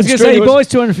doing anything. I was going to say he strenuous. buys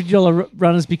 $250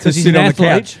 runners because To he's sit an on the athlete.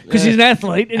 couch. Because he's an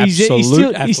athlete, and he's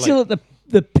Absolute still at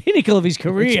the pinnacle of his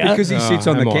career. It's because he sits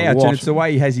on the come on, couch what? and it's the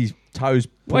way he has his toes.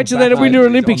 Wait till pulled that back Winter on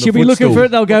Olympics, the you'll be looking footstool. for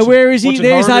it. They'll go, "Where is he?" watching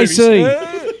There's horror AC.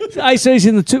 AC's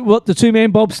in the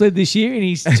two-man bobsled this year, and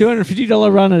he's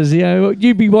 $250 runners. You know,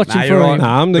 you'd be watching Nah, for you're him. right.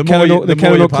 Nah, I'm the The more you- Cannonau the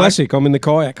more you pay. Classic. I'm in the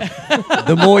kayak.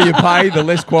 The more you pay, the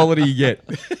less quality you get.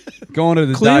 Gone are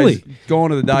the Clearly. days.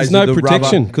 Gone are the days. There's no of the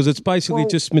protection rubber. because it's basically Well-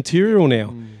 just material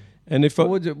now. And if I,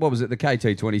 What was it? The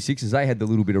KT26s. They had the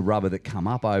little bit of rubber that come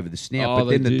up over the snout, Oh,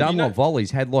 but then they the did. Dunlop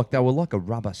volleys had they were like a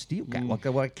rubber steel cap, like they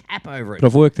were a cap over it. but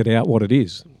I've worked it out what it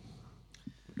is.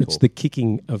 It's the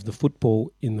kicking of the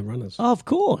football in the runners. Oh, of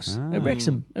course. At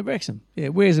Wrexham. Yeah,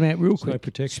 wears them out real No quick.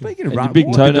 protection. Speaking of And your rubber, big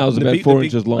what- toenails the about big- 4 the big-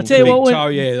 inches long. I'll tell you what, Big when, toe,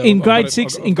 yeah, in I've grade got-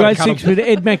 six, I've in got to grade cut six, 'em. when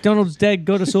Ed McDonald's dad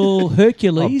got us all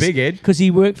Hercules, Oh, big Ed. because he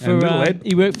worked for And little Ed.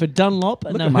 he worked for Dunlop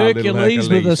and Look the at my little Hercules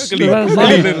with Hercules. the runners.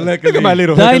 Look at my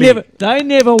little They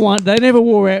Hercules. never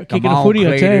wore out kicking a on, footy. I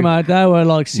tell you, Cleaton. mate, they were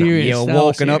like serious. You're They were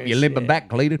walking up, serious, you're limping yeah. back,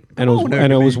 Cleaton. And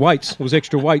it was weights. It was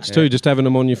extra weights too, just having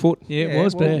them on your foot. Yeah, it Yeah,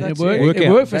 was well, bad. It that's worked. it. It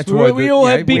worked for us. That's why We all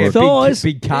had big had thighs,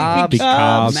 big calves, big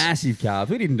calves. massive calves.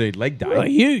 We didn't do leg day. Oh,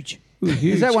 huge.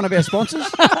 Is that one of our sponsors?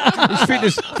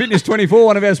 Is Fitness 24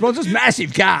 one of our sponsors?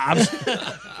 Massive calves.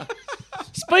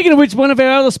 Speaking of which, one of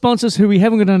our other sponsors who we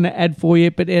haven't got an ad for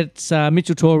yet, but it's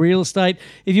Mitchell Tor Real Estate.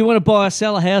 If you want to buy or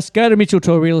sell a house, go to Mitchell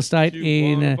Tor Real Estate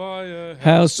in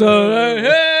House.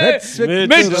 That's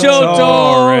Mitchell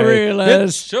Tor Real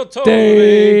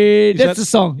Estate. That's the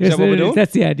song. is that what we're doing?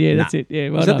 That's the ad. Yeah, that's it. Yeah,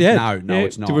 well Is that the done. ad? No, Yeah.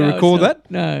 it's not. Did we No, record it's not.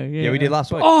 that? No. Yeah, Yeah, we did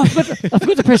last week. Oh, I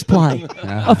forgot to press play.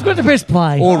 I forgot to press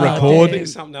play. Or Oh, record. damn.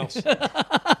 Something else. You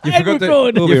And forgot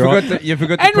record. to. We'll be You right. forgot to. You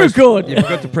forgot to And press. record. You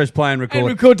forgot to press play and And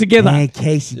record. record together. Hey,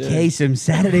 Kasem,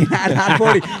 Saturday night hard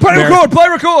 40. Play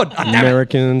record. Oh, damn it.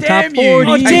 American Damn Top you.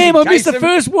 40. Oh, damn, I missed the Kasem.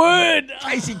 first word.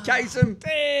 Casey Kasem.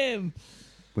 Damn.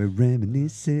 We're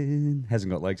reminiscing.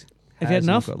 Hasn't got legs. Have you had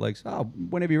Hasn't enough? got legs. Oh,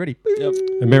 whenever you're ready.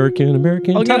 American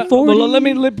Oh, Top 40. well,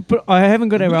 I haven't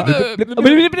got our.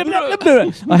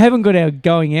 I haven't got our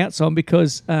going out song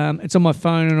because it's on my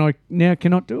phone and I now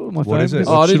cannot do it on my phone. is it?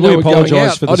 because- Oh, I Should didn't we know we were going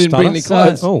apologise out. for the I didn't bring any stutter?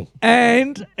 clothes. Oh,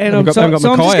 And Haven't I'm got- so, haven't got so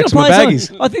my I'm just kayaks going or to my play baggies.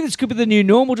 something. I think this could be the new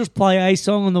normal. Just play a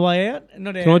song on the way out.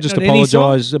 Not can I just not any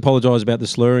song. apologise about the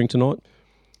slurring tonight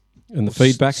and the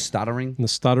feedback Stuttering. and the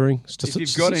stuttering? It's just If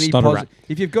you've got any stutterer.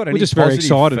 positive, We're just very positive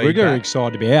excited. We're very feedback-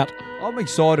 excited to be out. I'm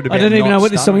excited about. I don't even not know what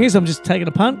this song stuttering. is. I'm just taking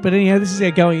a punt. But anyhow, this is our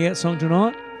going out song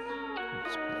tonight.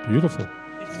 Beautiful.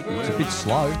 It's a bit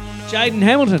slow. Jaden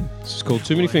Hamilton. This is called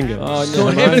Too Many Fingers. Oh, It's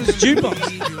called no. Heaven's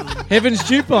Jukebox. Heaven's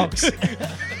Jukebox.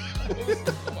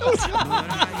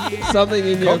 Something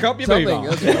in your Cock up your something.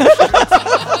 beaver. That's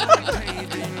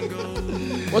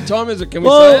right. What time is it? Can we say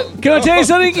Well, it? can I tell you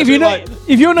something? If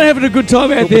you're not having a good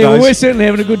time out there, well, days. we're certainly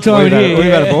having a good time We've had, here. we've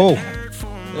had a yeah. ball.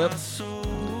 Let's.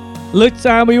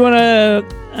 We want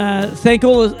to thank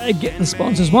all the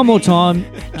sponsors one more time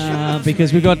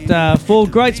because we've got 4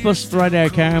 great sponsors for Radio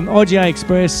Caram: IGA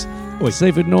Express,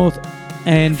 Seaford North,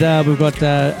 and we've got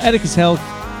Atticus Health,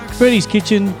 Freddy's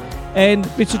Kitchen, and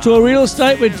Mitchell Tor Real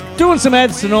Estate. We're doing some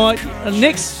ads tonight.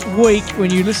 Next week,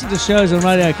 when you listen to shows on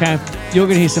Radio Caram, you're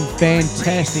going to hear some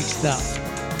fantastic stuff.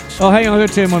 Oh, hang on, I've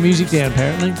got to turn my music down.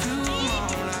 Apparently,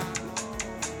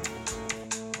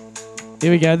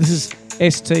 here we go. This is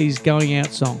ST's going out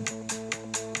song.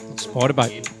 Spider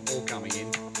bait. All coming in.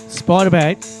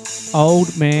 Spiderbait,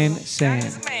 Old Man Sam.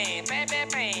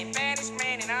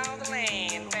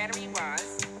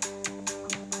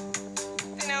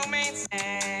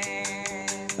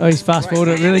 Oh, he's fast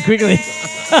forwarded it really quickly.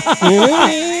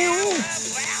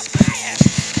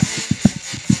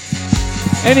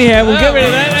 Anyhow, we'll get rid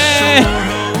of that.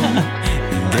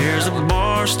 There's a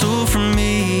bar stool for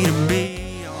me to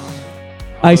be on.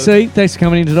 AC, thanks for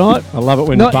coming in tonight. I love it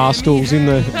when Not- the bar stool's in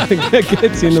the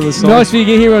gets into the song. Nice for you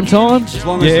to get here on time. As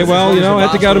long as Yeah, the- well, as you know, long I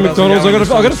as had to the go to basket McDonald's. I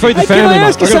doesn't got to feed the Hey, can family. I mate.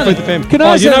 ask you I got to feed the something? family. Can I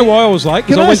Oh, ask you know you- why I was late?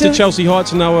 Because can I I went to ask- Chelsea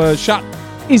Heights and they were shut.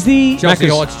 Is the Chelsea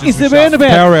Macca's. Heights just is the was shut. roundabout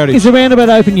Power outage. is the roundabout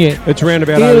open yet? It's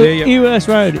roundabout over there. Yeah. EOS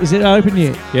Road, is it open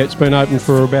yet? Yeah, it's been open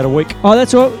for about a week. Oh,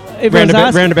 that's all. Everyone's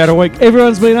asking. Roundabout a week.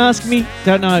 Everyone's been asking me.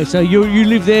 Don't know. So you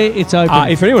live there. It's open.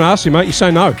 If anyone asks you, mate, you say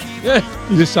no. Yeah.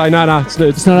 You just say no, it's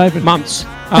It's not open. months.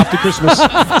 after Christmas.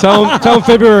 Tell them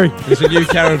February. There's a new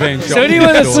caravan shop. So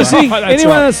anyone that's listening, That's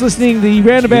right. the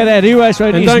roundabout at Eros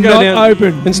Road And is don't not go down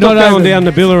open. and stop Not going open. down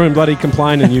to Billa and bloody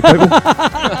complaining, you people.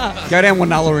 Go down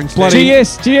Wonalla instead.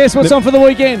 GS, what's on for the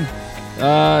weekend?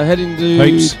 Heading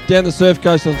Heaps. down the surf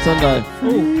coast on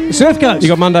Sunday. Surf coast. You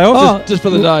got Monday off? Just for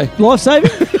the day. Life saving.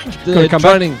 Gotta come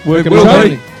back. Training. Working Will on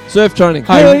training. Surf training.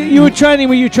 You were training.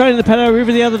 Were you training the Paddo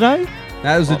River the other day?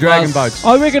 That was the dragon boats.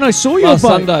 I reckon I saw your Last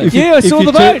boat. Sunday. Yeah, I saw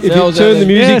the boat. If you That was turn out the there.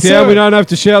 music Yeah, down, so- we don't have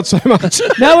to shout so much.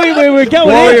 No, we're going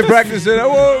While out. you're practicing,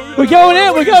 whoa. We're going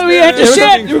out. We have to Yeah,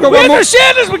 shout. we've got We one have more- to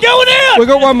shout as we're going out. We've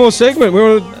got one more segment. We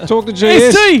want to talk to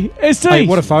GS. ST. Hey,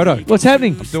 what a photo. What's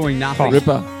happening? Doing nothing.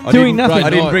 Ripper. Doing nothing. I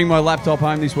didn't bring my laptop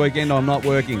home this weekend. I'm not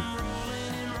working.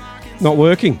 Not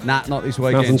working. Nah, not this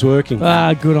weekend. Nothing's working.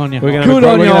 Ah, good on you. We're going Good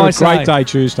on you, to I have a say. great day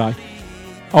Tuesday.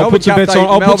 I'll Melbourne put some Cup bets Day- on.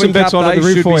 I'll put some Melbourne bets Cup on at the Day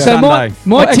roof should for be you. So Sunday.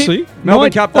 my tip. Actually,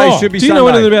 Melbourne Cup Day should be do you Sunday. know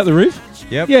anything about the roof?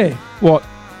 Yep. Yeah, What?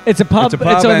 it's a pub. It's a pub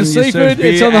It's on the and you serve seafood.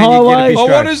 beer It's on the and you get a highway. piece Oh,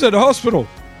 Straight. what is it? A hospital?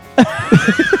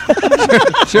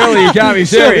 Surely you can't be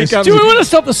serious. Surely Do we want to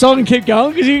stop the song and keep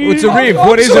going? Because It's a riv. I'm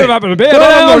What is sort it? of up and about. No,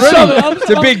 I'm not stop ready. it. I'm- It's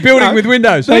a big building with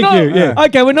windows. Thank you. Yeah.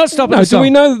 Okay, we're not stopping No, the do song. we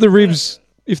know that the ribs,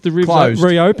 if the ribs Closed. are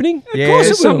reopening? Yeah, Of course,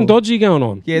 there's there's something dodgy going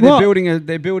on. Yeah, they're What?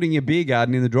 building a beer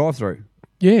garden in the drive-through.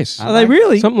 Yes. Are they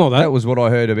really? Something like that. That was what I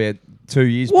heard about 2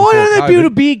 years Why before don't they build COVID. a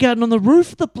beer garden on the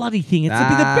roof of the bloody thing? It's to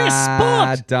be the best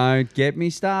spot. Don't get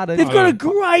me started. They've got a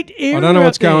great area. I don't know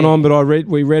what's out there. going on, but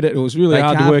we read it. It was really They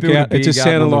hard to can't work build a out. It beer just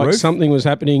garden sounded on the like roof? something was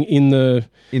happening in the.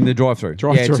 In the drive-through.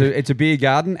 Drive-through. Yeah, it's a beer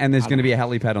garden, and there's going to be a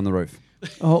helipad on the roof.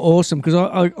 Oh, awesome! Because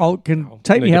I can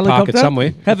take need me to park helicopter it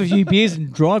somewhere. have a few beers,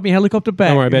 and drive me helicopter back.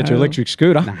 Don't worry about you your know. electric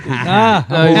scooter.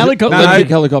 Helicopter. Electric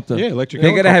helicopter. Yeah, electric.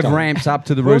 They're going to have helicopter. ramps up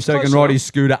to the roof so he can ride his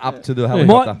scooter up to the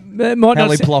helicopter. It might not.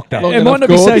 Heliplocter. It might not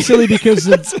be so silly because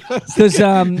Might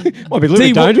be a little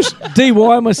bit dangerous. DY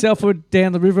and myself were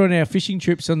down the river on our fishing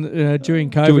trips on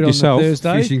during COVID Do it on yourself. the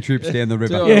Thursday. Fishing trips down the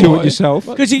river. Yeah. Do it yourself.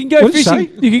 Because you can go What'd you fishing.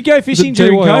 say? You can go fishing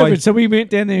during DIY. COVID. So we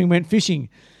went down there and went fishing.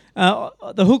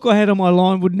 The hook I had on my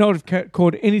line would not have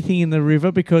caught anything in the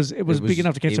river because it was big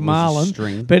enough to catch a marlin.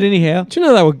 string. But anyhow, Do you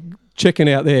know they were checking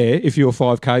out there if you were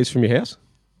 5Ks from your house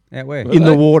Out where? in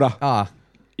the water? Ah,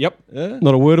 Yep.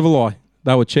 Not a word of a lie.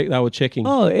 They were checking.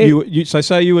 Oh, so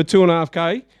say you were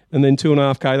 2.5K and then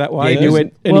 2.5K that way, Yeah, and you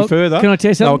went any well, further. can I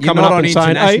tell you They were something? you're coming not up on and saying,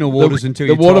 "Hey, international waters until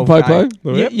The you're water 12K.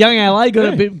 popo. Young LA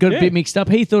got Yeah. a bit mixed up.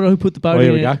 He thought who put the boat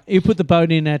here in. we go. He put the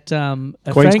boat in at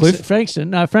Queenscliff?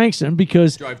 Frankston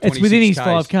because Drove it's within his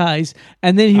 26 5Ks,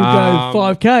 and then he would go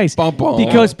 5Ks. Bum, bum.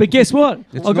 But guess what?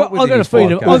 It's I not got within to his feed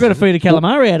 5Ks. I got to feed a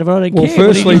calamari out of it. I don't Well, care.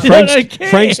 firstly, I don't care.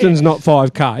 Frankston's not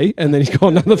 5K, and then he's got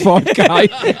another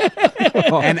 5K.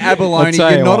 And abalone, I'll tell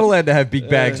you're you not what. allowed to have big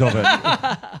bags of it.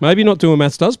 Maybe not doing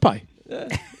maths does pay.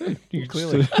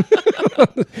 Clearly.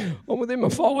 I'm within my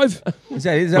 5. Is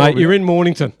that Mate, what we- you're in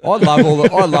Mornington. I love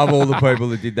all the people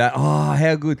that did that. Oh,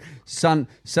 how good, son!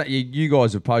 You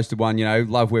guys have posted one. You know,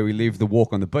 love where we live, the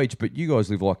walk on the beach. But you guys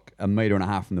live like 1.5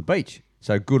 meters from the beach,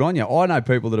 so good on you. I know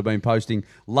people that have been posting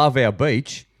love our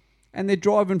beach, and they're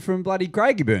driving from bloody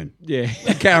Craigieburn, Yeah.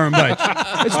 Karen Beach.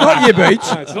 It's not your beach.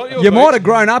 it's not your you beach. might have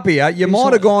grown up here. You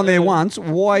might have gone there once.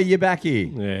 Why are you back here?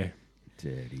 Yeah.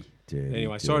 Dirty.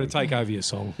 Anyway, sorry to take over your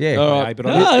song. Yeah. All Okay, right. but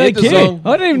No, I, I don't Hit the care. song.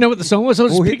 I don't even know what the song was. I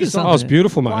was Well, just hit picking the song. oh, it's something.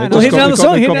 beautiful, mate. Play It another- just hit another got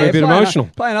song, me hit a bit another- emotional.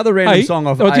 Play another random Hey, song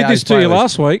off. I did AA's this to you playlist.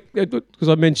 last week because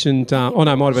I mentioned. Oh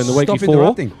no, it might have been the week Stop before.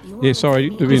 interrupting. Yeah,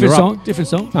 sorry to Different interrupt. song. Different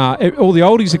song. All the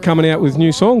oldies are coming out with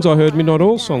new songs. I heard Midnight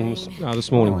Oil songs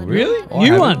this morning. Really? I New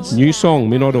haven't. ones. New song,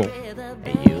 Midnight Oil.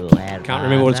 Can't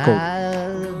remember what it's called.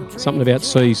 Something about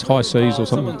seas, high seas or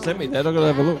something. Someone sent me that. I've got to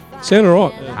have a look. Sound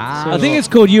alright. I think it's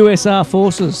called USR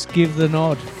Forces. Give the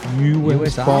nod.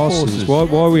 USR Forces. Why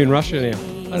are we in Russia now?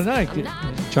 I don't know.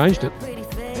 Changed it.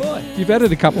 You've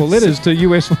added a couple of letters to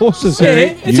US Forces. Yeah,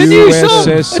 it's a new song.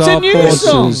 It's a new Forces.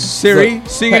 song. Siri,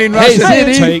 sing it in Hey,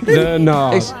 Russian. Siri. Take the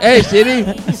nod. Hey, City.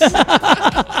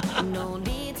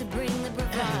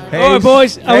 Hey, All right,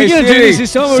 boys. Are we hey, going to do Siri,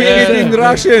 this time? Or sing are we it gonna in do it?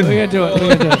 Russian. We're going to do it. We're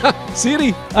going to do it.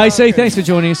 City. AC, thanks for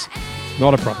joining us.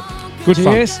 Not a problem. Good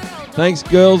fun. Yes. Thanks,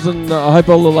 girls, and I hope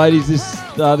all the ladies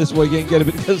this weekend get a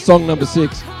bit song number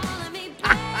 6.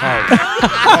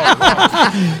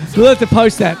 We'll have to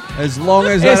post that. As long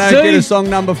as they ST. don't get a song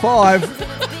number 5.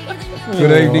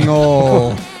 Good evening,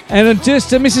 all. And just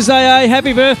to Mrs. AA,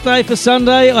 happy birthday for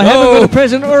Sunday. I haven't got a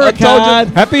present or a I told you. card.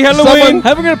 Happy Halloween.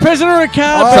 Haven't got a present or a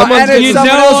card. Oh, but and it's you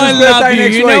someone know else's I love birthday you.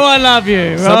 next You week. know I love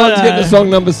you. Someone's Righto. getting the song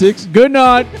number 6. Good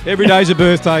night. Every day's a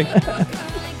birthday.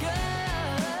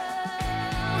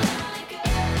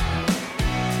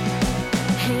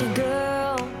 Hey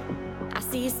girl, I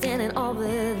see you standing over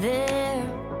there.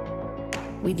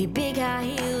 With your big high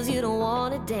heels, you don't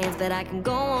wanna dance, but I can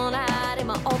go all night in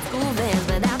my old school Vans.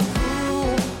 But that's